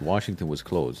 months. Washington was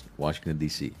closed. Washington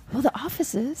D.C. Well, the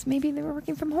offices, maybe they were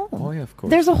working from home. Oh yeah, of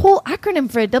course. There's a whole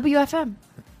acronym for it, WFM.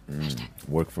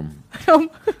 Work from Oh,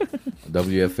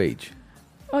 WFH.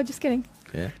 just kidding.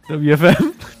 Yeah.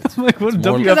 WFM. It's like what It's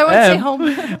more- Because I want to say WFM?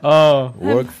 home. Oh,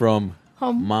 Work from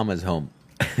Home. mama's home.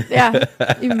 Yeah,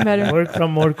 even better. Work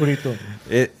from more curito.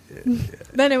 It,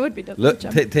 Then it would be WFM. look,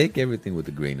 take everything with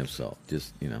a grain of salt.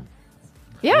 Just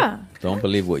Yeah. don't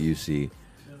believe what you see.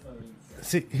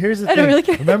 See, here's the I thing. don't really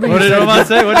care. Remember what you did said- Roman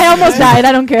say? What I almost died.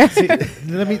 I don't care. See,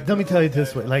 let me tell you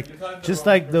this way. Like, just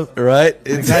like the Right?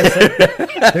 guy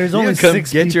said, there's only come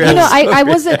 6 get your people. You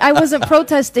know, I wasn't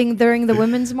protesting during the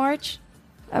women's march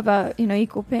about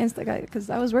equal pay and stuff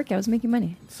because I was working. I was making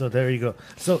money, So there you go.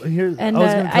 So here, and I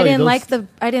was gonna I tell you didn't those-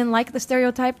 I didn't like the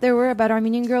stereotype there were about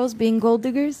Armenian girls being gold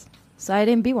diggers, so I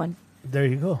didn't be one. There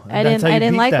you go. And I that's didn't how I you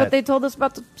didn't beat like that. what they told us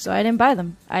about, so I didn't buy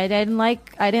them. I didn't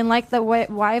like that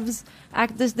wives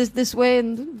act this way,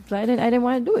 and so I didn't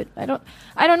want to do it. I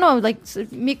don't know. Like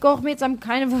Mikor Mitz, I'm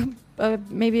kind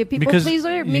of maybe a people Because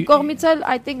pleaser. you- Mikor Mitzel,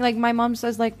 I think like my mom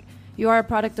says, like you are a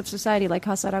product of society, like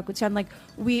Hasara Kuchan, like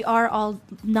we are all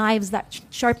knives that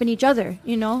sharpen each other,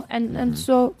 and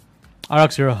so.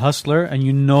 Arax, you're a hustler and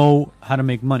you know how to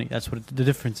make money. That's what the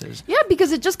difference is. Yeah,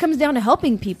 because it just comes down to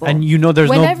helping people. And there's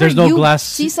Whenever no you glass.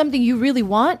 see something you really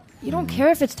want, you don't care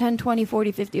if it's 10, 20,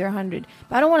 40, 50, or 100.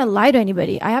 But I don't want to lie to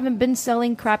anybody. I haven't been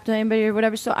selling crap to anybody or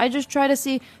whatever. So I just try to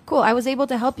see, cool, I was able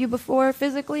to help you before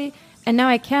physically, and now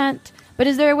I can't. But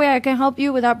is there a way I can help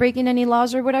you without breaking any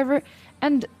laws or whatever?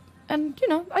 And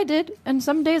I did. And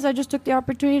some days I just took the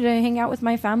opportunity to hang out with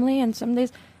my family, and some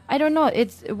days, I don't know.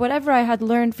 It's whatever I had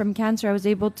learned from cancer, I was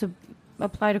able to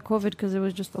apply to COVID because it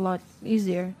was just a lot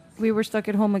easier. We were stuck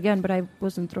at home again, but I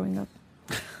wasn't throwing up.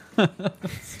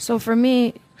 So for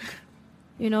me,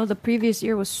 the previous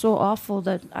year was so awful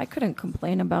that I couldn't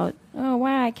complain about, oh,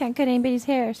 wow, I can't cut anybody's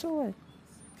hair. So what?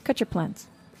 Cut your plants.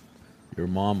 Your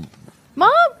mom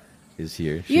Mom! is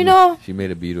here. She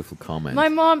made a beautiful comment. My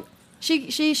mom,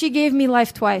 she gave me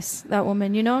life twice, that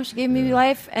woman, She gave me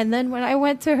life, and then when I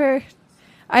went to her,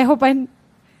 I hope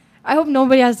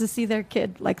nobody has to see their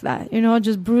kid like that,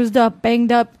 just bruised up,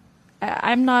 banged up.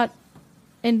 I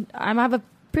have a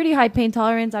pretty high pain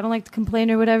tolerance. I don't like to complain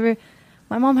or whatever.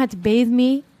 My mom had to bathe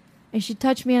me, and she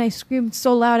touched me, and I screamed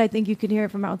so loud I think you could hear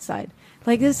it from outside.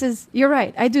 Like, you're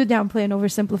right. I do downplay and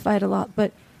oversimplify it a lot,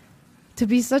 but to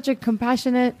be such a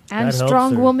compassionate and That helps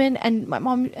strong her. woman, and my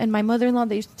mom and my mother-in-law,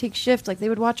 they used to take shifts. Like, they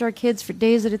would watch our kids for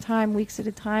days at a time, weeks at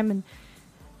a time, and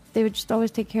they would just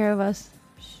always take care of us.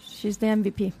 She's the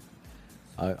MVP.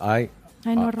 I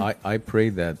know. I pray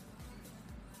that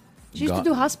She used to God-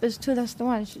 do hospice too. That's the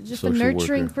one. She's just a Social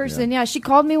nurturing worker, person. yeah. Yeah, she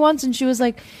called me once and she was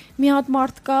like, "Mihat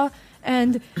Martka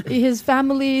and his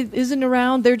family isn't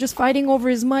around. They're just fighting over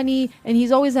his money, and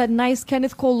he's always had nice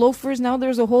Kenneth Cole loafers. Now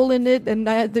there's a hole in it, and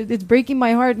it's breaking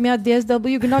my heart. Mihat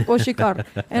DSW gnak oshikar."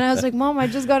 And I was like, "Mom, I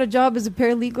just got a job as a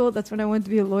paralegal. That's when I went to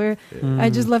be a lawyer. I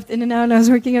just left in and out, and I was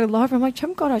working at a law firm. I'm like,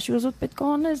 Chamkara." She was with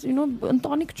Bitcoin,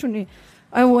 Antonic Chuni.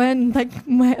 I went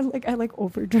I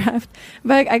overdraft.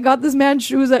 But I got this man's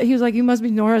shoes that he was like, "You must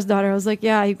be Nora's daughter." I was like,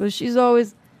 "Yeah." He goes, "She's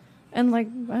always," and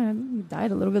he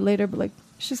died a little bit later, but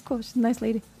she's cool. She's a nice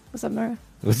lady. What's up, Nora?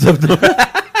 What's up, Nora?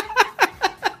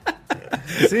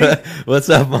 See? What's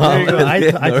up, There mom? you go.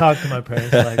 I talk to my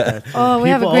parents like that. too. Oh, we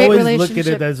have a People great always look at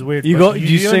relationship. it as weird. You but go? Do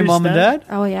you say mom and understand?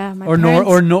 dad, Oh yeah, my or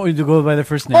parents. no? You go by their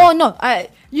first name. Oh no!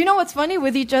 You know what's funny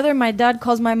with each other? My dad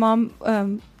calls my mom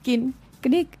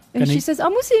Ganik, and she Ganik? says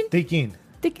Amusin. Thinking.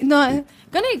 No,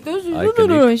 Ganik.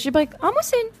 Ganik. She'd be like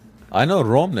Amusin. I know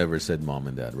Rome never said mom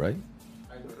and dad, right?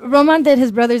 Roman did.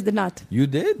 His brothers did not. You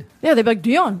did? Yeah, they'd be like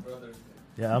Dion.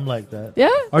 Yeah, I'm like that. Yeah.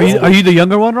 Are you the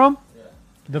younger one, Rom?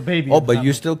 The baby. Oh, but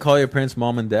you still call your parents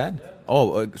mom and dad?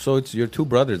 Oh, so it's your two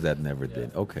brothers that never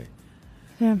did. Okay.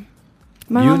 Yeah.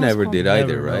 My You mom was never cool. did Never,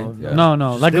 either, right? no, Yeah.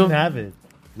 No, Just like didn't have it.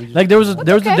 We just like there was a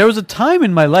okay. there was a time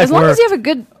in my life As long where as you have a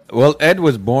good. Well, Ed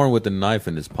was born with a knife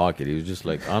in his pocket. He was just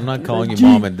like, I'm not calling you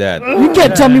mom and dad. You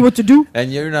can't tell me what to do.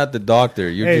 And you're not the doctor.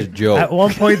 You're Hey, just Joe. At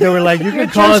one point, they were like, "You can You're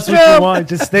call us just what you Joe. want.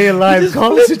 Just stay alive.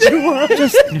 Call us what you want."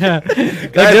 yeah,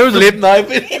 like Guy there was a flip knife.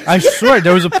 I swear,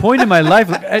 there was a point in my life.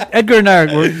 Like, Edgar and I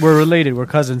were related. We're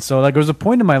cousins. So like, there was a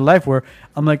point in my life where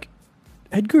I'm like,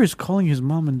 Edgar is calling his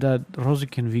mom and dad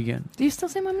Rosic and vegan. Do you still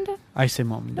say mom and dad? I say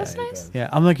mom and dad. That's nice. Yeah,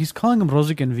 I'm like, he's calling him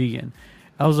Rosic and vegan.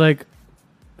 I was like,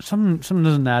 something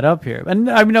doesn't add up here. And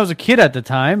I mean, I was a kid at the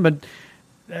time, but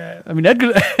I mean,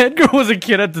 Edgar was a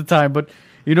kid at the time, but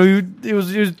you know, it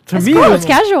was to It's me. cool. It It's was,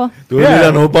 casual. Yeah.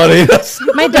 nobody.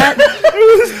 My dad.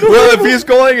 Well, if he's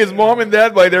calling his mom and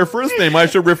dad by their first name, I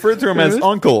should refer to him as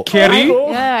uncle. Kerry.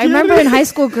 Yeah, I remember in high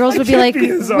school, girls would be like, be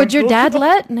his "Would your uncle." dad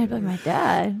let?" And I'd be like, "My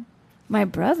dad, my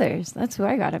brothers. That's who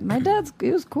I got it. My dad's he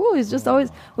was cool. He's just always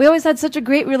we always had such a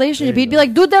great relationship. He'd be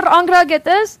like, "Dude, der angra, get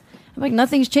this." I'm like,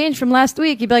 "Nothing's changed from last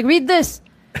week." He'd be like, "Read this."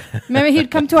 Remember, he'd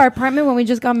come to our apartment when we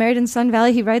just got married in Sun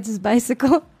Valley. He rides his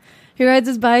bicycle. He rides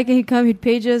his bike and he'd come. He'd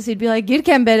page us. He'd be like, "Gir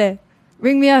bere,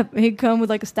 ring me up." And he'd come with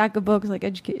like a stack of books, like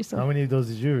educate yourself. How many of those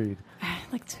did you read?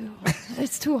 Like two.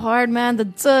 It's too hard, man. The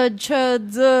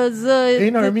z.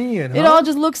 In Armenian, It huh? all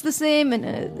just looks the same,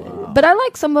 and but I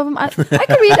like some of them. I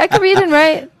can read and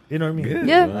write. In Armenian.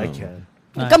 Yeah. I can.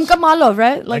 Nice. Come Kamalov,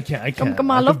 right? I can't. I Come can't.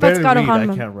 Kamalov, I can barely Petskaro read. I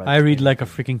Hanman. can't write. I read like a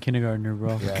freaking kindergartner,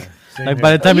 bro. Yeah. Same Like here.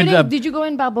 by the time Did you go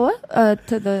in Balboa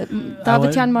to the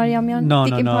Davidian Mariamyan? No.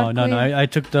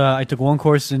 I took one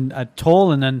course at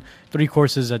Toll and then 3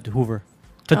 courses at Hoover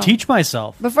to Oh. teach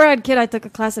myself. Before I had kid, I took a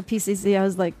class at PCC. I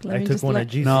was like, let I me took just one learn. at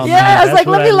GC. No, Yeah, man, I was like, That's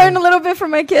let me what learn a little bit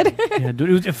from my kid. Yeah,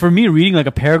 dude. For me, reading like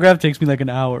a paragraph takes me like an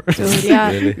hour. Dude,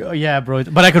 yeah. Really? Oh, yeah, bro.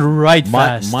 But I could write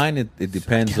fast. Mine, it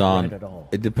depends Can't on. write at all.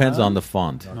 It depends on the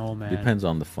font. No, man. Depends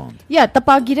on the font. Yeah,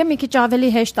 tapagire mi kichaveli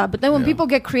heshta. But then when Yeah. people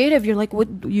get creative, you're like, what?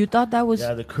 You thought that was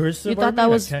Yeah, the cursive. You thought that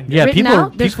Armenian, I was- can't Yeah, get written people-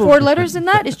 out? There's people- 4 letters in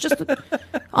that. It's just.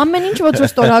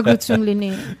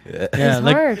 Yeah, It's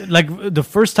hard. like the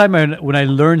first time when I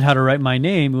learned how to write my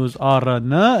name, it was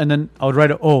Arana, and then I would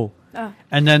write an O. Ah.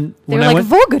 And then They when were I like,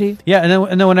 went, Vogari. yeah, and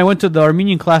then when I went to the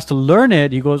Armenian class to learn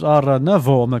it, he goes Arana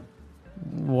vo. I'm like,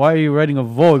 why are you writing a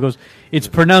vo? He goes, it's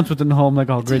pronounced with an O. I'm like,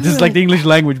 oh great, this is like the English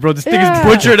language, bro. This thing Yeah. is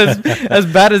butchered as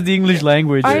bad as the English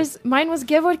language. Mine was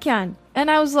Gevorkyan. And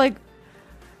I was like,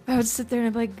 I would sit there and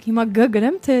I'd be like, Hima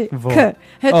gagarem te Vo. k.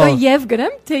 Het Oh.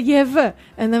 yevgarem te yev.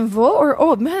 And then vo or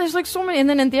oh. Man, there's like so many. And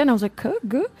then in the end, I was like, k,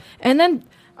 g. And then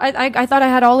I thought I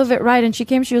had all of it right. And she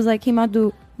came, she was like, Hima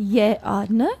du ye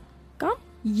an kam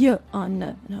ye an.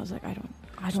 And I was like, I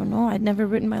don't know. I'd never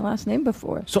written my last name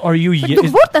before. So are you? Like, du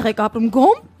wordt ik op hem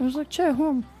gom? I was like, che,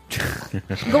 home.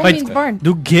 Gom Wait, means barn.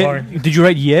 Did you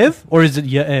write Yev or is it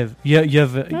Yev?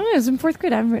 Yev. No, it was in 4th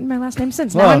grade. I haven't written my last name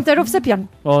since. Well, Now I'm Terov Sepyan.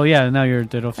 Oh yeah, now you're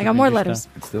dead off. I got more letters.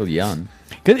 It's still young.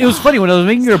 It was funny when I was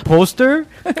making your poster.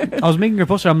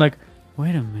 I'm like,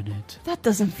 wait a minute. That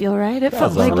doesn't feel right. It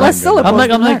felt Sounds like like less that. syllables.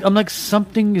 than that. I'm like,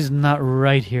 something is not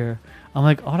right here. I'm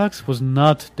like, Arax was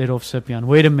not Derov Sepyan.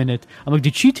 Wait a minute. I'm like,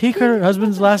 did she take her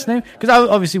husband's last name? Because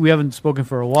obviously we haven't spoken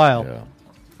for a while. Yeah.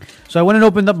 So I went and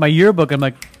opened up my yearbook. I'm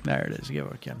like, there it is,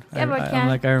 Gevorkyan. Gevorkyan. I'm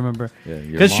like, I remember. Yeah,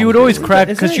 your Because she mom would did always it. crack.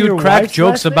 Isn't Because it she would your crack wife's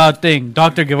jokes last name?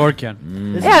 about Dr. Gevorkyan.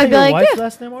 Mm. Isn't Yeah, I'd that be your like, wife's yeah.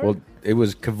 last name, Art? Well, it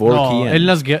was No, Kevorkian.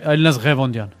 Elnas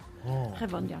Revondian. Oh,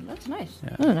 Revondian. That's nice.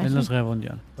 Yeah, Oh, nice. Elnas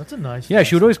Revondian. that's a nice. Yeah,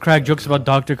 she would last always crack jokes about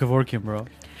Dr. Kevorkian, bro.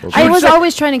 I was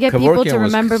always trying to get people Kevorkian to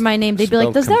was remember my name. They'd be like,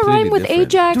 spelled does that rhyme completely with different.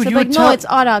 Ajax? Dude, I'd be you like, would no, tell- it's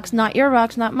Audax. Not your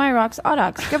rocks, not my rocks.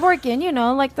 Audax. Kevorkian, you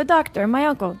know, like the doctor, my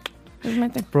uncle. This is my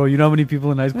thing. Bro, you know how many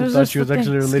people in high school There's thought just she was the thing.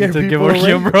 actually related to Scare people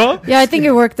Gevorkian, away. bro? Yeah, I think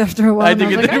it worked after a while. I and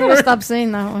think I was it like, did I'm going work. to stop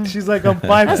saying that one. She's like, I'm 5'2".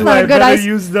 not I good. better I-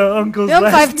 use the uncle's Yeah, I'm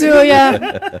last 5'2",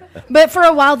 yeah. But for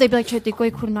a while, they'd be like,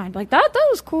 Chetiko Kurna. Like, that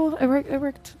was cool. It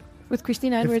worked with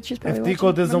Christina Edwards. She's If probably Tico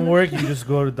watching. doesn't Remember work, you just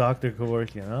go to Dr.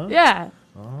 Kevorkian, huh? that? Yeah.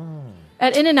 Oh.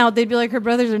 At In-N-Out, they'd be like, her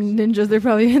brothers are ninjas. They're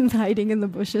probably hiding in the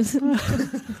bushes.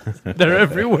 They're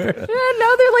everywhere. Yeah,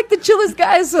 now they're like the chillest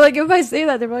guys. So like, if I say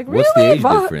that, they're like, really? What's the age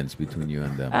Wow. difference between you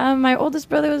and them? My oldest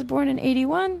brother was born in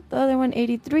 81. The other one,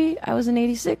 83. I was in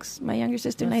 86. My younger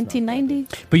sister, That's not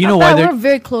 1990. But you know Not why bad. they're We're a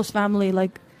very close family.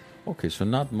 Like, Okay, so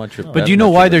not much of. But that do you know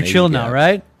much why of they're an age chill now, gap.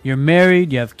 right? You're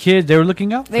married, you have kids, they were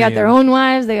looking out for they got you. their own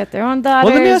wives. They got their own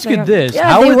daughters. let me ask they you got- this. Yeah,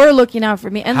 How they are- were looking out for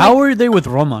me. And How like, are they with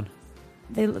Roman?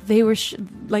 they were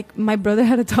like, my brother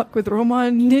had a talk with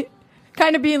Roman,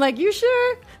 kind of being like, you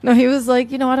sure? No, he was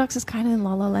like, you know, Audax is kind of in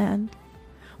La La Land.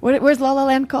 Where's La La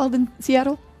Land called in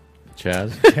Seattle?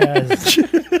 Chaz? Chaz.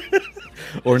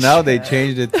 Or now they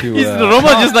changed it to. Roma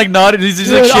just like nodded. He's just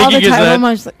Dude, like all the shaking his time. head.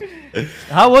 Roman's like,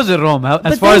 How was it, Rome? As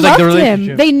but far they as like the loved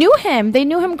relationship? him. They knew him. They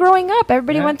knew him growing up.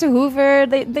 Everybody Yeah. went to Hoover.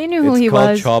 They knew who it's he called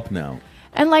was. Chop now.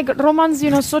 And like Roman's,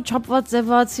 so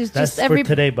chopvat. He's That's just every for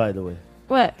today, by the way.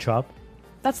 what? Chop.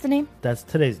 That's the name. That's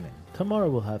today's name. Tomorrow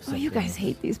we'll have Oh, something. you guys else.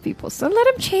 hate these people. So let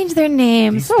him change their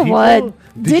name. These So people-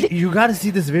 what? You got to see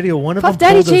this video. One of Puff them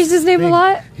Daddy pulled changed his name a thing.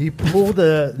 lot? He pulled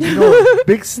a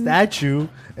big statue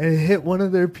and hit one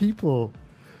of their people.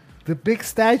 The big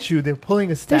statue. They're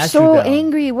pulling a statue. They're so down.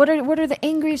 angry. What are the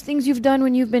angriest things you've done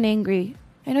when you've been angry?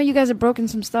 I know you guys have broken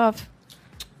some stuff.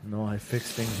 No, I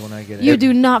fix things when I get You angry.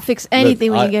 do not fix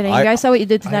anything when you get angry. I saw what you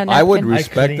did to that I would napkin.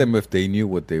 respect couldn't- them if they knew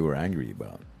what they were angry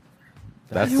about.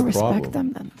 That's I the don't respect problem.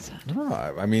 them then. No,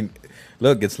 I mean,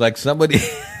 look, it's like somebody.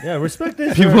 Yeah, respect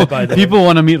this. People, by the people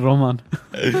want to meet Roman.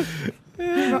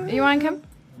 You want to come?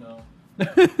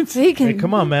 No. So he can. Hey,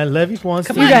 come on, man. Levy wants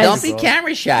Come to. You on, guys- don't be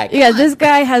camera shy. Yeah, this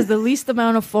guy has the least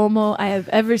amount of FOMO I have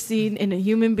ever seen in a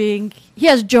human being. He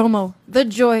has JOMO, the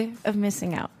joy of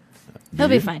missing out. He'll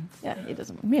be fine. Yeah, he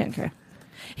doesn't. We don't care.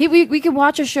 We could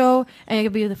watch a show and it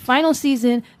could be the final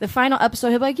season, the final episode.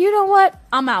 He'll be like, you know what?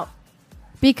 I'm out.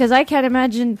 Because I can't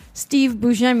imagine Steve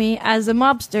Buscemi as a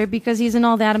mobster because he's in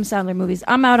all the Adam Sandler movies.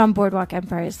 I'm out on Boardwalk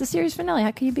Empire. It's the series finale. How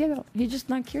can you be out? He's just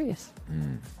not curious.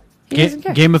 He doesn't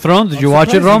care. Game of Thrones. Did I'm you watch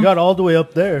it, surprised Rome? You got all the way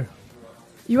up there.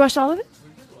 You watched all of it?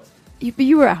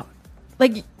 You were out.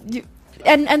 Like, you,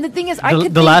 and the thing is, I could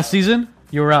The think, last season,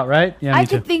 you were out, right? Yeah, I me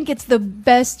too. could think it's the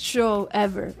best show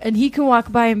ever. And he can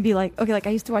walk by and be like, okay, like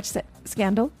I used to watch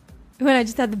Scandal when I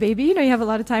just had the baby. You have a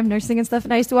lot of time nursing and stuff.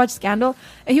 And I used to watch Scandal.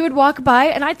 And he would walk by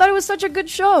and I thought it was such a good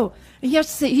show. And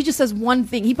he just says one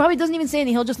thing. He probably doesn't even say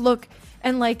anything. He'll just look.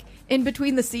 And like in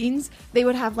between the scenes, they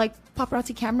would have like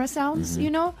paparazzi camera sounds,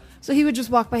 So he would just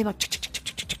walk by and like,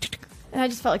 and I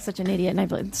just felt like such an idiot.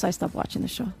 And so I stopped watching the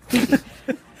show.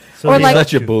 So Or he like- left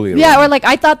Such a you. bully. Yeah, right? or like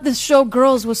I thought this show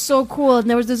Girls was so cool, and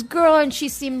there was this girl, and she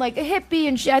seemed like a hippie,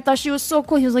 and I thought she was so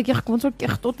cool. He was like, and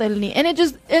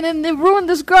then they ruined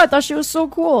this girl. I thought she was so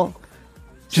cool.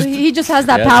 So he just has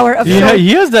that Yeah. power of Yeah, show.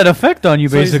 he has that effect on you,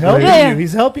 So he's basically. helping Yeah, yeah. you.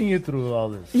 He's helping you through all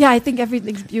this. Yeah, I think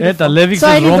everything's beautiful. Levick So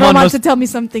I says need Roman Roman must- to tell me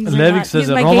some things. or Levick not. says He's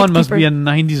that my Roman must be a gatekeeper.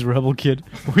 90s rebel kid.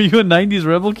 Were you a 90s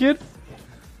rebel kid?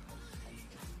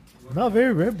 Not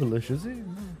very rebellish, is he?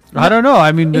 I don't know.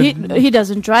 I mean, He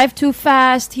doesn't drive too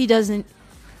fast. He doesn't.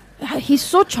 He's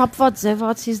so chopvat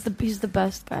zevat. He's the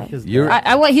best guy. His You're- dad.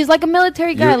 I want. He's like a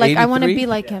military guy. You're Like I want to 83? be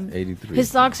like him. 83. His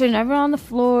socks are never on the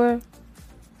floor.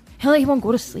 He won't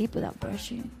go to sleep without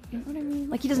brushing. You know what I mean?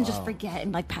 Like he doesn't just forget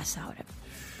and like pass out.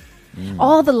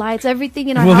 All the lights, everything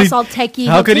in our Well, house, all techie.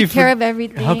 how He'll could he take care for- of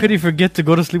everything. how could he forget to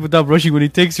go to sleep without brushing when he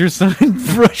takes your son and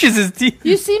brushes his teeth?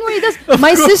 You seen what he does?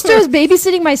 My sister is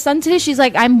babysitting my son today. She's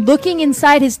like, I'm looking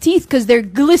inside his teeth because they're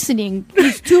glistening.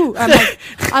 He's two.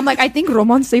 I'm like, I think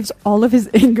Roman saves all of his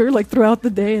anger like throughout the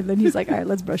day, and then he's like, all right,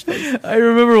 let's brush those. I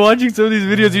remember watching some of these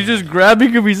videos. He's just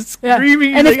grabbing him. He's Yeah.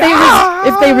 screaming. And he's if like,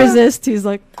 "Ah!" they resist, he's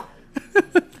like,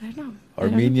 I know.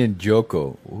 Armenian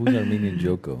Joko. Who's Armenian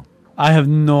Joko? I have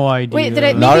no idea. Wait, did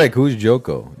I- Maybe- Narek, who's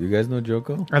Joko? Do you guys know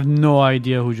Joko? I have no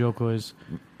idea who Joko is.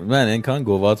 Man, in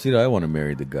Congo, I want to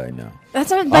marry the guy now.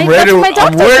 That's what I'm that's ready. what my I'm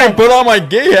doctor ready to said. put on my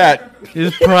gay hat.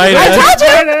 His pride. I ass- told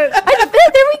you.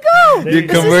 There we go. You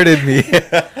converted me.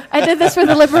 I did this for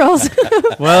the liberals.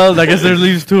 Well, I guess there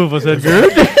leaves two of us, Edgar.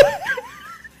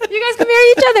 You guys can marry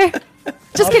each other.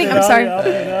 Just kidding. I'm sorry.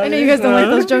 I know you guys don't like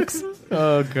those jokes.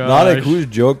 Oh Narek, god. who's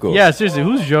Joko? Yeah, seriously,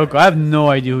 who's Joko? I have no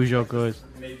idea who Joko is.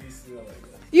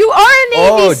 You are a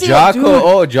Navy Oh, SEAL, Jocko. dude.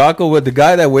 Oh, Jocko, with the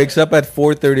guy that wakes up at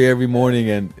 4:30 every morning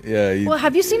and he, Well,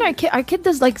 have you seen our kid? Our kid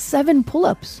does like 7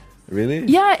 pull-ups. really?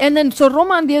 Yeah, and then so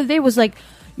Roman the other day was like,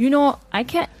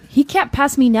 he can't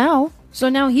pass me now. So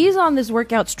now he's on this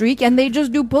workout streak, and they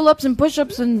just do pull-ups and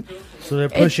push-ups, and So they're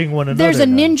pushing one another. there's a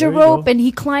now. ninja There you rope, go. and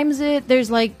he climbs it.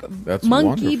 There's like That's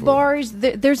monkey wonderful. bars.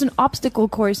 There's an obstacle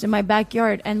course in my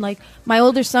backyard, and like my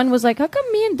older son was like, "How come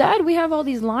me and Dad we have all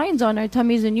these lines on our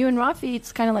tummies, and you and Rafi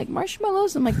it's kind of like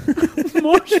marshmallows?" I'm like,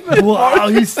 Wow,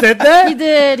 he said that? he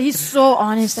did. He's so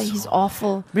honest that he's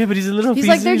awful. Yeah, but he's a little He's piece.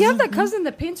 like, there you have that cousin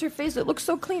that paints her face. It looks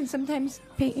so clean. Sometimes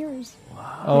paint yours.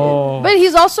 Oh. But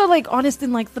he's also like honest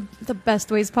in like the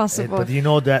best ways Hey, possible. but you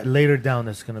know that later down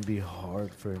it's gonna be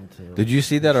hard for him to. Did you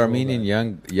see that control Armenian that.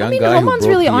 young I mean, guy who Roman's broke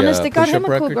really the honest. They got him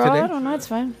push-up a cool record girl. I today? don't know. It's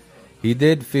fine. He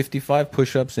did 55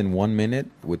 push-ups in 1 minute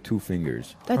with 2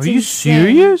 fingers. That's Are you insane.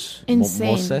 serious?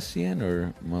 Insane. Mosesian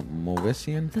or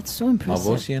Movesian? That's so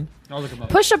impressive. Mavosian?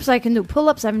 Push-ups I can do.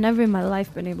 Pull-ups I've never in my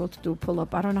life been able to do a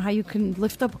pull-up. I don't know how you can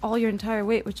lift up all your entire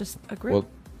weight with just a grip. Well,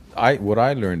 what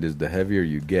I learned is the heavier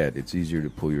you get, it's easier to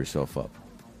pull yourself up.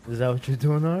 Is that what you're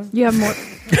doing, Arm? You have more.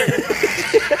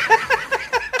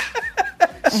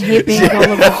 I hate being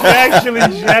gullible.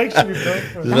 She actually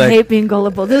don't. I hate being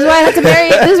gullible. This is why I had to marry.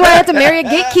 This is why I had to marry a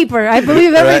gatekeeper. I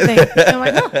believe everything. I'm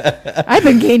like, oh, I've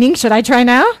been gaining. Should I try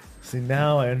now? See,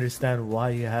 now I understand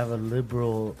why you have a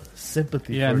liberal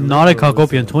sympathy. Yeah, for not a liberalism.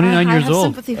 Kakopian, 29 I years have old.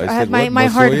 sympathy for- I I have, said my what, my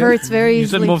heart Mosoya? hurts very You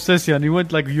said easily. Movsesian. You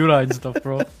went like Yura and stuff,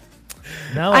 bro.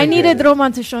 Now I get needed it.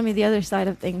 Roman to show me the other side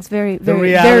of things. Very, very,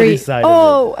 reality very. side of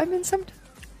Oh, I mean, some.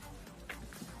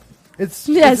 It's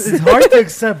Yes. it's hard to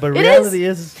accept, but It reality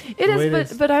is It the way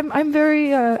is, but I'm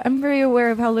very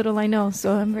aware of how little I know,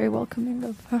 so I'm very welcoming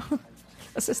of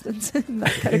assistance in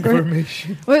that category.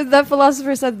 information. Well, that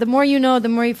philosopher said, the more you know, the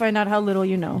more you find out how little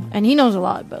you know, and he knows a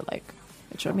lot, but like,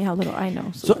 it showed me how little I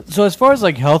know. So as far as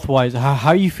like health wise, how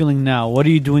are you feeling now? What are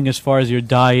you doing as far as your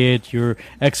diet, your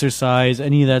exercise,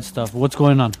 any of that stuff? What's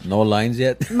going on? No lines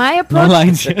yet. my No approach,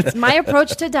 lines yet. my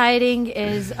approach to dieting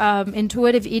is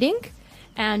intuitive eating.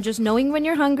 And just knowing when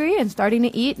you're hungry and starting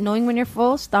to eat, knowing when you're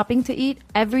full, stopping to eat.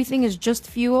 Everything is just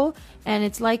fuel, and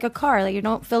it's like a car. Like, you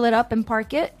don't fill it up and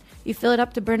park it. You fill it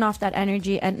up to burn off that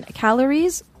energy. And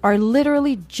calories are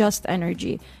literally just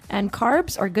energy. And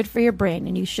carbs are good for your brain.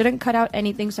 And you shouldn't cut out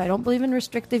anything. So I don't believe in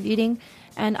restrictive eating.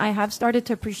 And I have started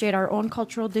to appreciate our own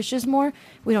cultural dishes more.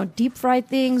 We don't deep fry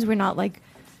things. We're not like,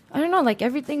 I don't know, like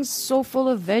everything's so full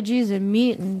of veggies and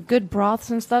meat and good broths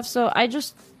and stuff. So I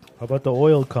just... How about the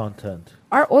oil content?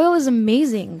 Our oil is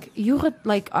amazing. You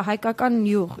like a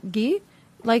haikakan ghee,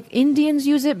 like Indians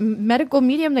use it. Medical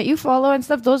medium that you follow and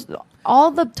stuff. Those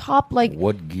all the top like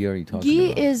What ghee are you talking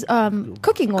ghee about? is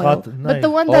cooking oil, Cotton- but the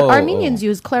nice. one that Oh, Armenians oh.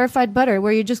 use, clarified butter,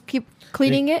 where you just keep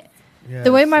cleaning it. Yeah,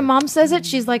 The way it's my like- mom says it,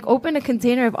 she's like, open a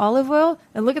container of olive oil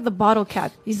and look at the bottle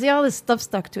cap. You see all this stuff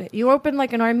stuck to it. You open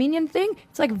like an Armenian thing,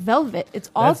 it's like velvet.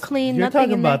 It's all That's- clean, You're nothing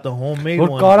talking in there. about the homemade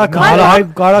Well, one. gotta Not kahal-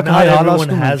 everyone- gotta not kahal everyone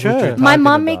halas has what kumunche. you're My talking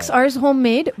mom about. makes ours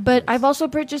homemade, but I've also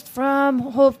purchased from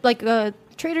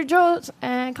Trader Joe's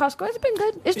and Costco. It's been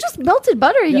good. It's just melted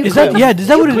butter. You Is clean that is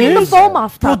that you what it clean is? the foam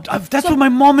off Bro, top. that's So- what my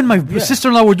mom and my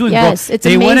sister-in-law were doing. Yes, bro. it's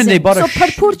They amazing. went and they bought a so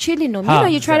parpur chili no. You Ha, know,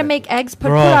 you try to exactly. make eggs, Bro.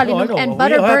 parpur Oh, I alinum, know. and We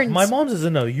butter have- burns. My mom's is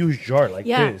in a huge jar like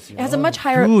Yeah, this. it has a much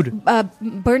higher Dude.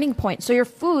 burning point. So your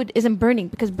food isn't burning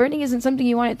because burning isn't something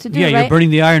you want it to do. Yeah, right? you're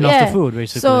burning the iron off Yeah. the food,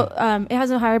 basically. So it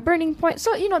has a higher burning point. So,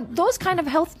 those kind of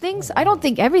health things, I don't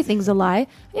think everything's a lie.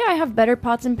 Yeah, I have better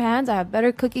pots and pans. I have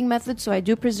better cooking methods, so I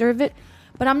do preserve it.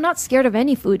 But I'm not scared of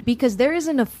any food because there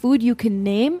isn't a food you can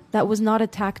name that was not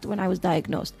attacked when I was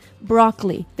diagnosed.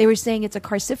 Broccoli. They were saying it's a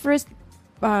carciferous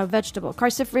vegetable.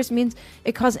 Carciferous means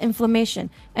it causes inflammation.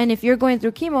 And if you're going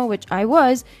through chemo, which I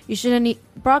was, you shouldn't eat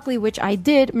broccoli, which I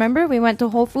did. Remember, we went to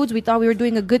Whole Foods. We thought we were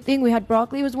doing a good thing. We had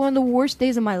broccoli. It was one of the worst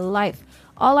days of my life.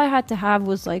 All I had to have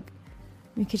was like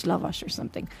mikish lavash or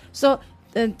something. So,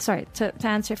 sorry, to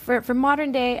answer. For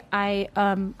modern day,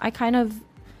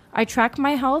 I track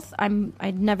my health.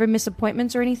 I never miss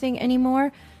appointments or anything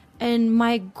anymore. And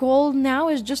my goal now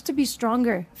is just to be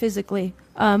stronger physically.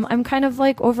 I'm kind of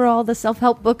like overall the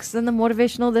self-help books and the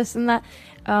motivational this and that.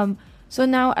 So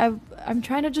now I'm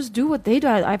trying to just do what they do.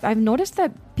 I've noticed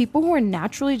that people who are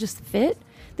naturally just fit,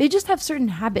 they just have certain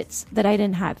habits that I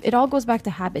didn't have. It all goes back to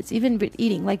habits, even with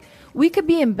eating. Like, we could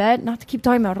be in bed, not to keep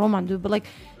talking about Roman, dude, but like,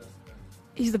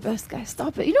 he's the best guy.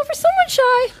 Stop it. For someone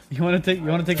shy, you want to take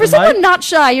for the someone mic? not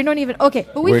shy, you're not even okay.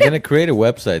 But We're could. gonna create a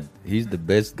website. He's the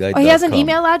best guy. Oh, he has an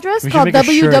email address We should called make a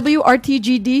shirt.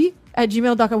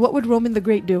 www.rtgd@gmail.com. What would Roman the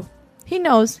Great do? He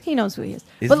knows who he is.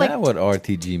 Is but that like what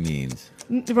RTG means?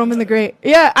 Roman the Great.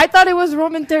 Yeah, I thought it was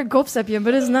Roman Tergovsepian,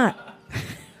 but it's not.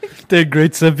 The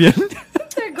great Sebian.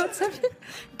 Tergovsepian?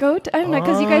 Goat? I don't know,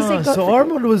 because you guys say goat. So for-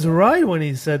 Armand was right when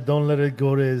he said, "Don't let it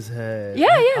go to his head." Yeah,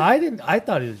 yeah. I didn't. I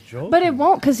thought he was joking. But it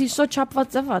won't, because he's so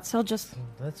chapvatzavat. He'll just.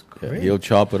 That's Yeah, great. he'll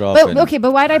chop it off. But and okay,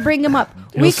 but why'd I bring him up?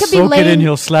 He'll We could be soak it in. laying.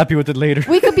 He'll slap you with it later.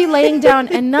 We could be laying down,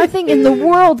 and nothing in the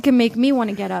world can make me want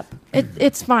to get up.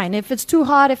 It's fine. If it's too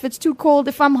hot, if it's too cold,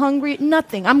 if I'm hungry,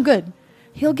 nothing. I'm good.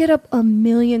 He'll get up a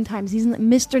million times. He's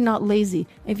Mr. Not Lazy.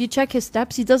 If you check his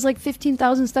steps, he does like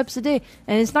 15,000 steps a day.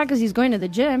 And it's not because he's going to the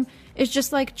gym. It's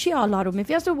just like chia larum. If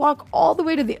he has to walk all the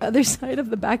way to the other side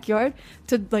of the backyard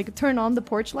to like turn on the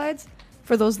porch lights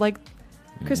for those like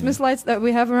Christmas lights that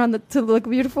we have around to look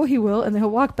beautiful, he will. And then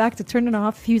he'll walk back to turn it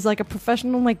off. He's like a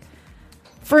professional like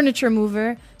furniture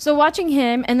mover. So watching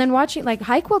him and then watching like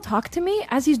Hike will talk to me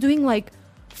as he's doing like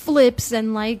flips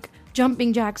and like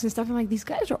jumping jacks and stuff. I'm like, these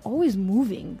guys are always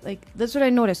moving. Like, that's what I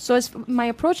noticed. So my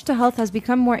approach to health has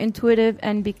become more intuitive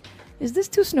and is this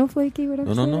too snowflakey? What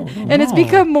I'm No. saying? And it's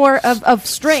become more of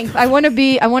strength. I want to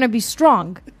be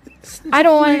strong. I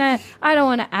don't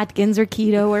want to Atkins or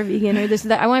keto or vegan or this or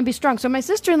that. I want to be strong. So my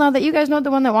sister-in-law that you guys know,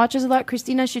 the one that watches a lot,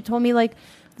 Christina, she told me like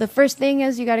the first thing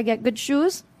is you got to get good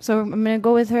shoes. So I'm going to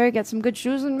go with her, get some good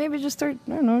shoes, and maybe just start,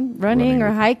 I don't know, running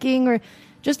or hiking or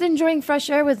just enjoying fresh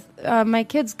air with my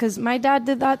kids. Because my dad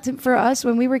did that for us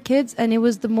when we were kids, and it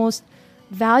was the most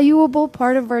valuable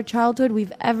part of our childhood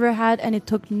we've ever had, and it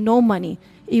took no money.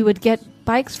 He would get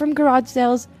bikes from garage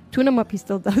sales, tune them up, he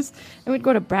still does, and we'd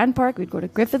go to Brand Park, we'd go to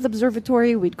Griffith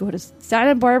Observatory, we'd go to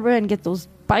Santa Barbara and get those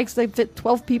bikes that fit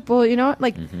 12 people, you know,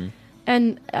 like,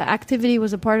 and activity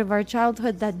was a part of our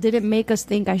childhood that didn't make us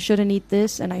think I shouldn't eat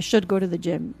this and I should go to the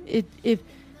gym. If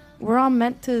we're all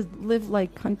meant to live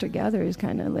like hunter-gatherers,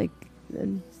 kind of like,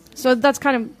 and so that's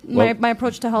kind of my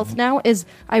approach to health now is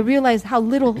I realize how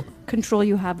little control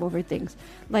you have over things.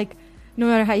 Like, no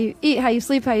matter how you eat, how you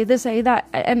sleep, how you this, how you that.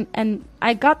 And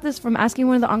I got this from asking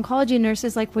one of the oncology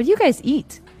nurses, like, what do you guys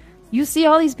eat? You see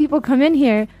all these people come in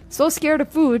here so scared of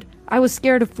food. I was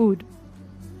scared of food.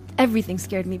 Everything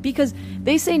scared me because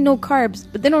they say no carbs,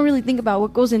 but they don't really think about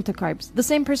what goes into carbs. The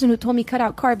same person who told me cut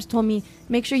out carbs told me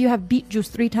make sure you have beet juice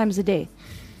 3 times a day.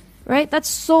 Right? That's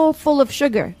so full of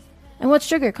sugar. And what's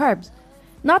sugar? Carbs.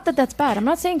 Not that that's bad. I'm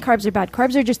not saying carbs are bad.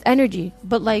 Carbs are just energy,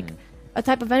 but like a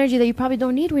type of energy that you probably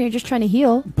don't need when you're just trying to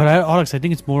heal. But Alex, I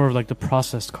think it's more of like the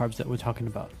processed carbs that we're talking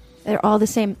about. They're all the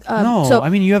same. No, so I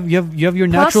mean you have your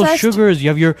natural processed- sugars, you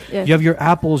have your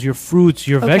apples, your fruits,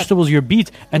 your vegetables, your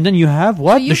beets, and then you have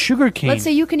what? So The sugar cane. Let's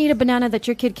say you can eat a banana that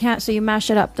your kid can't, so you mash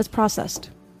it up. That's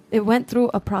processed. It went through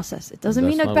a process. It doesn't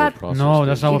mean a bad. No,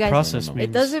 that's not You what guys- process means.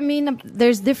 It doesn't mean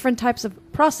there's different types of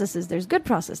processes. There's good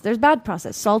process. There's bad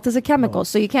process. Salt is a chemical,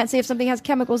 so you can't say if something has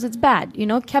chemicals, it's bad. You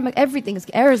know, everything is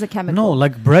air is a chemical. No,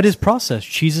 like bread is processed,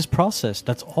 cheese is processed.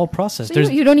 That's all processed. So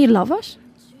you don't eat lavash?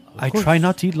 I try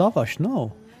not to eat lavash.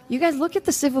 No. You guys look at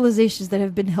the civilizations that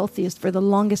have been healthiest for the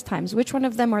longest times. Which one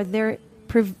of them are there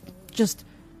just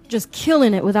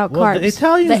killing it without Well, carbs? the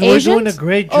Italians The were Asians? doing a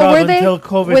great Or job were they? until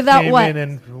COVID Without came what? in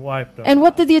and wiped them. And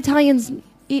what did the Italians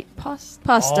eat?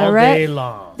 Pasta, all right? day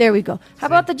long. There we go. How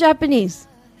about the Japanese?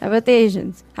 How about the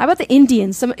Asians? How about the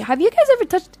Indians? Have you guys ever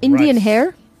touched Indian Rice.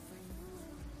 hair?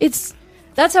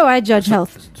 That's how I judge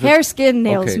health. Hair, skin,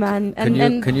 nails, man.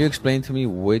 Can you explain to me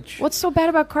which? What's so bad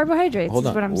about carbohydrates? Hold is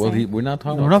on. what I'm Well, saying. we're not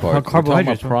talking No, about we're not carbs.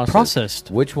 carbohydrates, We're talking about processed.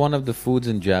 Which one of the foods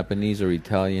in Japanese or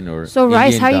Italian or So Indian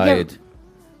rice, how you get- diet?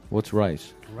 What's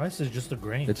rice? Rice is just a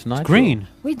grain. It's not Green.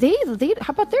 Wait, they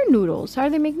how about their noodles? How do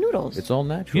they make noodles? It's all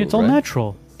natural. Yeah, it's all right?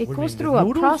 natural. It What do you goes mean, through the a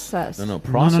noodles? process. No, No,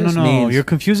 process no. means. You're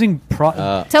confusing.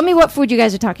 Tell me what food you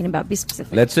guys are talking about. Be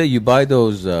specific. Let's say you buy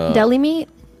those. Deli meat,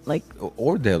 like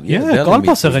Or deli. Yeah, deli meat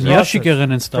galbaseren, is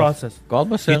yaşikeren and stuff. Process.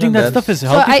 Galbaseren, You think that stuff is So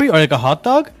healthy I- for you, or like a hot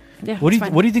dog? yeah, What do it's you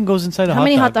fine. What do you think goes inside a How hot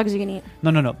many dog? hot dogs are you gonna eat?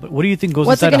 No. But what do you think goes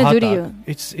What's it inside a gonna hot do to dog?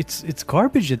 you? It's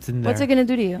garbage that's in there. What's it gonna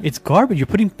do to you? It's garbage. You're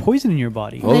putting poison in your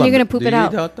body. Hold then you're gonna poop do it you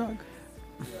out. Eat hot dog?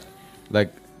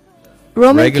 Like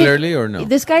Roman regularly or no?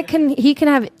 This guy can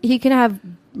have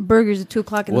burgers at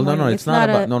 2:00 in Well, the morning. no. It's not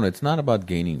about it's not about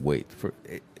gaining weight.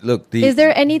 Look, Is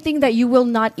there anything that you will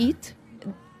not eat?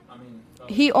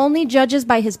 He only judges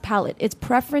by his palate. It's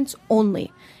preference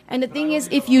only. And the thing is,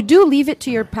 if you do leave it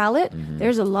to your palate,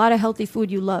 there's a lot of healthy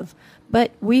food you love.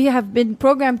 But we have been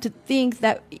programmed to think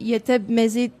that yete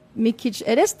mezit mikic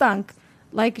erestank,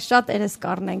 like shat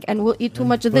ereskarnenk, and we'll eat too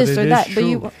much of But this it or is that. But true.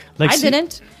 you, Like, I see-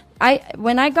 didn't.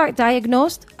 When I got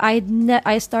diagnosed,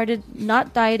 I started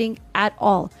not dieting at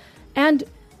all, and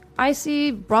I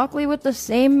see broccoli with the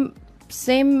same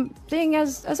thing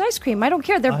as ice cream. I don't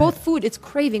care. They're both food. It's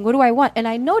craving. What do I want? And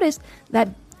I noticed that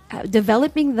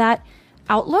developing that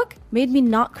outlook made me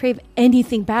not crave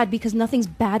anything bad because nothing's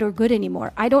bad or good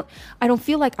anymore. I don't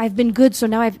feel like I've been good, so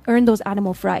now I've earned those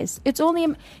animal fries. It's only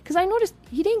because I noticed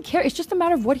he didn't care. It's just a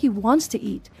matter of what he wants to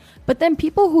eat. But then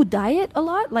people who diet a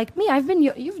lot, like me,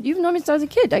 you've known me since I was a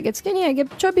kid. I get skinny, I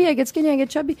get chubby, I get skinny, I get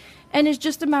chubby. And it's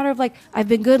just a matter of like, I've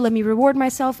been good, let me reward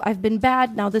myself. I've been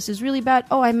bad, now this is really bad.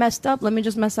 Oh, I messed up, let me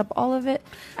just mess up all of it.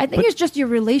 I think it's just your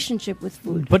relationship with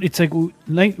food. But it's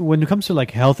like when it comes to like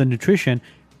health and nutrition,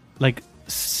 like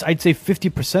I'd say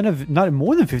 50% of not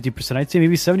more than 50%. I'd say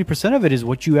maybe 70% of it is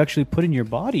what you actually put in your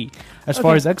body as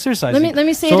far Okay. as exercising. Let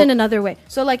me say it in another way.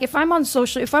 So like if I'm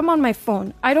on my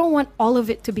phone, I don't want all of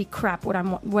it to be crap what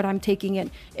I'm taking in.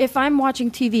 If I'm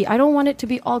watching TV, I don't want it to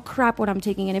be all crap what I'm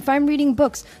taking in. If I'm reading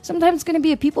books, sometimes it's going to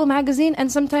be a People magazine and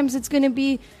sometimes it's going to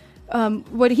be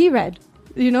what he read.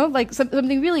 You know, like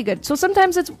something really good. So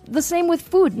sometimes it's the same with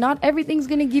food. Not everything's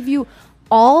going to give you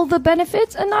all the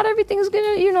benefits and not everything's going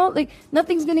to,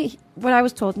 nothing's going to what I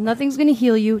was told. Nothing's going to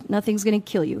heal you. Nothing's going to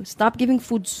kill you. Stop giving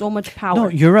food so much power. No,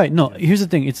 you're right. No, here's the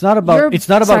thing. It's not about. Your- It's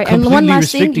not about sorry, and completely one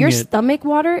last thing, restricting your it. stomach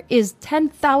water is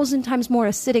 10,000 times more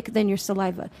acidic than your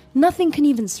saliva. Nothing can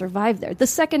even survive there. The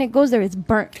second it goes there, it's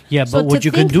burnt. Yeah, so but what to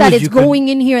you can think do that is it's you can- going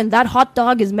in here and that hot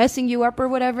dog is messing you up or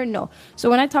whatever, no. So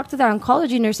when I talked to that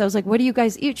oncology nurse, I was like, what do you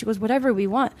guys eat? She goes, whatever we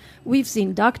want. We've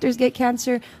seen doctors get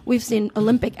cancer. We've seen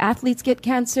Olympic athletes get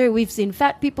cancer. We've seen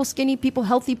fat people, skinny people,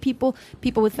 healthy people,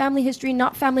 people with family history,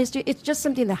 not family history. It's just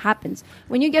something that happens.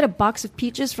 When you get a box of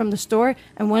peaches from the store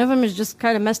and one of them is just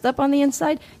kind of messed up on the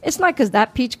inside, it's not because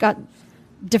that peach got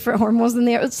different hormones in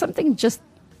there. It's something just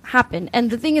happened. And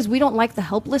the thing is, we don't like the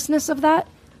helplessness of that,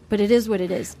 but it is what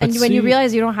it is. But And when you see-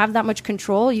 realize you don't have that much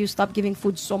control, you stop giving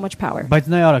food so much power.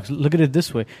 Biotinotics, look at it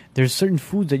this way. There's certain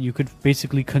foods that you could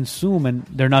basically consume and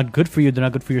they're not good for you, they're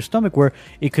not good for your stomach, where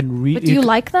it can But do you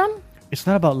like them? It's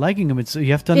not about liking them. It's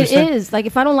you have to It understand. is. Like,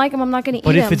 if I don't like them, I'm not going to eat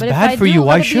But them. if it's but bad I for do, you,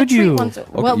 why let it be a should treat you? once-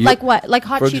 Okay, well, you- like what? Like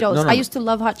hot for Cheetos. no, no, I no. used to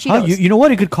love hot How, Cheetos. you know what?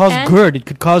 It could cause And- GERD. It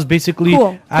could cause basically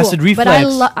acid reflux.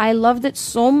 But I loved it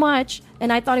so much,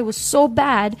 and I thought it was so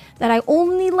bad that I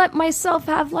only let myself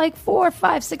have like 4,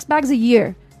 5, 6 bags a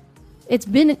year. It's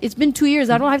been 2 years.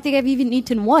 I don't have to have even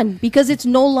eaten one because it's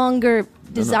no longer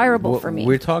desirable for me. I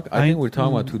think we're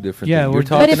talking about two different Yeah, things. we're You're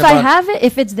talking But talking if I about have it,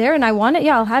 if it's there and I want it,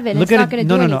 yeah, I'll have it. And look it's at not it. going to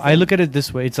No, do no, anything. no. I look at it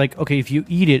this way. It's like, okay, if you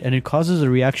eat it and it causes a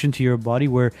reaction to your body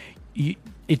where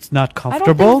it's not I don't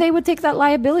comfortable. think they would take that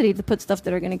liability to put stuff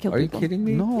that are going to kill Are you people. kidding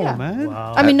me? No, Yeah. man.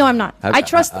 Wow. I mean, no, I'm not. Have- I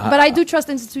trust, but I do trust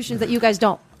institutions that you guys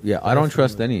don't. Yeah, I don't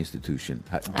trust any institution.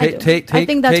 I do. I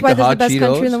think that's why this is the best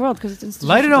country in the world because it's institutions.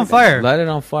 Light it on are good. fire. Light it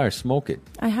on fire, smoke it,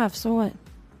 I have. So what?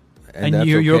 And that's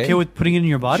you're okay with putting it in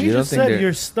your body? You You don't just think said they're-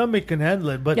 your stomach can handle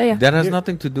it, but Yeah, yeah. That has You're-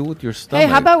 nothing to do with your stomach. Hey,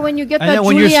 how about when you get And that then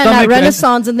when your Julian at stomach-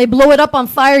 Renaissance and they blow it up on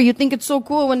fire? You think it's so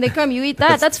cool when they come. You eat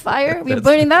that. That's fire. You're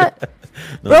burning that.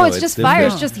 No, Bro, no, it's just fire.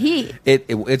 different. It's just heat.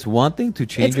 It's one thing to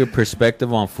change It's- your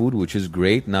perspective on food, which is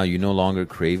great. Now you no longer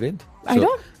crave it. I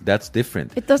don't. That's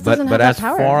different. It doesn't have but that as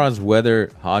power. far as whether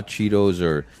hot Cheetos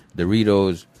or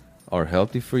Doritos are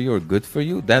healthy for you or good for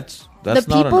you, that's The not an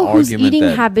people whose argument eating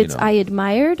that, habits you know. I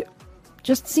admired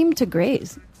just seemed to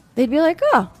graze. They'd be like,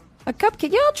 oh, a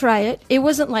cupcake, yeah, I'll try it. It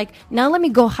wasn't like, now let me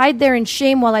go hide there in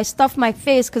shame while I stuff my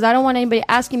face because I don't want anybody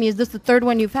asking me, is this the third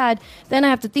one you've had? Then I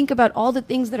have to think about all the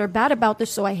things that are bad about this,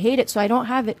 so I hate it, so I don't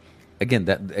have it. Again,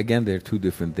 they're two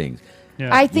different things. Yeah.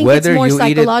 I think Whether it's more you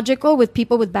eat it- psychological with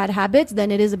people with bad habits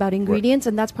than it is about ingredients,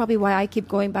 and that's probably why I keep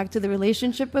going back to the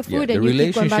relationship with Yeah, food, the and you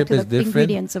keep going back relationship to is the different.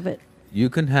 ingredients of it. You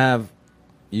can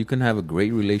have a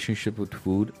great relationship with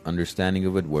food, understanding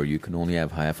of it, where you can only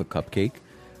have half a cupcake.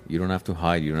 You don't have to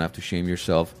hide. You don't have to shame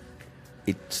yourself.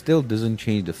 It still doesn't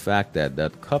change the fact that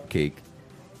that cupcake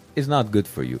is not good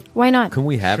for you. Why not? Can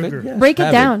we have Sugar. it? Yes, Break it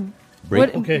have down.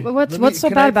 Break- Okay. What's let me- so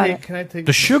can bad I about take- it? Can I take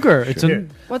The sugar. It's Here, in.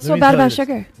 What's let so me bad tell you about this.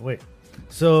 sugar? Wait.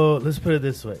 So let's put it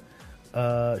this way.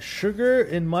 Sugar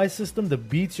in my system, the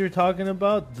beets you're talking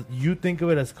about, you think of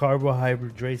it as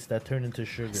carbohydrates that turn into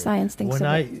sugar. Science thinks when of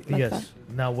I it like yes.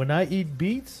 that. Now when I eat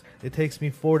beets, it takes me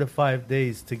 4 to 5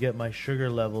 days to get my sugar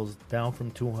levels down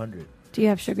from 200. Do you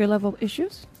have sugar level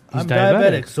issues? I'm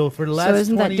diabetic. diabetic, so for the last So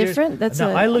isn't that 20 years- different? That's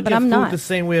now, a- I look but at I'm food not. the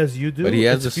same way as you do. But he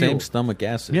has It's the same fuel. stomach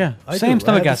acid. Yeah, I same do.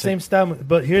 stomach I have acid. The same stomach,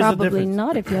 but here's the Probably difference.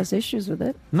 not if he has issues with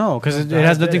it. No, because I'm it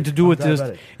has nothing to do diabetic. with I'm this.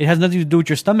 diabetic. It has nothing to do with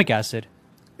your stomach acid.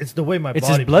 It's the way my It's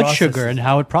body his blood processes sugar and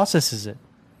how it processes it.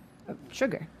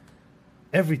 Sugar.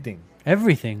 everything.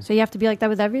 Everything. So you have to be like that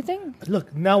with everything?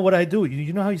 Look, now what I do,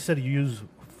 you know how you said you use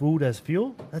food as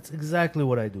fuel? That's exactly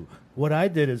what I do. What I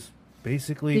did is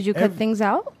basically Did you cut things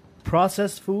out?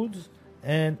 processed foods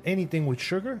and anything with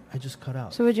sugar, I just cut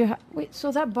out. So would you wait?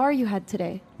 So that bar you had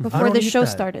today I before don't the eat show that.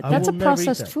 started, I that's a will never eat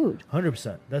processed that. food.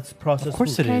 100%. That's processed Of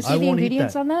course food. it Can I is. see the won't eat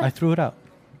ingredients that. on that? I threw it out.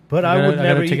 But I I would gotta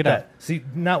never take eat it out. that. See,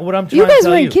 now what I'm trying You to guys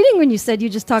tell weren't you. kidding when you said you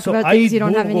just talk So about I things eat you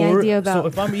don't have any bulgur. idea about. So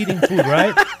if I'm eating food,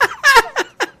 right?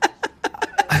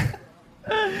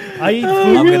 I eat I'm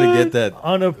food gonna get that.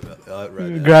 on a.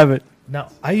 Grab it. Now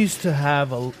I used to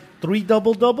have 3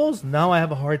 double doubles. Now I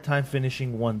have a hard time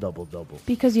finishing 1 double double.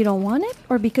 Because you don't want it,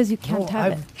 or because you can't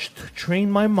have it? I've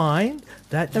trained my mind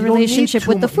that The you don't need relationship too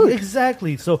with the mu- food.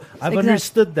 Exactly. So I've Exact-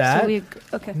 understood that. So we,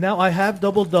 okay. Now I have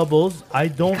double doubles. I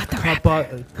don't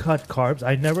cut carbs.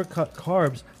 I never cut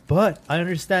carbs. But I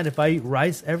understand if I eat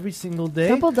rice every single day.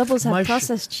 Double doubles my have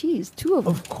processed cheese, 2 of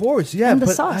them. Of course, yeah. And the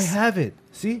but sauce. I have it.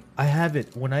 See, I have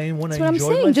it when I That's what enjoy I'm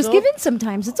saying. myself. Just give in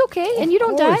sometimes. It's okay, and you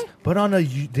don't die. But on a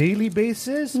daily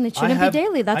basis, And it I shouldn't be have-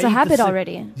 daily. That's I a eat the habit sa-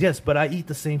 already. Yes, but I eat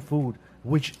the same food,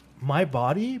 which my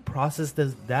body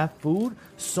processes that food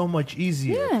so much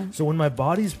easier. Yeah. So when my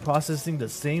body's processing the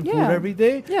same food Yeah. every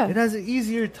day, Yeah. it has an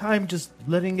easier time just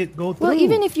letting it go through. Well,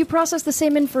 even if you process the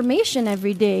same information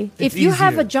every day, It's if you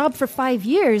have a easier. job for 5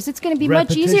 years, it's going to be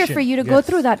much easier for Repetition, you to go yes.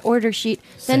 through that order sheet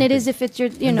than Same it is thing. if it's your,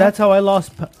 and know. that's how I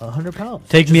lost 100 pounds.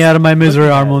 Take me out of my misery,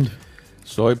 looking at it. Armand.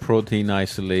 Soy protein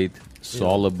isolate,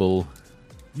 soluble.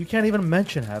 You can't even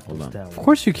mention half Hold those on. down. Of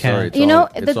course you can. Sorry, it's You all- know,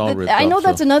 it's all ripped I know up,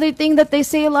 that's so- another thing that they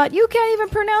say a lot. You can't even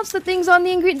pronounce the things on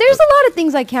the ingredient. There's a lot of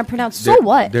things I can't pronounce. So There-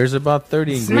 what? There's about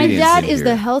 30 My ingredients. dad in is here.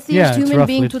 the healthiest Yeah, it's human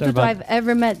roughly being about- I've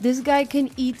ever met. This guy can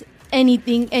eat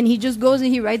anything, and he just goes and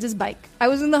he rides his bike. I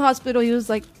was in the hospital. He was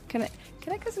like, "Can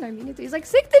I cuss in Armenian?" He's like,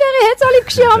 "Siktir het alip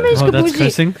kshamish Oh, that's kabuji."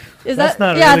 cursing. Is That's that?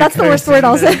 not Yeah, really that's the worst word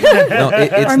I'll say. No,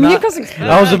 it's Armenian not. cussing.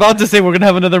 I was about to say we're gonna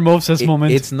have another Moses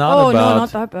moment. It's not Oh, no, about.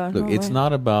 not that bad. Look, No it's way.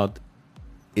 not about.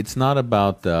 It's not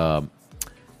about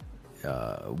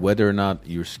whether or not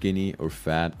you're skinny or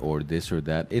fat or this or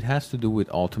that. It has to do with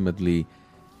ultimately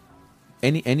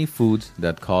any foods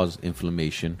that cause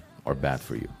inflammation are bad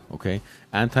for you. Okay,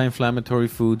 anti-inflammatory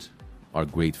foods are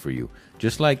great for you.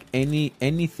 Just like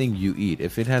anything you eat,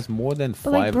 if it has more than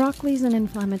But like five. broccoli's an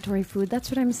inflammatory food.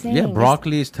 That's what I'm saying. Yeah,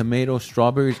 broccolis, tomatoes,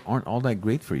 strawberries aren't all that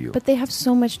great for you. But they have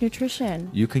so much nutrition.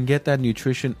 You can get that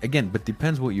nutrition again, but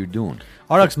depends what you're doing.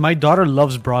 Ardax, my daughter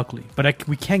loves broccoli, but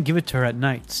we can't give it to her at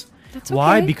nights. That's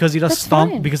Why? okay. Because That's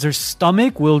fine. because her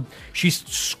stomach will. She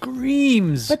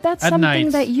screams. But that's at something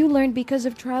night. that you learned because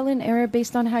of trial and error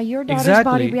based on how your daughter's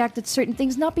Exactly. body reacted to certain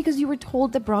things, not because you were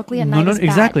told that broccoli at No, night no, is bad.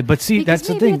 exactly. But see, Because that's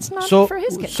the maybe thing. it's not So, for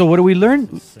his kid. so what do we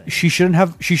learn? She shouldn't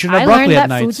have. She shouldn't I have broccoli learned at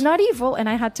that night. food's not evil, and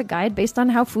I had to guide based on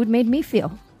how food made me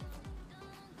feel.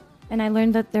 And I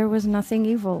learned that there was nothing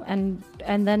evil, and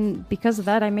then because of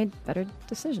that, I made better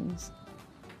decisions.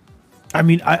 I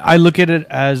mean, I look at it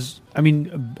as. I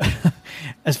mean,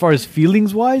 as far as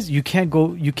feelings wise, you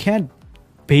can't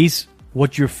base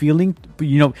what you're feeling.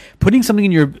 You know, putting something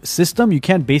in your system, you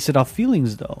can't base it off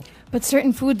feelings, though. But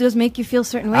certain food does make you feel a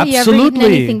certain way. You ever Absolutely.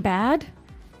 eaten anything bad?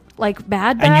 Like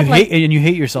bad? And you like,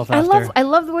 hate yourself I after. I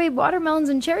love the way watermelons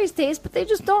and cherries taste, but they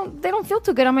don't feel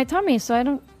too good on my tummy, so I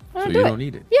don't So do you it. don't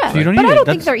eat it. Yeah, So you don't but eat I it. don't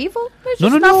think That's- they're evil. They're No,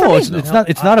 just no, not for no. me.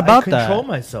 It's not about I that. control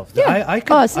myself. Yeah.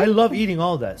 I See? love eating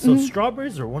all that. So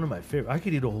strawberries are one of my favorite. I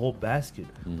could eat a whole basket,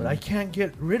 but I can't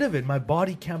get rid of it. My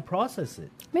body can't process it.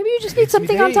 Maybe you just need Takes me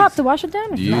something on top days. to wash it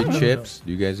down. Do you I eat don't know. chips?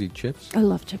 Do you guys eat chips? I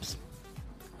love chips.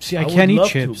 See, I I would can't eat love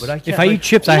to, chips. but I If can't, I like- eat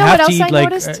chips, You I know have what to else eat I like.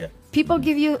 noticed? People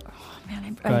give you. Oh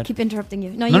man, Go I ahead. keep interrupting you.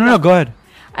 No, No, go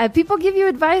ahead. People give you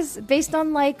advice based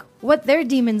on like what their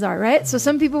demons are, right? So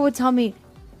some people would tell me,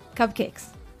 cupcakes.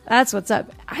 That's what's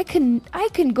up. I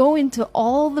can go into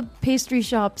all the pastry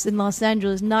shops in Los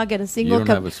Angeles, not get a You single don't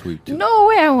cup. have a sweet tooth. No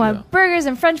way. I want Yeah. burgers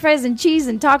and French fries and cheese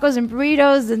and tacos and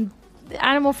burritos and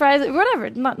animal fries, whatever.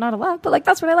 Not a lot, but like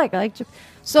that's what I like. I like chips.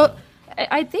 So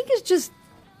I think it's just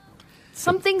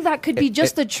something that could be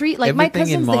just a treat. Like my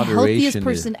everything in cousin's the healthiest moderation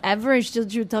person ever, and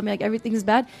she would tell me like everything is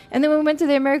bad. And then when we went to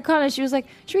the Americana, she was like,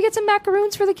 "Should we get some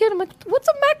macaroons for the kid?" I'm like, "What's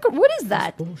a macaroon? What is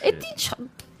that?"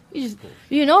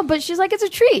 You know, but she's like, "It's a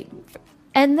treat."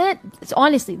 And then, it's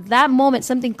honestly, that moment,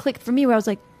 something clicked for me where I was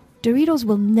like, Doritos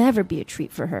will never be a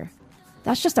treat for her.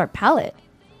 That's just our palate.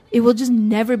 It will just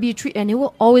never be a treat, and it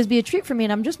will always be a treat for me.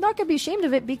 And I'm just not going to be ashamed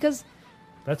of it because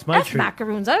That's my F treat.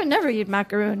 macaroons. I would never eat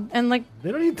macaroon. And like,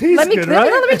 They don't even taste let me, good, let,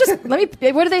 right?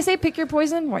 me, what do they say? Pick your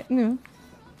poison? What, In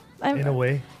a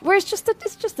way. Where it's just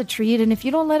a treat, and if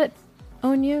you don't let it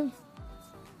own you,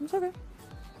 it's okay.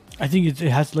 I think it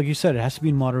has, like you said, it has to be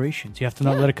in moderation. So you have to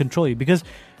not let it control you because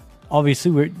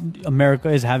obviously America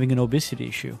is having an obesity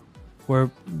issue where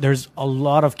there's a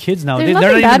lot of kids now. There's They're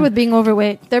nothing not bad even- with being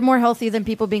overweight. They're more healthy than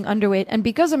people being underweight. And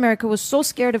because America was so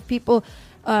scared of people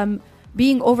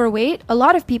being overweight, a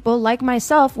lot of people, like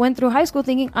myself, went through high school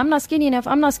thinking, I'm not skinny enough,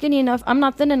 I'm not skinny enough, I'm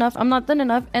not thin enough, I'm not thin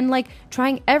enough, and like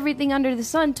trying everything under the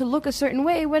sun to look a certain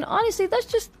way when honestly that's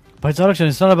just But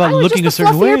it's not about I was looking a just a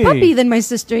certain fluffier way. puppy than my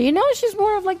sister, you know? She's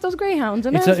more of like those greyhounds.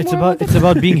 And I was It's more about of it's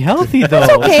about being healthy though.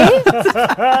 That's okay.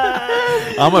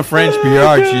 I'm a French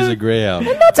PR. She's a greyhound.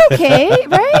 That's okay,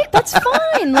 right? That's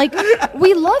fine. Like,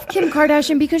 we love Kim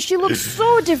Kardashian because she looks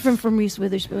so different from Reese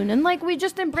Witherspoon. And, like, we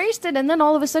just embraced it. And then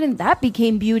all of a sudden, that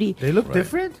became beauty. They look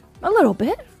different? A little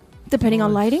bit, depending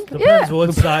on lighting. Depends Yeah.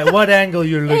 what side, what angle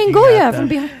you're looking Angle, at. yeah, them. from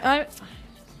behind.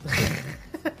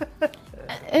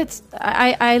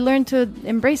 I learned to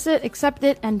embrace it, accept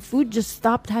it, and food just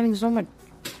stopped having so much.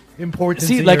 Importance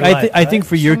See, in like your life, I think right?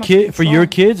 for your So much kid, for your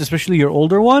control. kids, especially your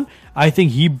older one, I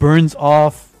think he burns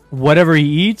off whatever he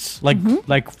eats like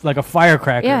a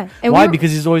firecracker. Yeah, and Why? we were-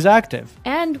 Because he's always active.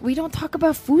 And we don't talk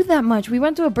about food that much. We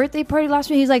went to a birthday party last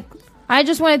week. He's like, I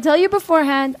just want to tell you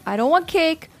beforehand, I don't want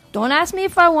cake. Don't ask me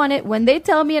if I want it. When they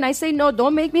tell me and I say no,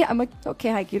 don't make me. I'm like,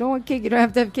 okay, Hike, you don't want cake. You don't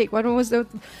have to have cake. Why don't we still?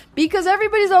 Because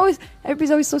everybody's always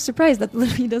so surprised that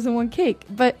he doesn't want cake.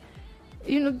 But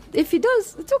if he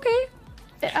does, it's okay.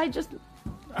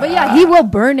 But yeah, he will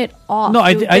burn it off. No,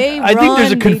 I dude. think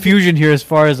there's a They confusion here as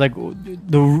far as like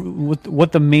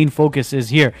what the main focus is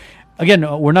here. Again,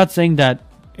 we're not saying that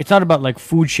it's not about like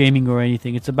food shaming or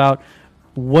anything. It's about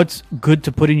what's good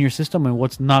to put in your system and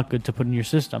what's not good to put in your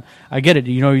system. I get it.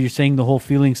 You're saying the whole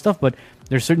feeling stuff, but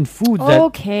there's certain foods that.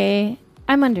 Okay,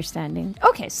 I'm understanding.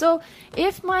 Okay, so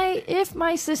if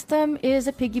my system is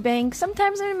a piggy bank,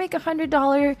 sometimes I'm gonna make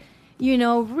 $100,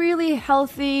 really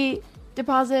healthy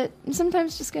deposit, and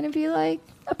sometimes just gonna be like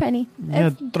a penny. Yeah,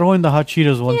 throw in the hot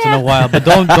Cheetos once in a while, but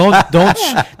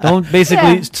don't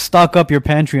basically stock up your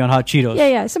pantry on hot Cheetos.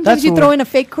 Yeah. Sometimes That's you what throw in a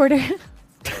fake quarter.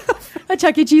 A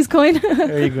Chuck E. Cheese coin.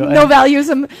 There you go. No value.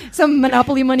 Some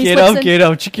Monopoly money. Get slips out, in. get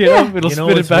out, check it out. It'll You know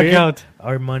spit it what's back weird? out.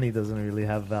 Our money doesn't really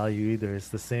have value either. It's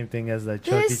the same thing as that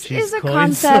Chuck E. This Cheese is a coin,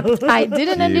 concept so- I didn't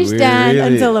Gee, we understand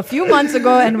really- until a few months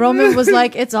ago, and Roman was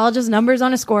like, "It's all just numbers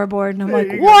on a scoreboard," and I'm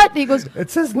like, "What?" He goes,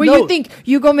 It says "Well, no. you think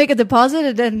you go make a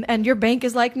deposit, and your bank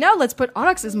is like, no, let's put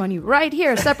Onyx's money right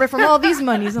here, separate from all these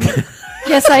monies." I'm like,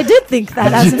 "Yes, I did think that."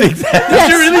 Did you think that? Yes.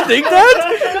 Did you really think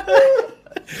that?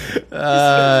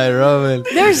 Roman.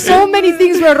 There's so many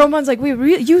things where Roman's like,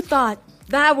 you thought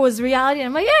that was reality? And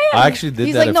I'm like, yeah. I actually did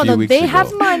He's that like, a no, few no, weeks they ago.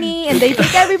 have money, and they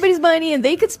take everybody's money, and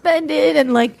they could spend it,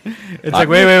 and like, It's like,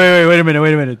 wait a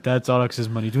minute. That's Alex's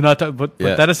money. Do not talk, put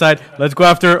Yeah. that aside. Let's go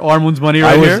after Armund's money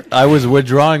right here. I was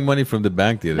withdrawing money from the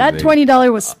bank the other that day.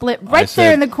 $20 was split right there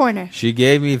said- in the corner. She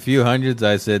gave me a few hundreds.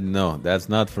 I said, no, that's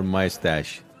not from my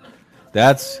stash.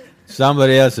 That's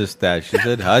somebody else's stash. She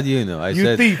said, how do you know? I You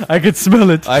said, thief. I could smell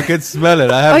it. I could smell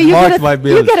it. I have you marked my you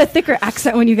bills. get a thicker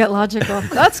accent when you get logical.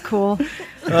 That's cool.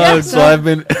 So I've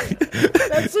been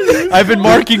I've been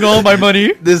marking all my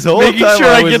money, this whole making time sure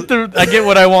I I was- get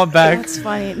what I want back. That's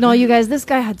funny. No, you guys, this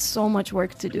guy had so much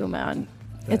work to do, man.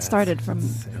 It started from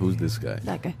Who's this guy?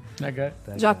 that guy, That guy.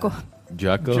 Jocko.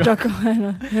 Jocko? Jocko.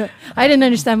 I didn't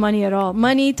understand money at all.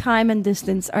 Money, time, and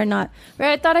distance are not.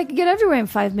 Right? I thought I could get everywhere in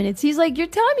 5 minutes. He's like, you're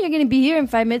telling me you're going to be here in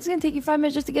 5 minutes. It's going to take you 5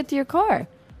 minutes just to get to your car.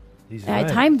 He's And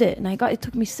right. I timed it, and it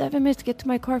took me 7 minutes to get to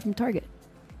my car from Target.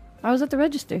 I was at the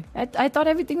register. I thought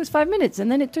everything was 5 minutes,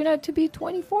 and then it turned out to be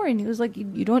 24. And he was like,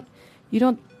 you don't do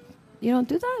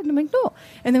that? And I'm like, no.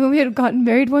 And then when we had gotten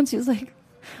married once, he was like,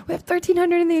 we have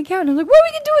 $1,300 in the account. And I was like, what are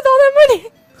we gonna do with all that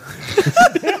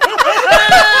money?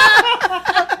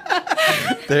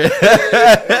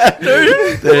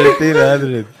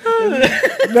 1,300.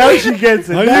 Now she gets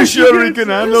it. Are Now you she sure we gets can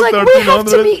it. I handle was like, we have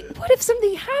to 1,300? be. What if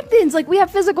something happens? Like, we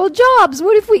have physical jobs.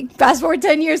 What if we fast forward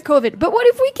 10 years, COVID? But what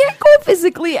if we can't go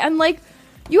physically? And like,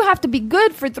 you have to be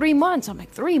good for 3 months. I'm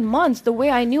like, 3 months? The way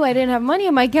I knew I didn't have money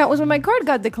in my account was when my card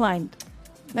got declined.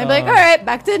 And I'd be like, all right,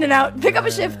 back to In and Out. Pick up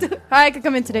a shift. All right, I could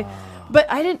come in today. But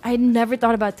I never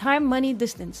thought about time, money,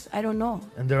 distance. I don't know.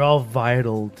 And they're all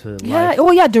vital to Yeah. life.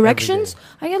 Oh, yeah. Directions.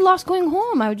 I get lost going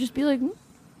home. I would just be like,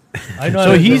 I know.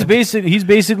 So he's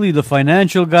basically the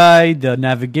financial guy, the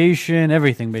navigation,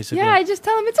 everything basically. yeah, I just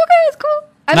tell him, it's okay. It's cool.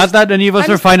 Not that any of us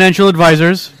I'm are just- financial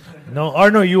advisors.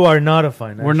 No, you are not a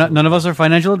financial. We're not. None of us are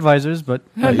financial advisors, but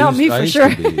Not me I for used sure.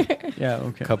 to be yeah,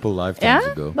 okay. a couple lifetimes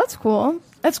Yeah, ago. that's cool.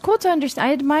 That's cool to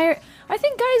understand. I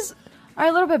think guys are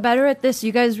a little bit better at this.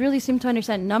 You guys really seem to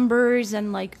understand numbers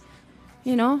and like,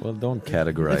 Well, don't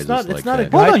categorize It's not- us it's like not a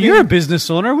that. Hold I on, think- you're a business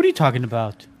owner. What are you talking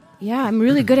about? yeah, I'm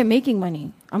really good at making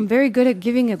money. I'm very good at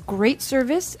giving a great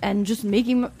service and just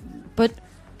making, but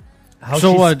How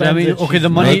So she what? I spends mean, it, okay, she's the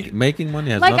money- Making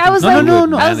money has like nothing I was to No, like, do no, with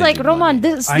no. I was like, managing Roman, money.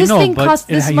 this I know, thing but costs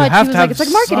this you much. have He was to like, have it's like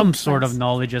marketing some sort of expense.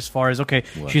 knowledge as far as okay,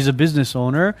 What? she's a business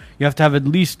owner. You have to have at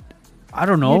least, I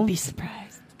don't know. You'd be surprised.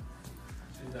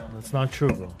 That's not true,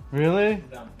 bro. Really?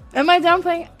 Am I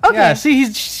downplaying? Okay. Yeah. See,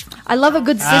 he's I love a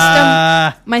good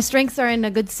system. My strengths are in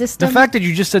a good system. the fact that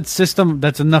you just said system.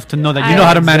 That's enough to know that you I- know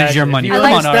how to manage Exactly. your If money. you I Come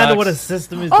like- on, understand Alex. what a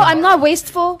system is. Oh, then- I'm not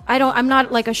wasteful. I'm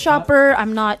not like a shopper.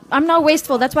 I'm not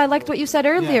wasteful. That's why I liked what you said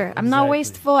earlier. I'm not exactly.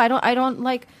 wasteful. I don't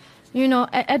like,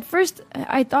 at first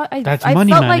I thought That's I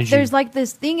money felt like managing. there's like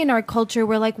this thing in our culture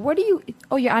where like,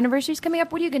 your anniversary's coming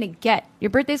up, what are you going to get? Your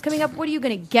birthday's coming up, what are you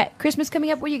going to get? Christmas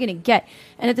coming up, what are you going to get?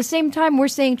 And at the same time, we're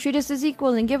saying treat us as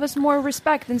equal and give us more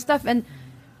respect and stuff. And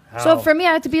so How? for me,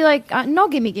 I had to be like, no,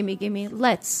 gimme.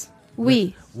 Let's.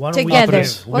 We Why don't we together.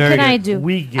 give? What Very can I good. do?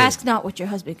 We give. Ask not what your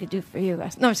husband could do for you. No,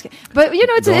 I'm just kidding. But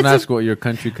it's Don't it's ask a, what your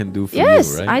country can do for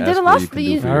Yes, you, right? I did Ask a what lot you for can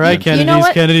do you. for All your right, country. You know Kennedys,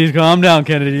 what? Kennedys, calm down,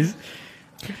 Kennedys.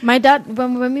 my dad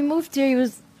when we moved here, he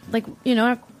was like,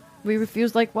 we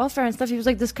refused like welfare and stuff. He was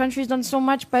like, this country's done so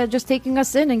much by just taking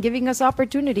us in and giving us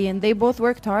opportunity. And they both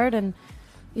worked hard, and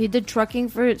he did trucking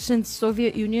since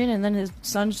Soviet Union, and then his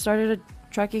son started a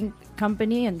trucking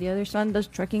company, and the other son does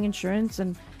trucking insurance,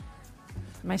 and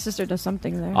my sister does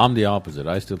something there. I'm the opposite.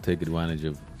 I still take advantage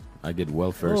of. I get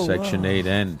welfare, Section 8,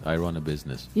 and I run a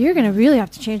business. You're gonna really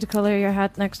have to change the color of your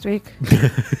hat next week.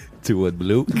 To what,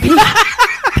 blue?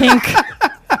 Pink.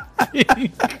 You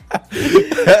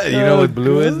know what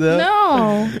blue is, though?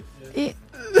 No.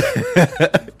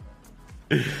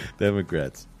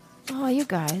 Democrats. Oh, you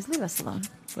guys, leave us alone.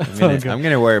 I'm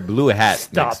gonna wear a blue hat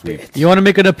next week. You want to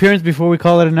make an appearance before we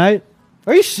call it a night?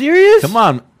 Are you serious? Come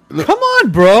on. Look, Come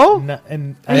on, bro.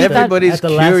 And everybody's at the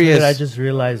last curious minute, I just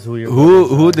realized who you're.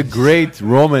 who the great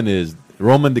Roman is.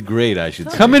 Roman the Great, I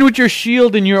should say. Come in with your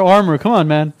shield and your armor. Come on,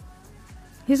 man.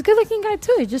 He's a good-looking guy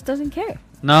too. He just doesn't care.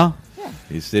 No?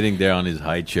 He's sitting there on his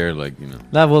high chair, like, you know.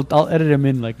 Nah, well, I'll edit him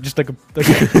in, like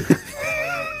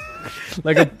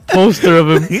like a poster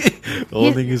of him.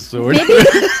 Holding his sword. Maybe.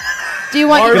 Do you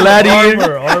want? Armor.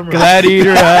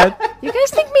 Gladiator hat. You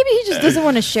guys think maybe he just doesn't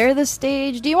want to share the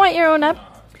stage? Do you want your own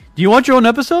up? Do you want your own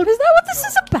episode? Is that what this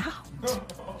is about?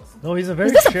 No, he's a very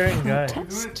Is this a sharing guy.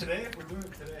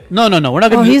 No. We're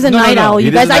not Oh, gonna. he's a night owl. He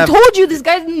You guys, doesn't I have- told you this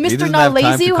guy's Mr. doesn't Not have time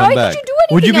Lazy. to Why come did back. you do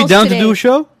anything Would you be else down today? to do a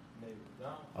show?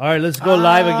 All right, let's go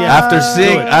live again.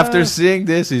 After seeing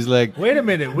this, he's like, Wait a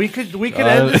minute. We could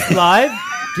end this live.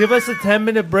 Give us a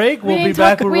 10-minute break. We'll be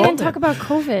back. We didn't talk about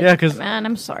COVID. Yeah, 'cause- man,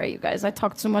 I'm sorry, you guys. I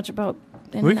talked so much about.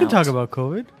 We can talk about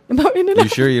COVID. about In and you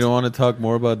Out. sure you don't want to talk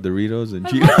more about Doritos and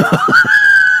Cheetos?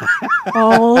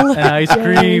 Oh, And ice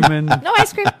cream and. no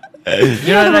ice cream. You're You know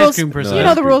not the an ice rules. cream person. You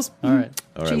know the rules. All right.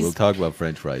 All right, Jeez. we'll talk about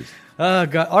French fries.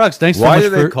 God. Alex, thanks Why so do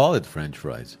much they for. call it French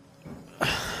fries?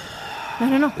 I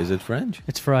don't know. Is it French?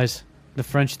 It's fries. The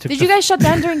French took. Did the- you guys shut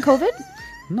down during COVID?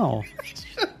 No.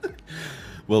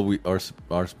 Well,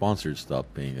 our sponsors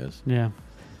stopped paying us. Yeah.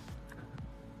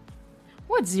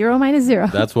 What? 0 minus 0.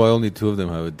 That's why only 2 of them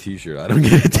have a T-shirt. I don't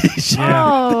get a T-shirt.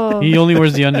 Oh. He only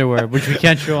wears the underwear, which we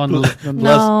can't show on the.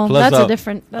 No, plus that's a I'm-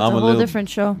 different. That's I'm a a whole little different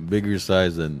show. Bigger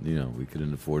size than, we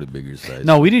couldn't afford a bigger size.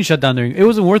 No, we didn't shut down during. It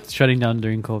wasn't worth shutting down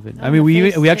during COVID. No, I mean, the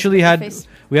face, we actually the had face.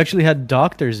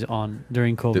 doctors on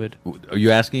during COVID. Are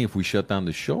you asking if we shut down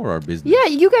the show or our business? Yeah,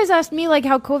 you guys asked me like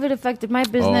how COVID affected my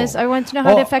business. Oh. I want to know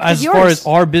how it affected as yours. far as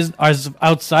our business, as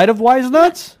outside of Wise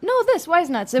Nuts, No, this Wise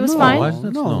Nuts. It was no, fine. Wise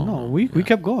Nuts? No, No. we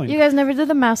kept going. You guys never did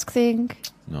the mask thing.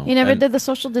 No. You never And did the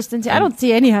social distancing. I don't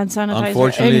see any hand sanitizer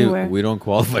Unfortunately, anywhere. we don't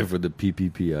qualify for the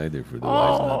PPP either for the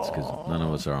Wise Nuts because none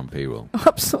of us are on payroll.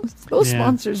 Those Yeah.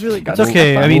 sponsors really got It's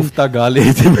okay. I mean, Mufta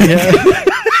galit.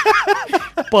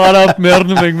 para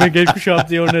merda meg shop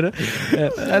the owner.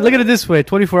 Look at it this way: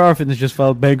 24-hour Fitness just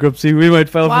filed bankruptcy. We might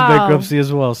file Wow. for bankruptcy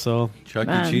as well. So Chuck E.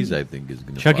 Man. Cheese, I think, is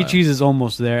going to Chuck E. Cheese is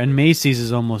almost there, and Macy's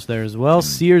is almost there as well.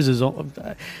 Sears is.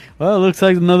 Well, it looks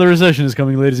like another recession is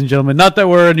coming, ladies and gentlemen. Not that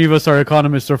any of us are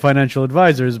economists or financial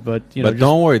advisors, but But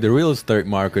don't worry, the real estate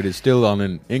market is still on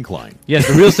an incline. yes,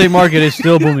 the real estate market is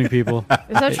still booming, people.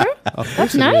 Is that true? Of That's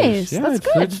course it nice. is. Yeah, That's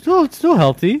good. It's still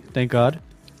healthy. Thank God.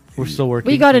 We're still working.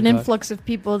 We got an thank God. influx of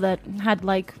people that had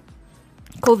like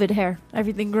COVID hair,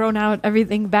 everything grown out,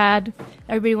 everything bad.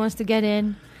 Everybody wants to get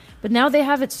in, but now they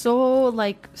have it so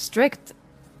like strict.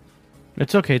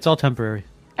 It's okay. It's all temporary.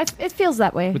 It feels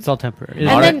that way. It's all temporary.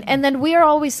 And then we are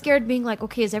always scared, being like,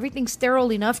 okay, is everything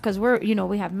sterile enough? Because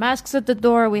we have masks at the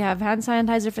door, we have hand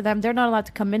sanitizer for them. They're not allowed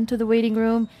to come into the waiting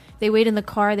room. They wait in the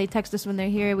car. They text us when they're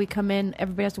here. We come in.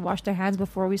 Everybody has to wash their hands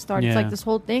before we start. It's Yeah. like this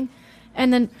whole thing.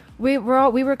 And then we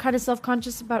were kind of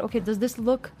self-conscious about, okay,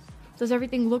 does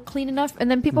everything look clean enough?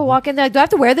 And then people walk in, they're like, do I have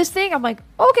to wear this thing? I'm like,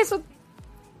 okay, so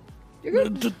you're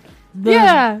good.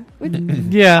 Yeah.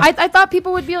 yeah. I thought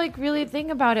people would be like really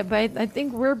thinking about it, but I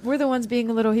think we're the ones being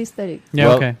a little hysteric. Yeah.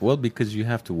 well, Okay. Well, because you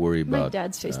have to worry My about.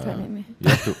 dad's FaceTiming me. You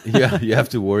have to, you have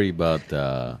to worry about.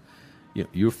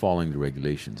 You're following the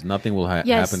regulations. Nothing will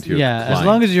Yes. happen to your Yeah. client. As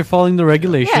long as you're following the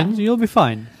regulations, you'll be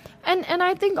fine. And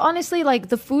I think honestly, like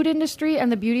the food industry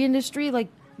and the beauty industry, like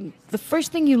the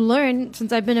first thing you learn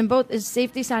since I've been in both is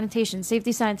safety, sanitation,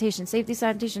 safety, sanitation, safety,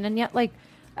 sanitation. And yet, like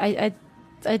I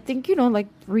think like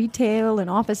retail and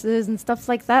offices and stuff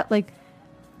like that, like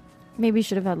maybe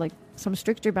should have had like some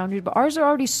stricter boundaries. But ours are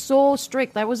already so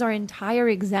strict. That was our entire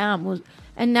exam.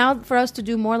 And now for us to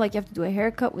do more, like you have to do a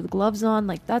haircut with gloves on.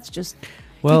 Like that's just.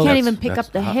 Well, you can't That's- even pick that's-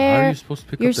 up the how hair. are you supposed to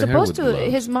pick You're up the hair supposed with to.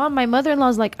 gloves? His mom, my mother-in-law,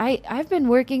 is like, I've been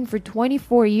working for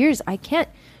 24 years. I can't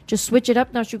just switch it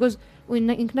up now. She goes, like,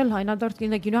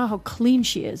 you know how clean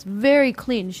she is, very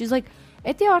clean. She's like,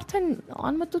 plus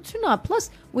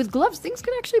with gloves, things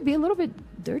can actually be a little bit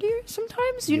dirtier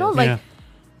sometimes. Like Yeah.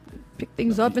 pick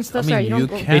things up and stuff. I mean, Sorry, you you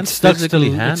don't go. can't It sticks to physically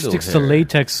it handle sticks to hair.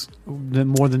 latex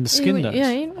more than the skin does.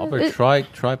 Yeah, you know, Albert,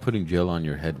 try putting gel on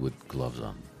your head with gloves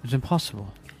on. It's impossible.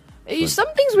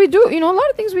 some things we do, a lot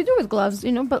of things we do with gloves,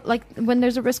 but like when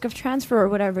there's a risk of transfer or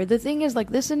whatever. The thing is, like,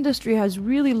 this industry has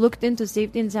really looked into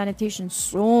safety and sanitation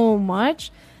so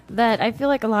much that I feel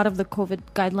like a lot of the COVID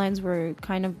guidelines were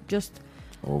kind of just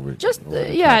Over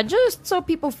the just so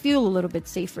people feel a little bit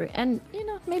safer, and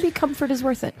maybe comfort is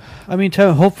worth it. I mean,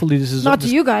 hopefully this is Not to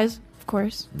you guys, of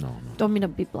course. No, Don't mean to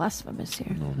be blasphemous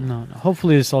here. No.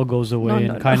 Hopefully this all goes away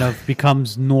No, and kind of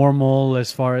becomes normal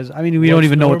as far as. I mean, we don't What's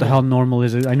even know what the hell normal?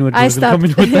 normal is. I knew it I was stopped.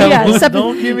 coming with that Yeah, one.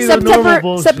 Don't give me the normal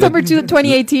bullshit. September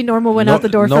 2018, normal went out the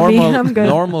door for me. I'm good.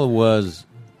 Normal was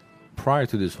prior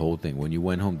to this whole thing. When you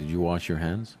went home, did you wash your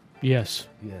hands? Yes.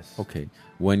 Yes. Okay.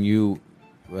 When you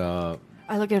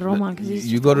I look at Roman because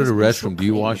he's you go to the always so restroom, do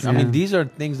you clean. wash? I Yeah. mean, these are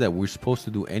things that we're supposed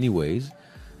to do anyways.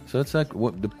 So it's like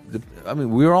what I mean,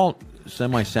 we're all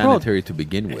semi-sanitary to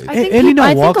begin with. I think, Elena I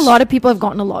think walks- a lot of people have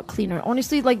gotten a lot cleaner.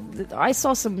 Honestly, like I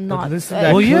saw some not. Listen, uh,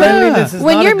 that Well, yeah. cleanliness is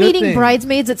when not a you're good meeting thing.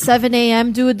 bridesmaids at 7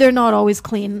 a.m., dude, they're not always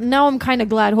clean. Now I'm kind of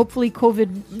glad. Hopefully,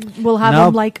 COVID will have Now-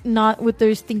 them like not with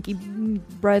their stinky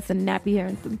breath and nappy hair.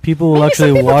 And People will Maybe some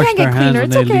actually people wash can their get hands cleaner. when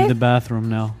It's they okay. leave the bathroom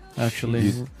now.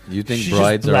 Actually, You think She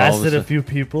brides just are all blasted a the few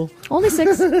people. only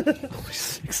 6.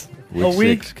 which a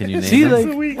week. six? Can you name see,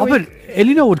 them? like, but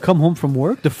Elena would come home from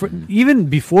work. Even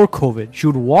before COVID, she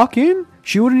would walk in.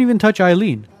 She wouldn't even touch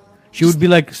Eileen. She would be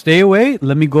like, "Stay away.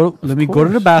 Let me go. Let me go to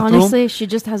the bathroom." Honestly, she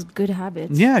just has good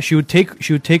habits. Yeah, she would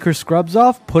take her scrubs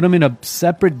off, put them in a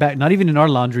separate bag, not even in our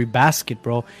laundry basket,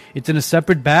 bro. It's in a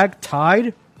separate bag,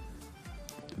 tied.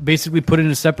 Basically, put it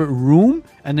in a separate room,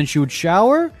 and then she would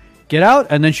shower, get out,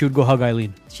 and then she would go hug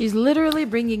Eileen. She's literally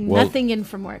bringing Well, nothing in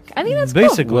from work. I think that's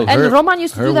basically. cool. Well, And her- Roman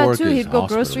used to her do that work too. is He'd go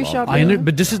hospital, grocery obviously. shopping.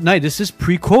 But this is nice. This is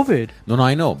pre-COVID. No,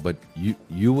 I know, but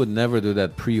you would never do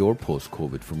that pre or post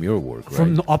COVID from your work, right?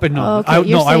 From up and Oh, no, okay,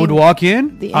 you're I would saying walk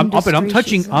in. the I'm up and I'm industry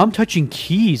touching. she's I'm touching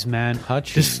keys, man.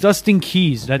 Touching. Disgusting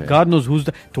keys. That Okay. God knows who's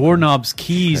the doorknobs,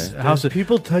 keys, Okay. house. There's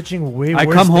people touching way I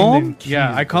worse come thing home. than keys,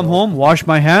 I come bro. home, wash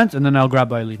my hands, and then I'll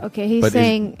grab Eileen. Okay, he's But is-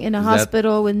 saying in a is that-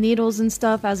 hospital with needles and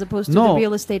stuff, as opposed to No. the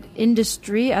real estate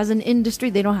industry. As an industry,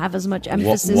 they don't have as much Wa-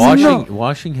 emphasis.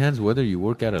 washing hands, whether you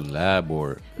work at a lab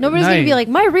or Nobody's going to be Nice. like,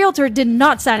 my realtor did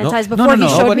not sanitize No, before no, he no.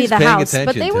 showed me Nobody's the paying house. But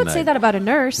attention they would say tonight. that about a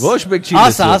nurse. Wash big cheese.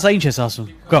 Inche sasun.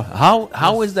 Go.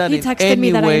 How is that He in texted any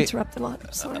me that I way? interrupt a lot.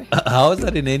 I'm sorry. How is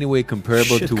that in any way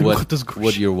comparable Shit, to good what gottes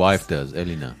what your wife does,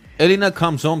 Elena? Elena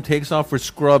comes home, takes off her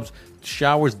scrubs,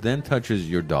 showers, then touches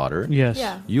your daughter. Yes.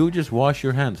 Yeah. You just wash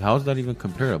your hands. How is that even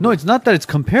comparable? No, it's not that it's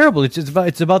comparable.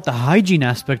 It's about the hygiene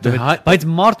aspect of The it. hy- But it's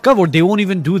marked or they won't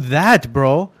even do that,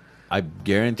 bro. I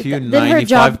guarantee you, Did her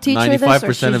job teach her this, or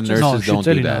 95% of she's nurses just- No, don't it's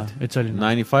do Elena. that. It's Elena.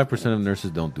 95% of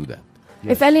nurses don't do that.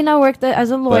 If Elena worked as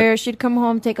a lawyer, she'd come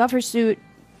home, take off her suit,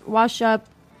 wash up,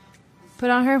 put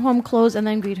on her home clothes, and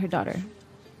then greet her daughter.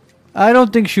 I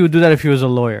don't think she would do that if she was a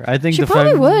lawyer. I think She the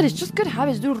probably fact- would. It's just good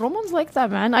habits. Dude, Roman's like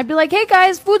that, man. I'd be like, hey,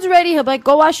 guys, food's ready. He'll be like,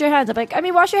 go wash your hands. I'd be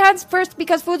like, wash your hands first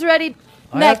because food's ready.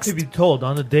 I have Next. to be told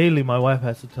on the daily. My wife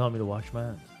has to tell me to wash my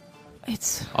hands.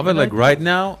 It's I'll be like, right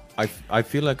now, I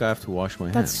feel like I have to wash my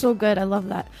hands. That's so good. I love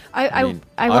that. I mean, watched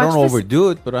I don't this- overdo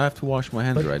it, but I have to wash my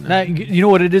hands But- right now. Now, you know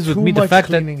what it is with Too me? The much fact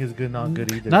that cleaning is good, not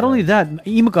good either. not only that, But it's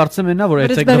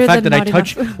it's like better the fact than that I not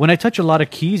touch enough. when I touch a lot of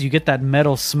keys, you get that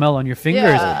metal smell on your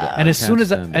fingers, Yeah. and as I soon can't as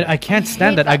stand that. I can't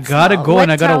stand hate that, I gotta smell. go Wet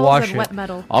and I gotta towels wash and it, Wet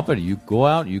metal. I'll bet you go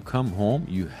out, you come home,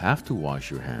 you have to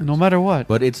wash your hands. no matter what.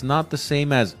 But it's not the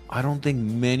same as I don't think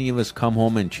many of us come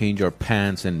home and change our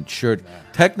pants and shirt.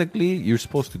 Technically, you're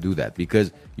supposed to do that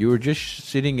because you were just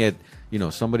sitting at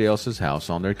somebody else's house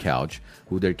on their couch,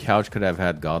 who their couch could have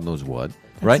had God knows what,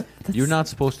 right? that's- You're not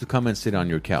supposed to come and sit on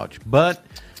your couch. But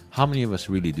how many of us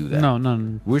really do that?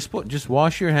 No. We're supposed just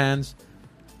wash your hands.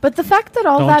 But the fact that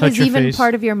all Don't that touch is your even face.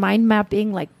 part of your mind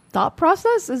mapping, like thought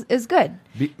process, is good.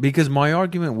 Because my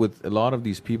argument with a lot of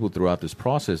these people throughout this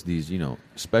process, these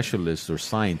specialists or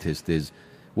scientists, is,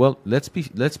 well, let's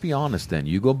be honest. Then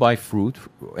you go buy fruit,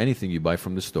 anything you buy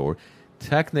from the store.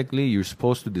 Technically, you're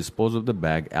supposed to dispose of the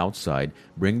bag outside,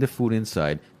 bring the food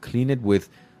inside, clean it with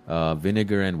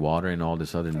vinegar and water and all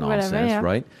this other Whatever, nonsense, yeah.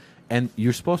 right? And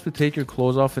you're supposed to take your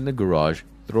clothes off in the garage,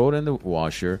 throw it in the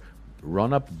washer,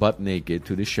 run up butt naked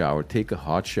to the shower, take a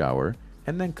hot shower,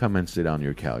 and then come and sit on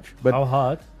your couch. But How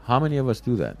hot? how many of us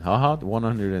do that? How hot?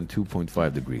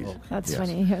 102.5 degrees. That's Yes.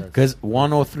 funny. Yeah. Because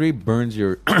 103 burns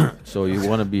your... so you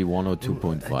want to be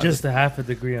 102.5. Just a half a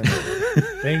degree on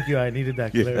that. Thank you. I needed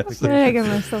that clarification. I get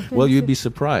myself well, into. you'd be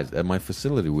surprised. At my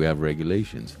facility, we have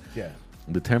regulations. Yeah.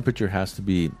 The temperature has to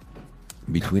be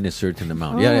between a certain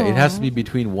amount. Yeah, it has to be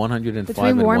between 105 Between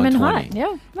and warm and 120. hot.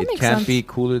 Yeah, that It makes can't sense. be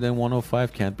cooler than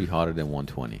 105, can't be hotter than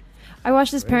 120. I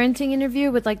watched this parenting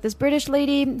interview with like this British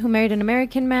lady who married an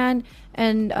American man,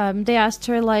 and they asked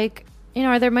her like, you know,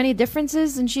 are there many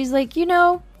differences? And she's like, you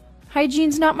know,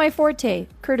 hygiene's not my forte.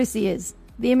 Courtesy is.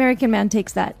 The American man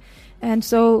takes that, and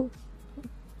so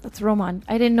that's Roman.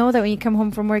 I didn't know that when you come home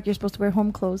from work, you're supposed to wear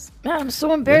home clothes. Man, I'm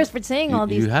so embarrassed for saying all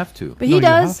these. You have to. But No, he you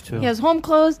does. have to. He has home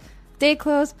clothes, day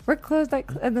clothes, work clothes, night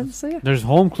and then so yeah. There's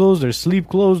home clothes, there's sleep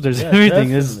clothes, there's Yeah, everything.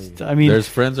 definitely. I mean, There's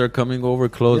friends are coming over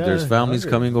clothes. Yeah, There's families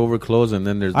 100. coming over clothes, and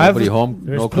then there's I have nobody a- home,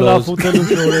 There's no pull-out clothes.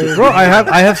 hotel bro,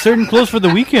 I have certain clothes for the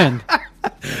weekend.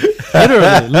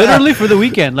 literally for the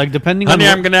weekend, like depending Honey,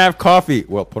 on I'm gonna have coffee.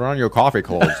 Well, put on your coffee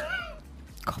clothes.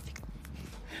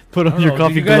 put on I don't your know,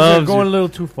 coffee you guys gloves. are going a little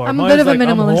too far. I'm a Mine's bit of a like,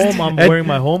 minimalist. I'm home. I'm Ed- wearing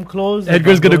my home clothes. and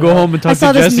Edgar's I'm gonna go going home and talk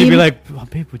saw to this Jesse. Be meme. like, oh,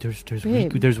 babe,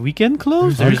 there's weekend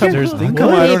clothes. There's thing clothes. coming.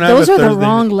 I Wait, don't have those a are the Thursday.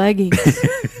 wrong leggings.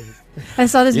 I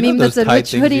saw this You know meme that those said, tight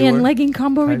which things hoodie you and wear? legging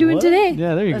combo are we Tight doing what? today?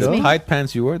 Yeah, there you That's go. me. Tight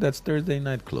pants you wear, that's Thursday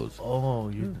night clothes. Oh,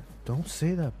 you don't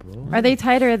say that, bro. Are they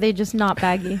tight or are they just not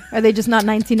baggy? Are they just not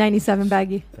 1997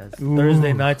 baggy? That's Ooh.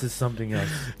 Thursday nights is something else.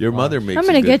 Your Wow. mother makes I'm a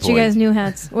gonna good get you point. guys new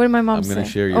hats. What did my mom I'm say? gonna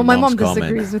share your oh, my mom's mom comment.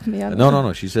 disagrees with me. I don't No, know. no,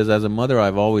 no. She says, as a mother,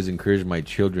 I've always encouraged my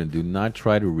children, do not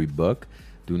try to rebuke.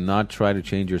 Do not try to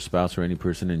change your spouse or any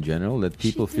person in general. Let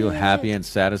people feel did. happy and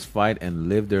satisfied and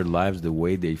live their lives the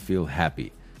way they feel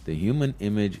happy. The human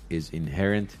image is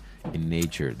inherent in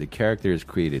nature. The character is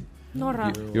created.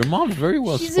 Nora. Your mom's very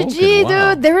well She's spoken. a G,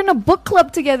 Wow. dude. They're in a book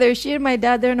club together. She and my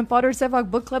dad, they're in a Potter Sevak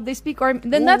book club. They speak Arm.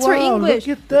 Then that's her wow, English.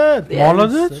 Look at that. Yeah. All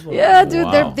of it? Yeah, dude.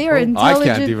 Wow. They are I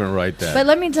intelligent. can't even write that. But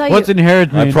let me tell What's you,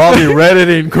 inherent I mean? probably read it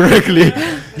incorrectly.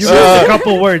 You missed a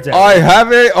couple words. Ed. I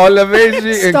have it.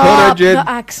 Always stop the encourage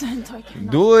accent. I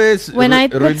cannot. Do it. When I-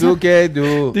 Reduque,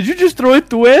 do. Did you just throw it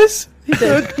to us? He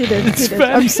did. He did. He did.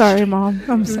 I'm sorry, mom.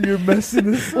 I'm sorry. You're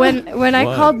messing this. When I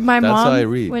What? called my That's mom, how I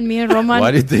read. when me and Roman,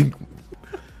 Why do you think?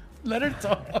 Let her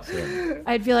talk.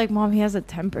 I'd be like, Mom, he has a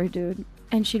temper, dude.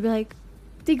 And she'd be like,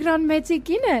 Tigran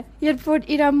Metzikine. Երբ որ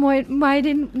իր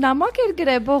մայրին նամակ էր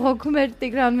գրել, բողոքում էր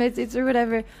Tigran Metzից or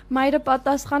whatever, մայրը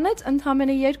պատասխանեց,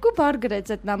 ընդամենը 2 բառ գրեց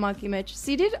այդ նամակի մեջ.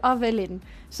 Սիրիր ավելին.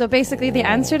 So basically the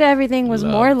answer to everything was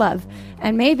Love. more love.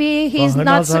 And maybe he's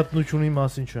not so, Հնազանդությունի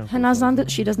մասին չեմ։ Hanazan,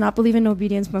 she does not believe in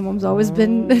obedience. My mom's always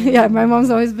been, yeah, my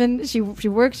mom's always been, she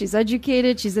works, she's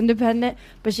educated, she's independent,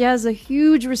 but she has a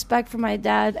huge respect for my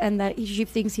dad and that she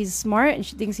thinks he's smart and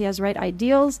she thinks he has right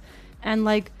ideals. And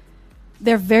like,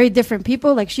 they're very different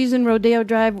people. Like she's in Rodeo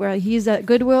Drive where he's at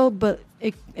Goodwill, but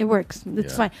it works.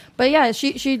 It's Yeah. fine. But yeah,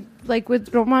 she like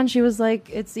with Roman, she was like,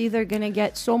 it's either going to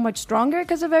get so much stronger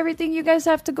because of everything you guys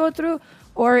have to go through,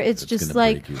 or it's just gonna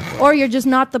like, break you. or you're just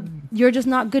not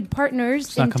good partners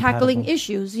It's in not tackling compatible.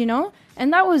 issues, you know?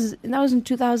 And that was in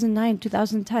 2009,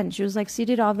 2010. She was like,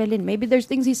 Sirir Avelin. Maybe there's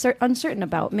things he's uncertain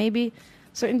about. Maybe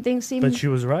certain things seem. But she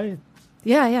was right.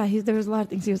 yeah. There was a lot of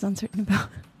things he was uncertain about.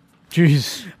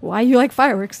 Jeez. Why you like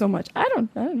fireworks so much? I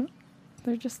don't know.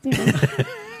 They're just, you know,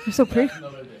 they're so pretty.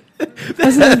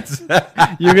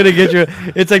 You're gonna get your.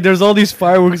 It's like there's all these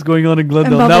fireworks going on in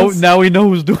Glendale. Now, bubbles. now we know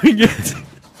who's doing it.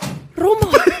 Roman,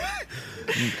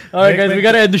 All right, guys, we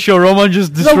gotta end the show. Roman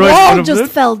just the destroyed. one wall of just them.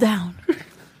 fell down.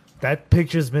 That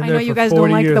picture's been I there know you for guys 40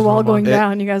 don't like years, the wall Mama. going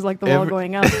down. You guys like the wall every-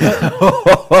 going up.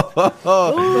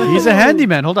 He's a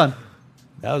handyman. Hold on.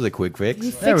 That was a quick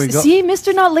fix. There we go. See,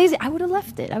 Mr. Not Lazy. I would have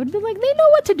left it. I would have been like, they know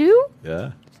what to do.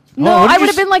 Yeah. No, what did I you would have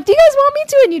s- been like, do you guys want me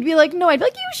to? And you'd be like, no. I'd be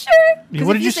like, you sure? 'Cause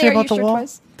What if did you say "Are about the sure?" wall?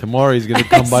 twice- Tomorrow he's gonna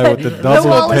come by with the the double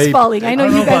wall is tape. falling. I know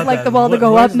don't you guys about like that. the wall to What-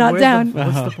 go where's- up, not where's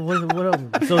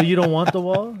down. So you don't want the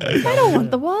wall? I don't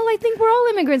want the wall. I think we're all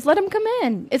immigrants. Let them come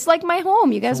in. It's like my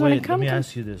home. You guys So want wait, to come? let me come.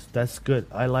 ask you this. That's good.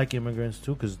 I like immigrants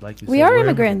too, because like you We said, are we're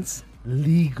immigrants.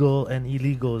 Legal and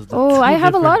illegal is the Oh, two I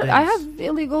have a lot. different I things. have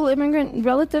illegal immigrant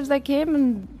relatives that came,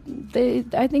 and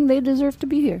I think they deserve to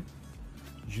be here.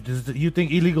 You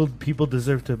think illegal people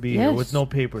deserve to be here Yes. with no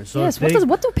papers? So yes. if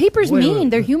What do papers Wait, mean? wait,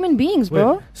 They're wait. human beings,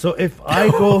 bro. Wait, so if I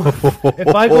go,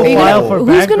 if I go Are you file gonna-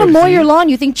 for who's gonna mow bankruptcy- your lawn?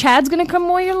 You think Chad's gonna come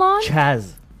mow your lawn?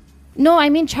 Chaz. No, I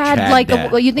mean Chad. Chad like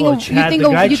Dad. you think Oh, you Chad, think the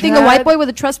guy you think a white Chad? boy with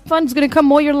a trust fund is gonna come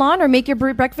mow your lawn or make your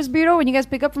breakfast burrito when you guys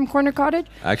pick up from Corner Cottage?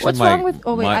 Actually, What's my, wrong with?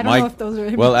 Oh wait, my, I don't my- know if those are.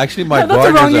 Well, actually, my That's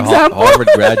a wrong partner's a example. Harvard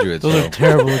graduate. Those so are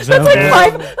terrible That's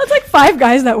examples. like 5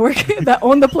 guys that work that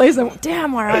own the place. And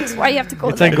damn, Warax, why you have to go?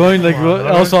 It's there? like going like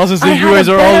else also I saying you had guys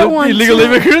a are better all one, illegal too.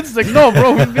 immigrants. It's like no,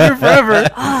 bro, we've been here forever.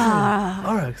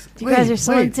 Alex, you guys are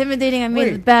so intimidating. I made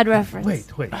a wait, bad reference. Wait.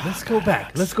 Let's go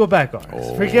back. Let's go back,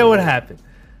 Alex. Forget what happened.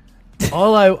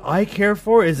 All I care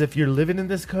for is if you're living in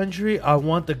this country, I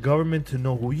want the government to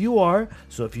know who you are.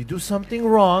 So if you do something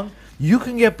wrong, you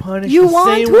can get punished You the want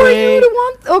same who are way. you to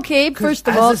want? Okay, 'Cause first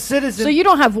of as all, a citizen, so you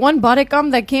don't have one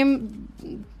Bodicom that came.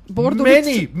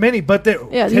 many, but they're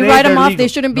Yeah, you today write 'em they're off, legal. they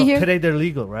shouldn't be No, here? Today they're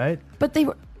legal, right? But they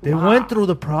were. They went through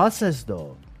the process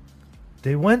though.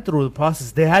 They went through the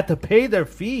process. They had to pay their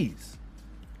fees,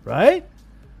 right?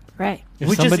 Right. If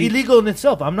Which somebody- is illegal in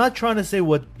itself. I'm not trying to say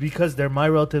what because they're my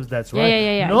relatives. That's Yeah,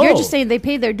 right. yeah. No. You're just saying they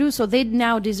paid their dues, so they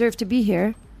now deserve to be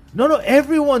here. No.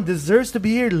 Everyone deserves to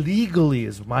be here legally.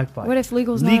 Is my fight. What if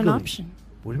legal is not an Legally. option?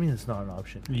 What do you mean it's not an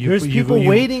option? You- There's you- people you-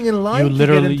 waiting in line. You to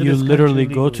literally, get into you this literally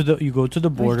country go to legally. the, you go to the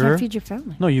Well, you border. can't feed your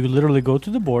family. No, you literally go to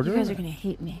the border. You guys are gonna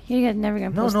hate me. You guys are never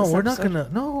gonna No, post no, this we're not episode. gonna.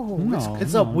 No, No,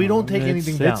 it's up. We don't take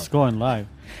anything down. It's going live.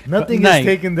 Nothing Night. is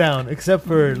taken down except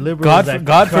for liberals. God, that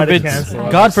God try to forbid, cancel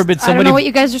us. God forbid I don't somebody. know what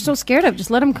you guys are so scared of. Just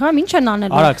let them come.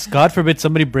 Arax, God forbid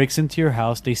somebody breaks into your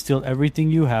house. They steal everything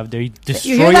you have. They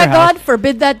destroy You hear your that, house. God?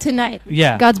 Forbid that tonight.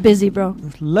 Yeah. God's busy, bro.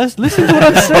 Listen to what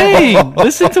I'm saying.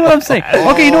 Listen to what I'm saying.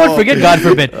 Okay, you know what? Forget God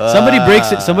forbid.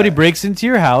 Somebody breaks into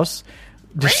your house.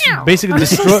 Basically, I'm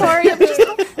so sorry. I'm just.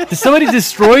 somebody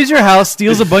destroys your house,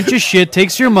 steals a bunch of shit,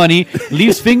 takes your money,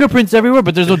 leaves fingerprints everywhere,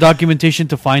 but there's no documentation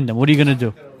to find them. What are you gonna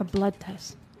do? A blood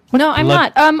test. No, I'm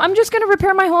Blood- not. I'm just gonna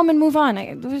repair my home and move on.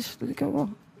 Okay.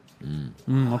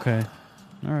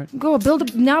 All right.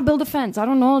 Build a fence. I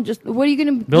don't know. Just what are you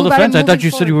gonna Build do a about it fence. I thought moving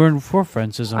you said you forward? weren't for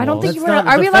fences and I don't walls. think you That's were. not-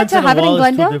 Are the we allowed fence to and the have it in wall is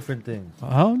two Glendale? different things.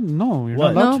 Oh no, you're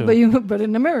What? not allowed No, to. but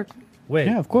in America. Wait,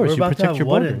 Yeah, of course, We're you about to protect have your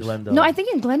what in borders. Glendale? No, I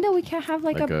think in Glendale we can't have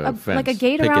like a fence, like a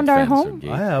gate picket around our fence or home.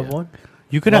 gate, I have yeah. one.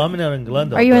 You could Well, have. I'm not in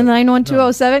Glendale. Are you in but-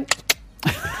 91207?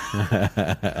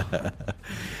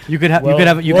 You could have. Well, You could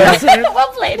have. You well, could have.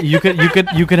 Well played. You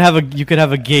could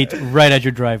have a gate right at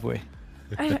your driveway.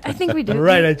 I think we do.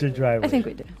 right at your driveway. I think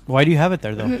we do. Why do you have it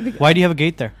there though? Why do you have a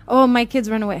gate there? Oh, my kids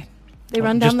run away. They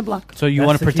run just- down the block. So you That's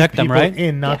want to keep protect them, people right?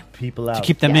 In, not Yeah. people out. To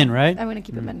keep them Yeah. in, right? I want to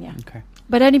keep them in, yeah. Okay.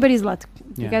 But anybody's lot.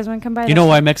 You Yeah. guys want to come by? You know that's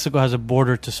why fine. Mexico has a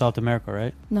border to South America,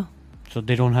 right? No. So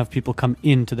they don't have people come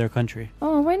into their country.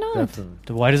 Oh, why not? Definitely.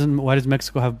 So why does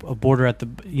Mexico have a border at the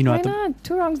Why at the not?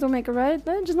 Two wrongs don't make a right.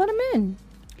 Then just let them in.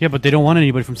 Yeah, but they don't want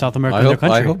anybody from South America I in their hope, I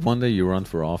country. hope one day you run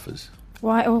for office.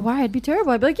 Why? Oh, why? I'd be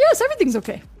terrible. I'd be like, yes, everything's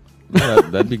okay. Yeah,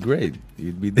 that'd be great.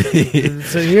 You'd be the,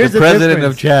 So here's the the president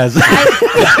of difference. Chaz.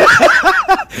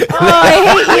 Oh, I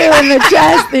hate you and the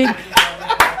jazz thing.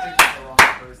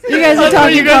 You guys are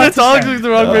talking about. to the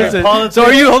wrong person. Politics. So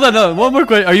are you? Hold on, no. One more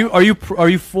question. Are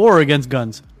you for or against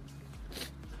guns?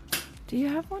 Do you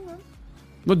have one?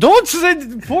 No, don't say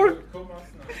for.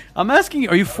 I'm asking you.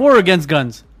 Are you for or against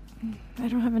guns? I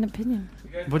don't have an opinion.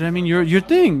 But I mean, your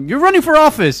thing. You're running for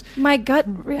office. My gut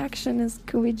reaction is,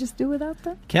 could we just do without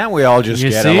that? Can't we all just You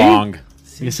get see? along?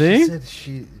 You see?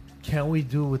 She said can't we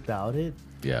do without it?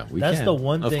 Yeah, we That's can. the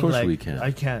one Of thing. course like, we can.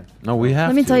 I can't. No, we have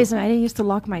Let me to. tell you something. I didn't used to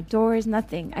lock my doors.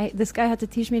 Nothing. This guy had to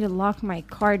teach me to lock my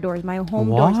car doors, my home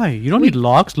doors. Why? You don't We- need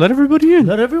locks. Let everybody in.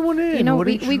 Let everyone in. You know, What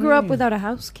do we grew up mean? without a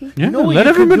house key. Yeah, know what let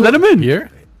you could everyone. do? Let them in.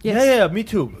 Here? Yes. Yeah, me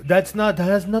too. That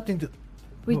has nothing to.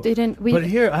 We didn't. We. But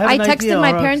here, I have I an texted idea,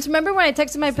 my Arax. parents. Remember when I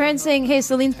texted my parents saying, "Hey,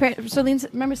 Celine's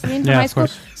remember Celine from Yeah, high of school?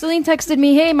 course. Celine texted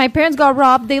me, "Hey, my parents got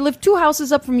robbed. They live 2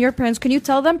 houses up from your parents. Can you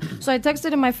tell them?" So I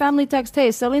texted in my family text,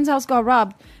 "Hey, Celine's house got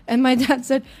robbed," and my dad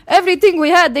said, "Everything we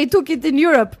had, they took it in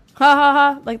Europe. Ha ha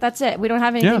ha! Like that's it. We don't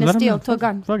have Yeah, anything to let 'em steal. in. To a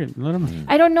gun." Fuck it. Let them in.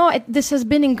 I don't know. This has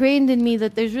been ingrained in me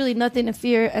that there's really nothing to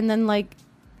fear, and then like,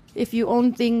 if you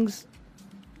own things,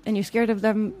 and you're scared of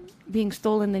them being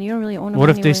stolen, then you don't really own them. What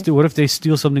if they anyway. What if they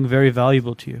steal something very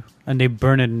valuable to you and they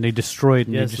burn it and they destroy it?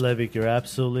 And Yes, they just, Levick, you're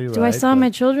absolutely right. Do I sell but- my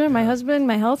children, my husband,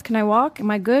 my health? Can I walk? Am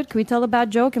I good? Can we tell a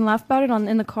bad joke and laugh about it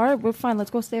in the car? We're fine.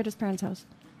 Let's go stay at his parents' house.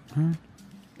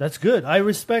 That's good. I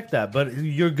respect that. But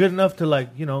you're good enough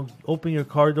to open your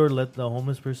car door, let the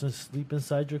homeless person sleep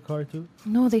inside your car too.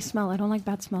 No, they smell. I don't like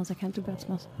bad smells. I can't do bad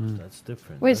smells. That's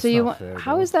different. Wait, That's so you not want? fair,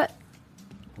 How though. is that?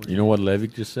 You know what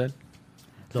Levick just said?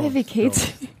 Don't- Levick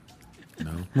hates.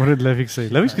 No. what did Levick say?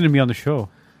 Levick's going to be on the show.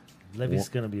 Levy's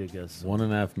gonna be a guest.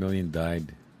 1.5 million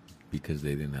died because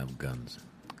they didn't have guns.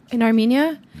 In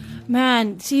Armenia?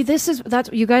 Man, see, that's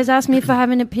you guys asked me if I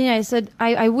have an opinion. I said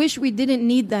I wish we didn't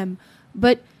need them.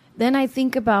 But then I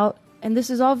think about, and this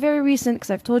is all very recent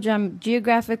because I've told you I'm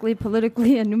geographically,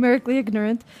 politically, and numerically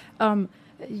ignorant.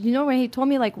 You know, when he told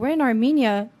me, like, we're in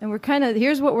Armenia and we're kind of,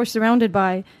 here's what we're surrounded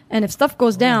by. And if stuff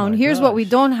goes down, my here's what we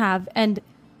gosh. don't have. And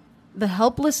the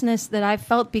helplessness that I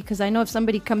felt, because I know if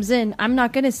somebody comes in, I'm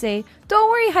not going to say, don't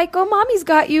worry, Heiko, mommy's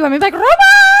got you. I'm gonna be like,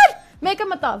 Roman! Make a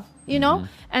matav, you know?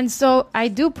 And so I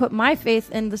do put my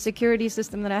faith in the security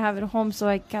system that I have at home, so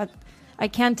I I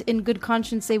can't, in good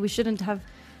conscience, say we shouldn't have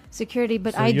security.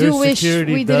 But So I your do wish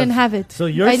security we does- didn't have it. So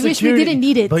your I wish we didn't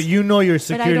need it. But you know your I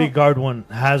security don't. guard one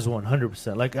has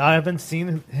 100%. Like I haven't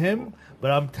seen him,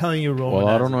 but I'm telling you, Roman. Well,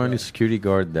 I has don't know it, any bro. security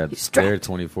guard He's that's strapped. there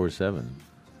 24/7.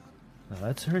 No,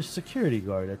 that's her security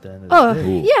guard at the end of Oh, the day.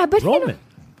 Who? yeah, but Roman.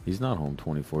 He's not home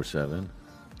 24/7.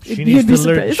 She You'd needs be to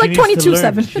learn. surprised. It's she like needs to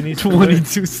learn. 22/7. She needs to learn.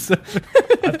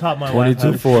 22/7. I've taught my wife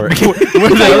how to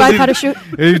 22/4. tell your wife how to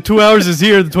shoot. 2 hours is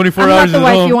here. The 24 I'm not hours the is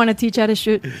wife home. you want to teach how to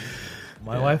shoot.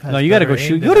 My wife has No, you gotta better go aim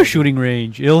shoot. than Go I to do. shooting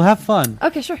range. You'll have fun.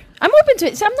 Okay, sure. I'm open to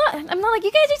it. So I'm not like,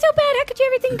 you guys are so bad. How could you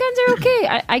ever think guns are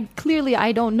okay? I clearly,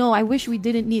 I don't know. I wish we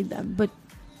didn't need them, but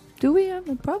do we?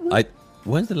 Probably.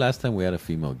 When's the last time we had a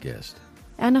female guest?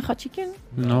 Anna Khachikin?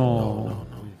 No.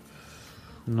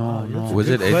 No, that's no. a Was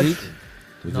good it Edith? question.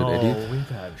 Was No, it Edith? we've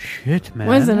had. Shit, man.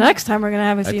 When's the next time we're gonna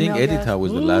have a I female think guest? Edith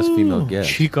was the last female guest.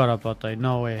 Chica Rapata.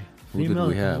 No way. Who did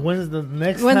we have? When's the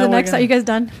next? When's the time next we're time? You guys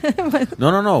done?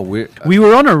 No. We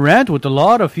were on a rant with a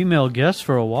lot of female guests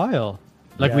for a while.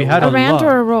 Like Yeah, we we had were. a A rant lot.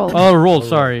 or a roll? Oh, a roll.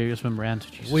 Sorry, I just meant rant.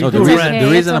 Jesus. We No, do the rant. reason, Okay,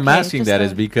 the reason it's I'm okay, asking just that a-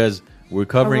 is because we're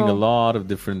covering a roll. lot of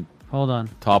different Hold on.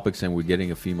 topics and we're getting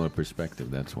a female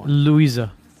perspective. That's why.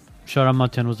 Louisa.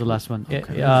 Sharamaten was the last one.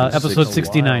 Okay. Episode Six-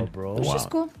 69. Wow, bro. She's Wow.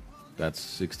 cool. That's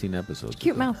 16 episodes.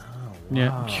 Cute mouth.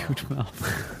 Yeah, cute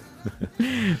mouth.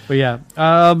 But yeah.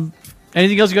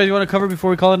 Anything else you guys want to cover before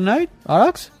we call it a night?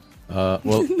 Arax? Well,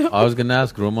 I was gonna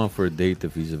ask Roman for a date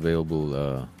if he's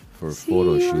available for a See,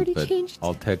 photo you shoot, already but changed.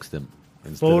 I'll text him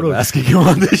instead Photo of asking him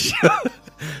on the show.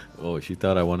 Oh, she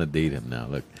thought I want to date him now.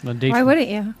 Look, A date Why for- wouldn't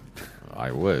you?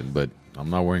 I would, but I'm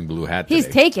not wearing blue hat. He's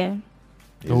today. taken.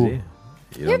 Is Ooh. he?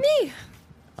 You You're know, me.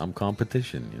 I'm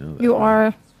competition. You know. that. You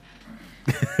are.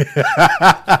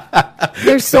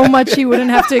 There's so much he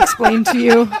wouldn't have to explain to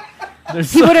you.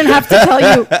 He wouldn't have to tell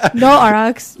you, no,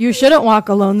 Arax, you shouldn't walk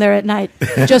alone there at night.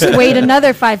 Just wait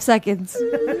another 5 seconds.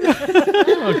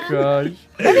 Oh, gosh.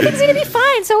 Everything's going to be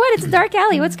fine. So what? It's a dark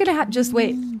alley. What's going to happen? Just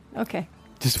wait. Okay.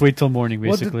 Just wait till morning,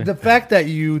 Well, basically. the fact that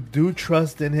you do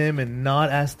trust in him and not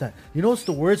ask that. You know what's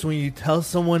the worst? When you tell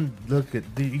someone, look,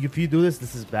 if you do this,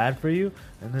 this is bad for you.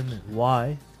 And then,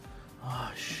 why?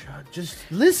 Oh, shut. Just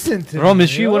listen to Rom, me. is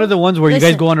she yo. one of the ones where you guys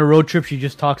Listen. go on a road trip, she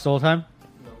just talks the whole time?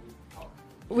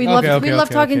 We Okay, love okay, we love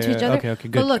okay, talking okay, to each other. okay, okay,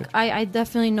 but good, look, good. I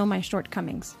definitely know my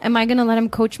shortcomings. Am I going to let him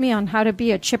coach me on how to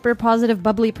be a chipper, positive,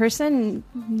 bubbly person?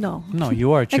 No. No,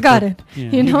 you are. I got it. Yeah.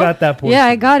 You know? got that portion. Yeah,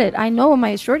 I got it. I know what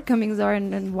my shortcomings are,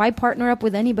 and why partner up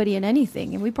with anybody in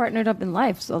anything? And we partnered up in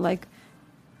life, so like,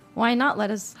 why not let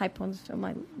us high points show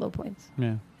my low points?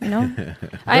 Yeah. You know, Very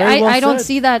I well don't said.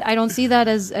 see that. I don't see that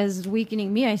as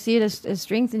weakening me. I see it as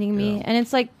strengthening me. Yeah. And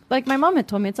it's like my mom had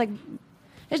told me.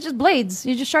 It's just blades.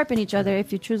 You just sharpen each other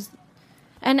if you choose.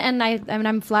 And I mean,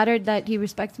 I'm flattered that he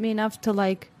respects me enough to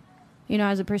like, you know,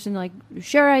 as a person, like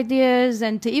share ideas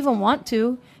and to even want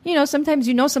to. You know, sometimes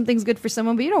you know something's good for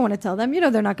someone, but you don't want to tell them. You know,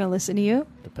 they're not going to listen to you.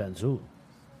 Depends who.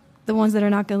 The ones that are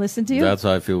not going to listen to you. That's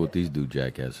how I feel with these two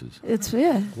jackasses. It's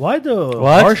yeah. Why the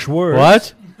What? harsh word?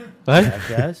 What? What?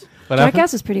 Jackass? What happened?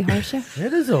 Jackass is pretty harsh. Yeah.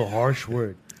 It is a harsh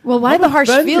word. Well, why I'm the harsh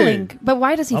offended. feeling? But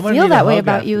why does he I'm gonna feel need a that way hug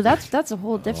about after you? this. That's a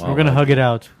whole different. We're going to hug it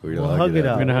out. We're We'll hug it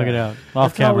out. We're going to hug it out.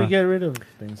 Off That's how camera. we get rid of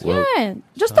things. Well, Yeah,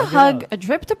 just Hug a it hug, out. a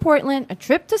trip to Portland, a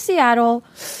trip to Seattle.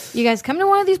 You guys come to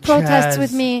one of these protests Chaz.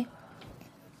 with me.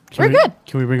 Can We're we- good.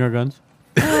 Can we bring our guns?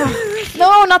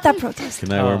 No, not that protest.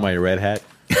 can I wear my red hat?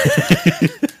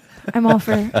 I'm all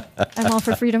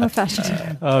for freedom of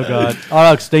fashion. Oh, God.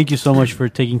 Alex, thank you so much for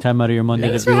taking time out of your Monday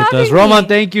Thanks to be for with us. having Roman, me.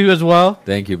 thank you as well.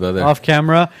 Thank you, brother. Off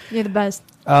camera. You're the best.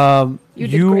 You You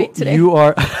did great today. You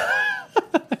are.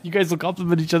 You guys will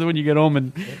compliment each other when you get home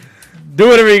and do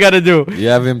whatever you got to do. You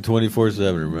have him 24/7.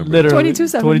 Remember? Literally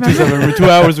 22/7, 22/7. Remember 2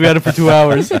 hours. We had it for 2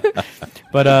 hours.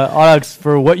 But Alex,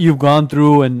 for what you've gone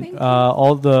through and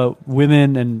all the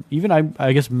women and even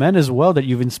I guess men as well that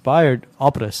you've inspired,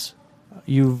 operas.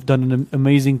 You've done an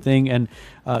amazing thing, and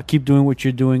keep doing what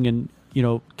you're doing, and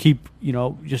keep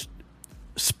just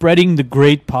spreading the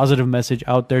great positive message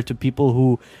out there to people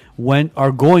who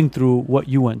are going through what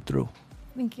you went through.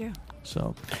 Thank you.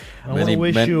 So I want Many to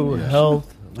wish men- you yeah.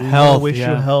 health. We Health, wanna wish yeah.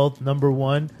 you health, number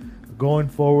one. Going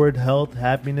forward, health,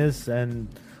 happiness, and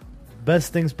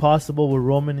best things possible with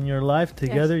Roman in your life.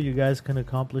 Together, you guys can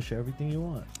accomplish everything you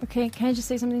want. Okay, can I just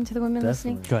say something to the women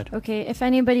listening? Definitely. good. Okay, if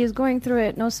anybody is going through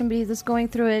it, knows somebody that's going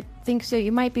through it, thinks that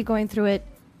you might be going through it,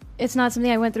 it's not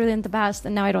something I went through in the past,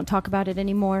 and now I don't talk about it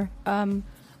anymore.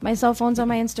 My cell phone's on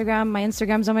my Instagram. My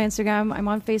Instagram's on my Instagram. I'm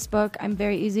on Facebook. I'm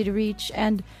very easy to reach,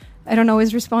 and I don't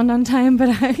always respond on time, but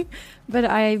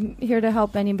I'm here to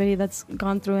help anybody that's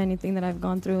gone through anything that I've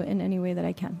gone through in any way that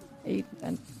I can.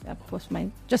 And I post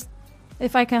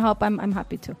if I can help, I'm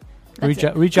happy to. That's Reach it.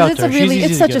 out- reach 'Cause out It's to a her. She's really, easy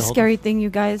it's to such get a a hold scary thing, you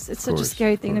guys. It's such a course,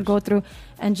 scary of thing to course. go through,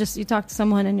 and just you talk to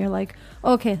someone and you're like,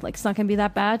 okay, like it's not gonna be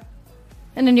that bad,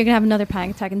 and then you're gonna have another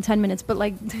panic attack in 10 minutes. But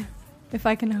like, if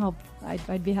I can help,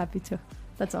 I'd be happy to.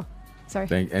 That's all. Sorry.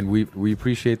 And we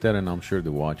appreciate that, and I'm sure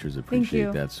the watchers appreciate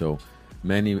you. that. So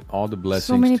all the So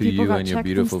blessings many to people you got and your checked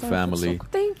beautiful stuff. It's family. so-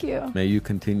 thank you. May you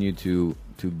continue to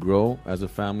grow as a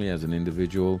family, as an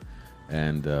individual,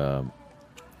 and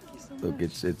look,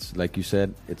 it's like you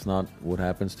said, it's not what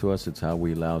happens to us; it's how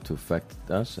we allow it to affect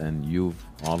us, and you've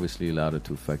obviously allowed it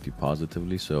to affect you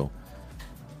positively. So,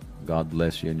 God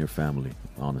bless you and your family.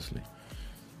 Honestly,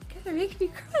 You're making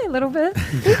me cry a little bit.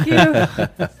 Thank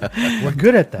you. We're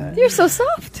good at that. You're so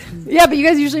soft. Yeah, but you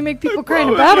guys usually make people cry in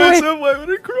a bad way. I'm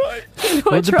gonna cry. I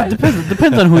Well, try.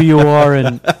 depends on who you are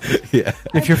and Yeah.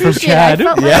 if you're from Appreciate it.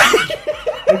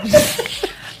 Chad.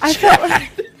 I felt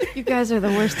like you guys are the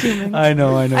worst humans. I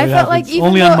know. I it felt like happens. even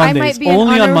only though on I Mondays. might be an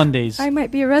Only on honor- Mondays. I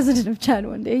might be a resident of Chad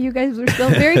one day. You guys were still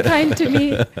very kind to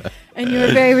me, and you were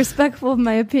very respectful of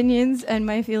my opinions and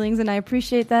my feelings, and I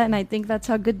appreciate that. And I think that's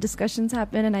how good discussions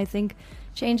happen. And I think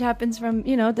change happens from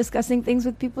discussing things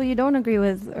with people you don't agree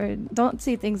with or don't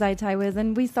see things eye to eye with,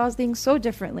 and we saw things so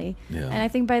differently. Yeah. And I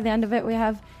think by the end of it, we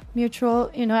have mutual,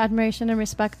 admiration and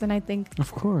respect. And I think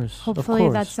Of course. hopefully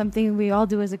that's something we all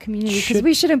do as a community, because Should-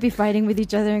 we shouldn't be fighting with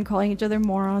each other and calling each other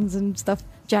morons and stuff,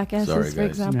 jackasses, Sorry, for guys.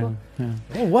 example. Yeah.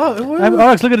 Oh wow!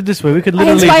 Alex, look at it this way. We could I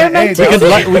literally inspire Hey, men we too.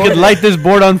 could we could light this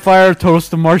board on fire,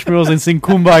 toast the marshmallows, and sing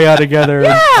 "Kumbaya" together.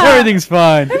 Yeah. Everything's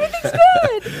fine. Everything's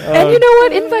good. And you know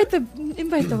what? Invite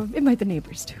the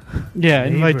neighbors too. Yeah,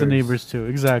 invite the Neighbors. neighbors too.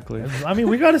 Exactly. I mean,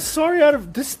 we got a sorry out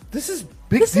of this. This is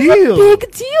big This deal. is a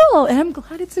big deal, and I'm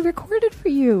glad it's recorded for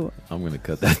you. I'm gonna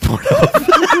cut that part off.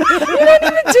 You don't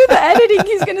even do the editing.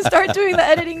 He's gonna start doing the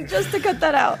editing just to cut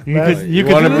that out. You could you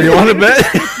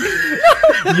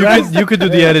could do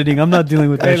the editing. I'm not dealing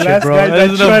with that Hey, shit, last bro. guy that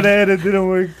There's tried enough- to edit didn't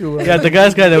work too well. yeah, the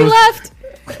last guy that He was. left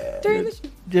during the show.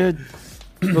 Yeah,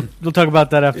 we'll talk about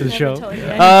that after the show. Never tell you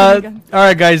anything again. All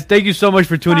right, guys. Thank you so much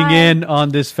for tuning Bye. in on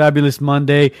this fabulous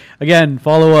Monday. Again,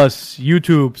 follow us: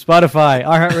 YouTube, Spotify,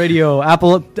 iHeartRadio,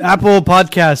 Apple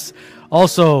Podcasts.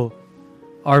 Also,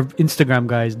 our Instagram,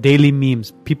 guys. Daily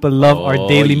memes. People love our Oh,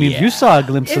 daily memes. yeah. You saw a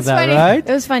glimpse of It's that, funny. right?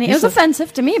 It was funny. You It was saw-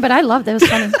 offensive to me, but I loved it. It was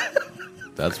funny.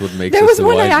 That's what makes There us was the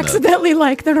one I wise nut. accidentally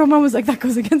liked. That Roman was like, "That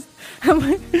goes against." I'm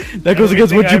like, That goes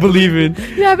against what you believe in.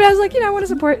 yeah, but I was like, I want to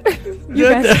support you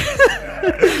guys.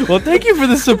 Well, thank you for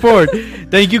the support.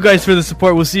 Thank you guys for the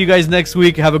support. We'll see you guys next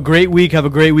week. Have a great week. Have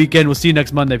a great weekend. We'll see you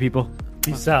next Monday, people.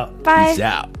 Peace out. Bye. Peace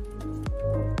out.